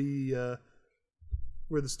where the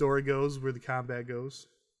story goes, where the combat goes.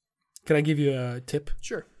 Can I give you a tip?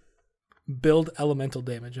 Sure. Build elemental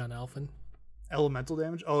damage on Alphen. Elemental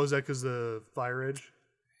damage? Oh, is that because the fire edge,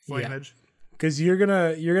 flame edge? Because you're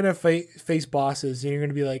gonna face bosses, and you're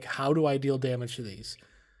gonna be like, how do I deal damage to these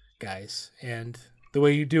guys? And the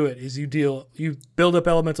way you do it is you build up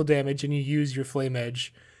elemental damage, and you use your flame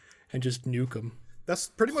edge, and just nuke them. That's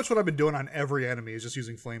pretty much what I've been doing on every enemy, is just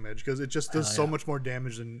using flame edge because it just does so much more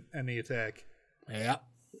damage than any attack. Yeah.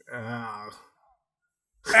 And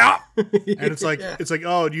it's like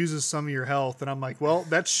oh, it uses some of your health, and I'm like, well,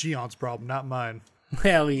 that's Xion's problem, not mine.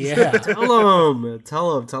 Hell yeah.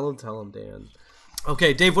 Tell him, Dan.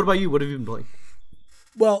 Okay, Dave, what about you? What have you been playing?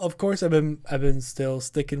 Well, of course, I've been still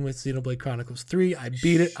sticking with Xenoblade Chronicles 3. I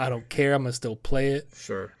beat it. I don't care. I'm gonna still play it.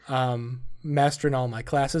 Sure. Mastering all my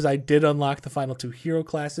classes. I did unlock the final 2 hero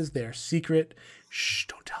classes. They are secret. Shh,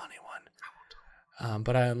 don't tell anyone. I won't.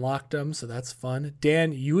 But I unlocked them, so that's fun.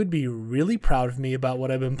 Dan, you would be really proud of me about what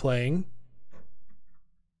I've been playing.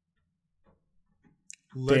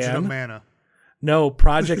 Legend of Mana. No,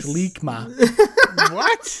 Project Leekma.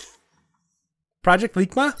 What? Project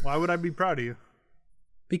Leekma? Why would I be proud of you?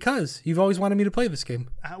 Because you've always wanted me to play this game.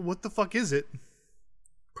 What the fuck is it?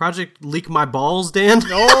 Project Leak My Balls, Dan?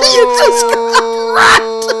 Oh!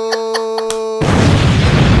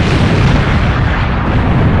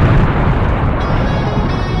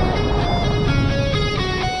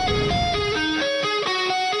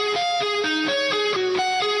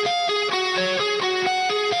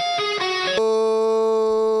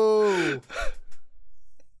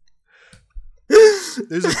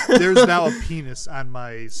 There's now a penis on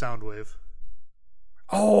my sound wave.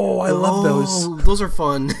 Oh, I love those. Those are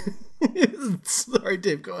fun. Sorry,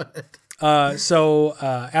 Dave, go ahead. So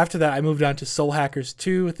after that, I moved on to Soul Hackers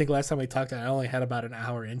 2. I think last time we talked, I only had about an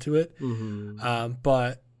hour into it. Mm-hmm.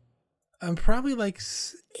 But I'm probably like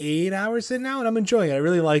 8 hours in now, and I'm enjoying it. I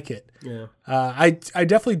really like it. Yeah. I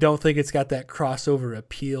definitely don't think it's got that crossover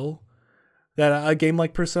appeal that a game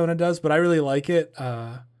like Persona does, but I really like it.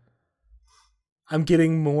 I'm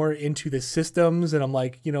getting more into the systems, and I'm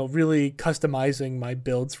like, really customizing my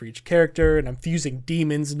builds for each character, and I'm fusing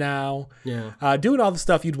demons now. Yeah. Doing all the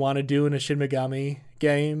stuff you'd want to do in a Shin Megami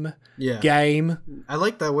game. Yeah. Game. I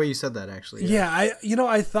like that way you said that, actually. Yeah,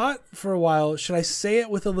 I thought for a while, should I say it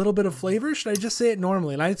with a little bit of flavor? Or should I just say it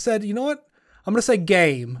normally? And I said, you know what? I'm gonna say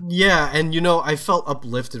game. Yeah, and I felt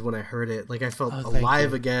uplifted when I heard it. Like I felt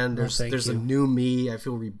alive again. There's a new me. I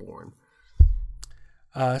feel reborn.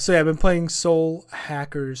 So yeah, I've been playing Soul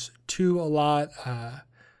Hackers 2 a lot.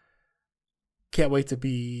 Can't wait to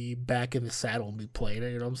be back in the saddle and be playing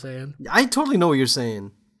it, you know what I'm saying? I totally know what you're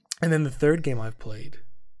saying. And then the third game I've played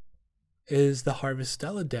is the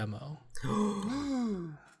Harvestella demo.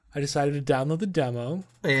 I decided to download the demo.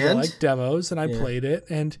 And I like demos, and I played it.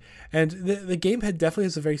 And the game definitely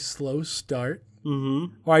has a very slow start.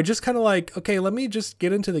 Mm-hmm. Or I just kind of like, okay, let me just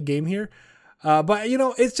get into the game here. But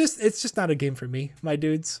it's just not a game for me, my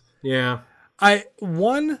dudes. Yeah. I'm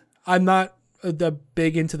not the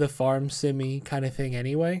big into the farm simmy kind of thing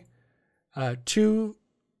anyway. 2,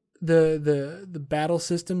 the battle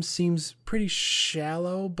system seems pretty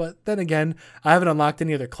shallow, but then again, I haven't unlocked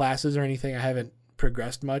any other classes or anything. I haven't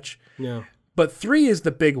progressed much. Yeah. But 3 is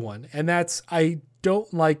the big one, and that's I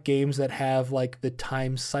don't like games that have like the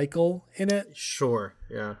time cycle in it. Sure.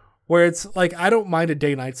 Yeah. Where it's like I don't mind a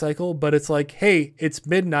day-night cycle, but it's like, hey, it's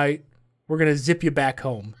midnight, we're gonna zip you back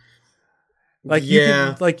home. Like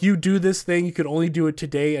you do this thing, you could only do it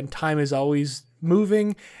today, and time is always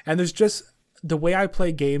moving. And there's just the way I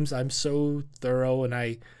play games, I'm so thorough and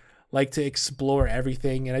I like to explore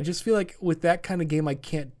everything. And I just feel like with that kind of game, I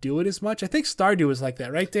can't do it as much. I think Stardew is like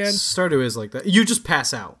that, right, Dan? Stardew is like that. You just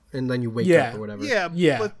pass out and then you wake up or whatever.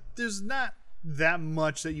 Yeah, but there's not that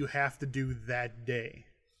much that you have to do that day.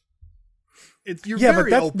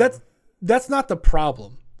 That's not the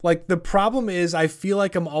problem. Like the problem is I feel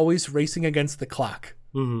like I'm always racing against the clock.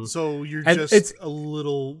 Mm-hmm. So you're just a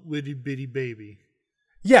little witty bitty baby.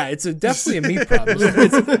 Yeah, it's definitely a me problem.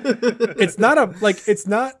 It's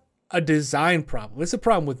not a design problem. It's a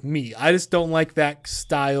problem with me. I just don't like that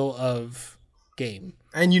style of game.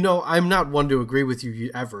 And I'm not one to agree with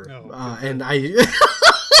you ever. And I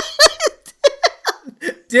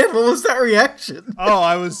Dan, what was that reaction? Oh,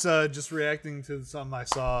 I was just reacting to something I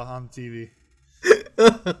saw on TV.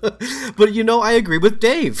 But I agree with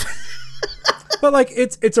Dave. But like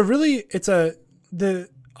the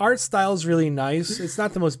art style is really nice. It's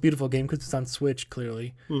not the most beautiful game because it's on Switch,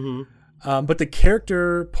 clearly. Mm-hmm. But the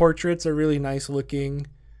character portraits are really nice looking.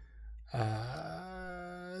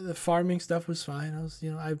 The farming stuff was fine.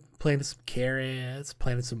 I planted some carrots,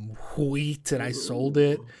 planted some wheat, and I sold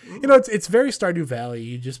it. It's very Stardew Valley.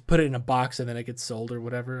 You just put it in a box and then it gets sold or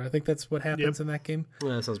whatever. I think that's what happens in that game.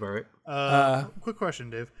 Yeah, that sounds about right. Quick question,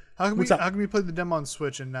 Dave. How come you play the demo on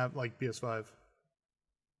Switch and not like PS5?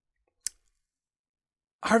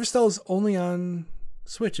 Harvestella is only on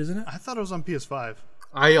Switch, isn't it? I thought it was on PS5.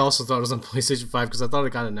 I also thought it was on PlayStation 5 because I thought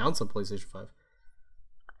it got announced on PlayStation 5.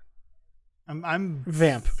 I'm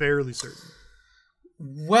Vamp. fairly certain.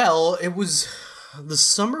 Well, it was the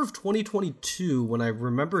summer of 2022 when I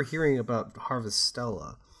remember hearing about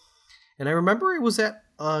Harvestella. And I remember it was at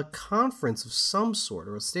a conference of some sort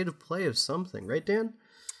or a state of play of something, right, Dan?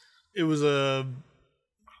 It was the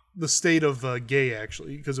state of gay,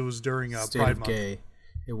 actually, because it was during Pride Month. Gay.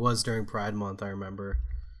 It was during Pride Month, I remember.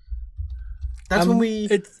 That's when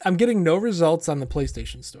I'm getting no results on the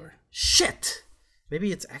PlayStation Store. Shit!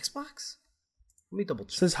 Maybe it's Xbox? Let me double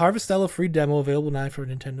check. It says Harvestella free demo available now for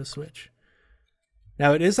Nintendo Switch.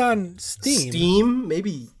 Now it is on Steam. Steam?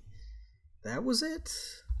 Maybe that was it?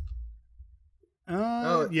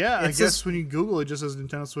 Yeah, I guess when you Google it, just says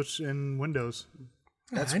Nintendo Switch and Windows.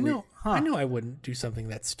 That's weird. I knew I wouldn't do something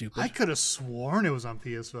that stupid. I could have sworn it was on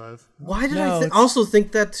PS5. Why did I also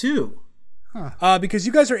think that too? Because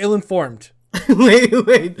you guys are ill-informed. Wait,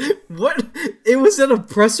 what? It was an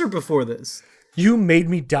oppressor before this. You made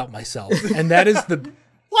me doubt myself, and that is the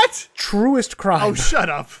what truest crime. Oh, shut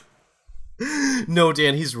up! No,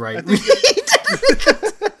 Dan, he's right. I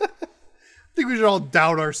think we should all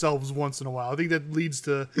doubt ourselves once in a while. I think that leads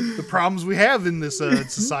to the problems we have in this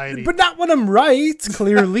society. But not when I'm right,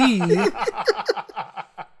 clearly.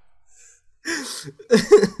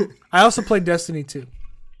 I also played Destiny 2.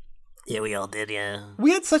 Yeah, we all did, yeah.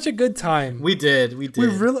 We had such a good time. We did.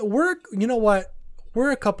 We're you know what?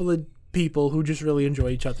 We're a couple of people who just really enjoy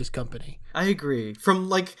each other's company. I agree.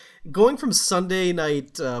 From going from Sunday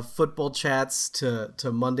night football chats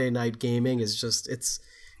to Monday night gaming is just it's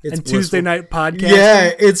and blissful. Tuesday night podcasting.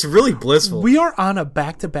 Yeah, it's really blissful. We are on a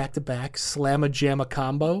back-to-back-to-back slamma-jamma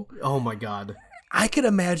combo. Oh my god. I could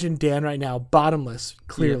imagine Dan right now, bottomless,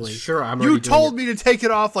 clearly. Yeah, sure, I'm You told me to take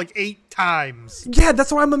it off like 8 times. Yeah,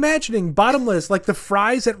 that's what I'm imagining. Bottomless, like the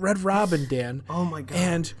fries at Red Robin, Dan. Oh my god.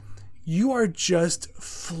 And you are just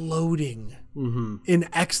floating in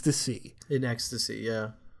ecstasy. In ecstasy, yeah.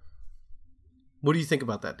 What do you think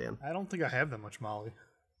about that, Dan? I don't think I have that much Molly.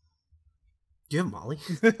 Do you have Molly?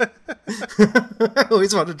 I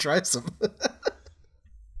always wanted to try some.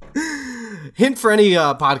 Hint for any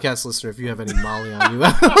podcast listener if you have any Molly on you.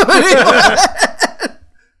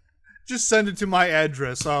 Just send it to my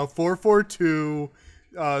address, 442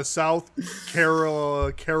 South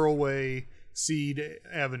Caraway Seed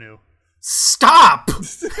Avenue. Stop!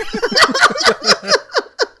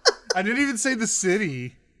 I didn't even say the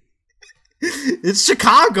city. It's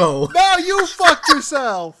Chicago. No, you fucked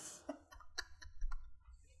yourself.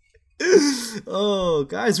 Oh,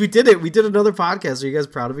 guys, we did it. We did another podcast. Are you guys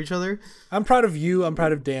proud of each other? I'm proud of you. I'm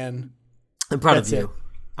proud of Dan. I'm proud That's of you. it.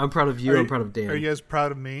 I'm proud of you. I'm proud of Dan. Are you guys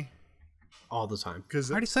proud of me? All the time. Because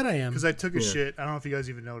I already said I am. I took a shit. I don't know if you guys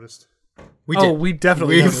even noticed. We did. We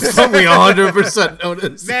definitely We noticed. 100%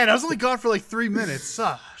 noticed. Man, I was only gone for like 3 minutes.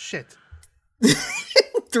 Shit.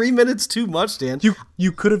 3 minutes too much, Dan.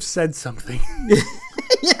 You could have said something.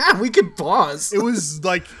 Yeah, we could pause. It was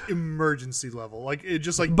like emergency level. Like it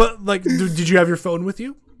just like But like, did you have your phone with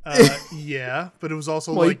you? yeah, but it was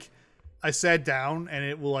also Well, like I sat down and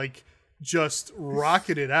it like just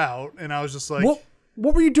rocketed out, and I was just like,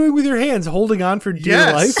 What were you doing with your hands? Holding on for dear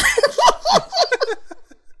Yes. life?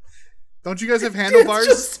 don't you guys have handlebars?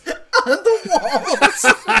 Just on the walls.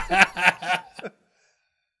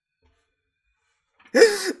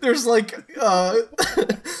 There's like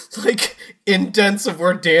indents of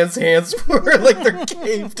where Dan's hands were, like they're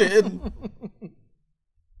caved in.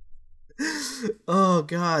 Oh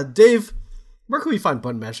God, Dave, where can we find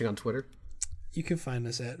Button Mashing on Twitter? You can find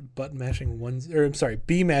us at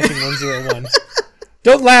BMashing101.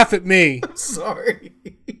 Don't laugh at me. Sorry.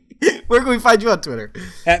 Where can we find you on Twitter?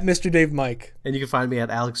 At Mr. Dave Mike. And you can find me at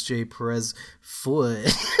Alex J. Perez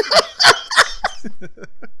Foot.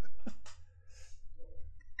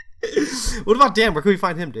 What about Dan? Where can we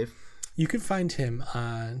find him, Dave? You can find him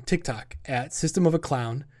on TikTok at System of a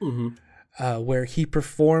Clown, where he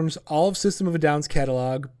performs all of System of a Down's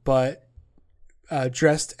catalog, but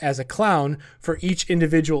dressed as a clown for each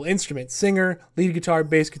individual instrument: singer, lead guitar,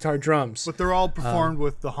 bass guitar, drums. But they're all performed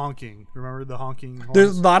with the honking. Remember the honking horns?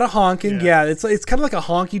 There's a lot of honking. Yeah. Yeah, it's kind of like a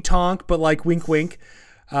honky tonk, but like wink wink.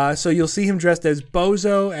 So you'll see him dressed as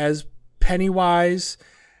Bozo, as Pennywise,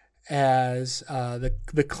 as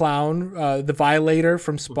the clown, the Violator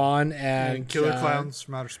from Spawn, and Killer Clowns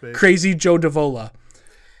from Outer Space. Crazy Joe Davola.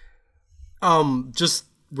 Just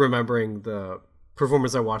remembering the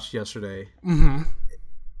performance I watched yesterday.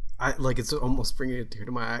 I like it's almost bringing a tear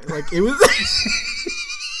to my eye. Like it was.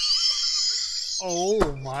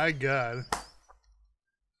 Oh my God!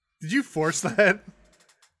 Did you force that?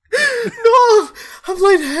 No, I'm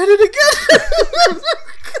lightheaded again.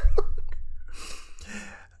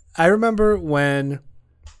 I remember when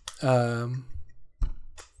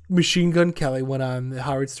Machine Gun Kelly went on the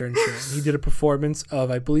Howard Stern show. And he did a performance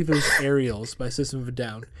of, I believe it was Aerials by System of a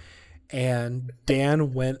Down, and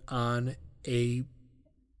Dan went on a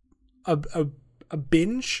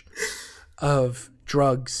binge of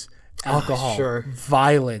drugs, alcohol,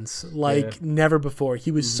 violence like never before.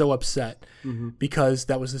 He was so upset because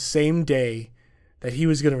that was the same day that he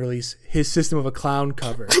was going to release his System of a Clown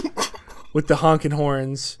cover with the honking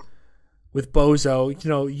horns, with Bozo,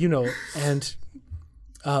 you know, and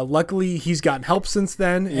luckily he's gotten help since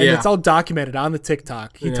then, and it's all documented on the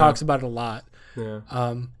TikTok. He talks about it a lot. Yeah.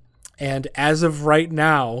 And as of right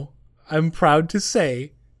now, I'm proud to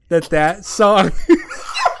say that song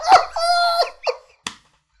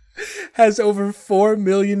has over 4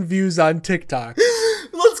 million views on TikTok.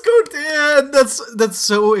 Let's go, Dan. That's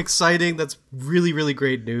so exciting. That's really, really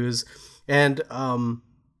great news. And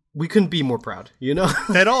we couldn't be more proud, you know?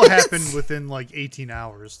 That all happened within like 18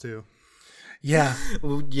 hours too. Yeah.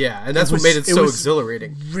 Yeah, and that's what made it so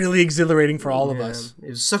exhilarating. Really exhilarating for all of us. It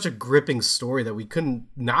was such a gripping story that we couldn't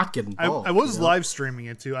not get involved. I was live streaming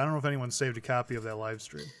it too. I don't know if anyone saved a copy of that live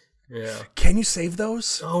stream. Yeah. Can you save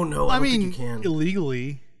those? Oh, no. I don't think you can.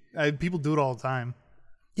 Illegally. People do it all the time.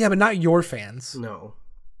 Yeah, but not your fans. No.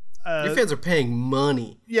 Your fans are paying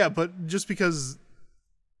money. Yeah, but just because...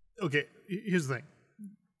 Okay, here's the thing.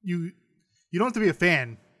 You don't have to be a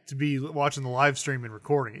fan to be watching the live stream and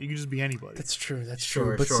recording it. You can just be anybody. That's true. That's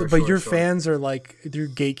Sure, true. But your fans are like, they're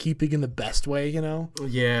gatekeeping in the best way, you know?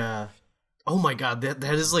 Yeah. Oh my God, that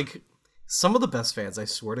is like some of the best fans, I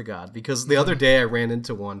swear to God. Because the other day I ran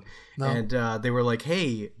into one, and they were like,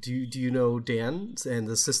 "Hey, do you know Dan and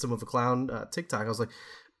the System of a Clown TikTok?" I was like,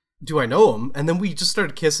 do I know him? And then we just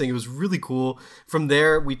started kissing. It was really cool. From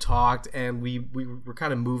there, we talked, and we were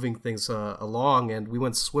kind of moving things along, and we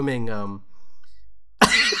went swimming.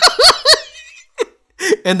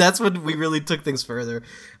 And that's when we really took things further.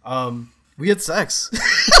 We had sex.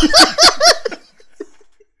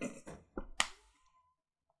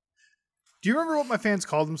 Do you remember what my fans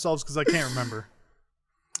called themselves? Because I can't remember.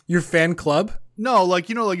 Your fan club? No, like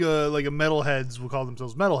a metalheads will call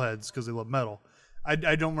themselves metalheads because they love metal. I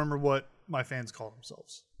don't remember what my fans call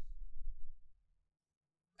themselves.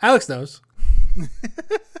 Alex knows.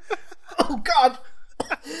 Oh God.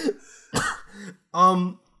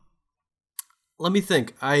 Let me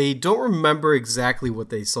think. I don't remember exactly what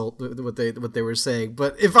they what they were saying,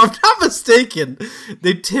 but if I'm not mistaken,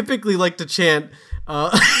 they typically like to chant.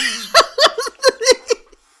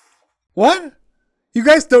 What? You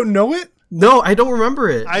guys don't know it? No, I don't remember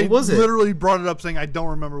it. What was it? I literally brought it up saying I don't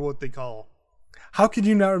remember what they call. How could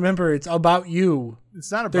you not remember? It's about you.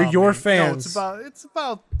 It's not about They're your me. fans. No, it's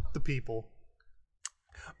about the people.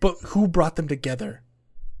 But who brought them together?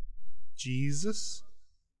 Jesus?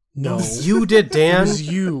 No. You did, Dan. It was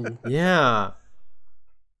you. Yeah.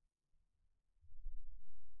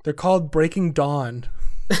 They're called Breaking Dawn.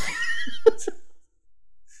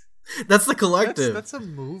 That's the Collective. That's a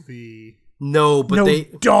movie. No, but no, they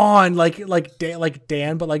Dawn, like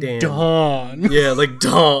Dan, but like Dan. Dawn. Yeah, like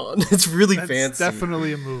Dawn. It's really That's fancy.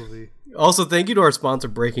 definitely a movie. Also, thank you to our sponsor,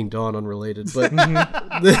 Breaking Dawn, unrelated, but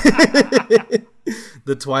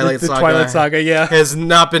the Twilight Saga. Twilight Saga, yeah, has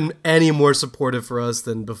not been any more supportive for us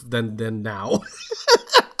than now.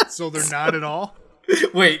 So they're not at all?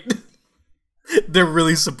 Wait, they're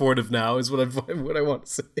really supportive now, is what I want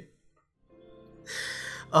to say.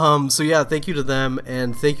 So yeah, thank you to them,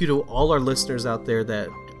 and thank you to all our listeners out there that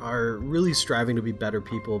are really striving to be better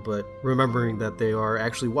people, but remembering that they are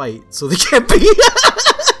actually white, so they can't be.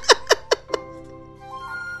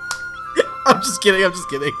 I'm just kidding.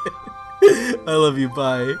 I love you.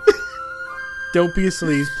 Bye. Don't be a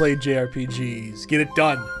sleaze. Play JRPGs. Get it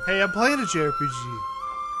done. Hey, I'm playing a JRPG.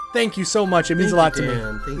 Thank you so much. It means a lot to me.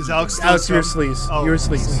 Is Alex still Alex, you're a coming? sleaze. Oh, You're a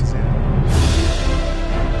sleaze. yeah.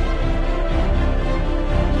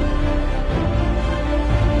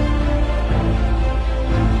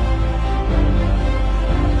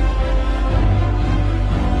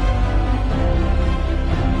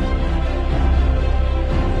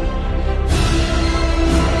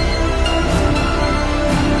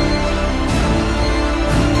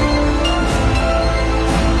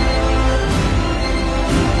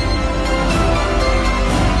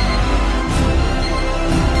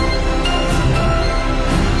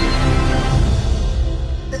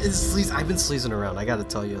 I've been sleazing around. I gotta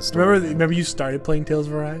tell you a story. Remember you started playing Tales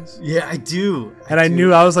of Arise? Yeah, I do. And I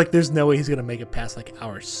knew, I was like, there's no way he's gonna make it past like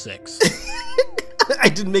hour 6. I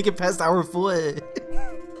didn't make it past hour 4. I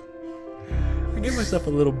gave myself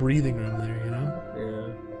a little breathing room there, you know?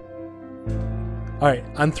 Yeah. All right,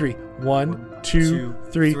 on 3. 1, 2,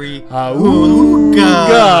 3. Three. Auga!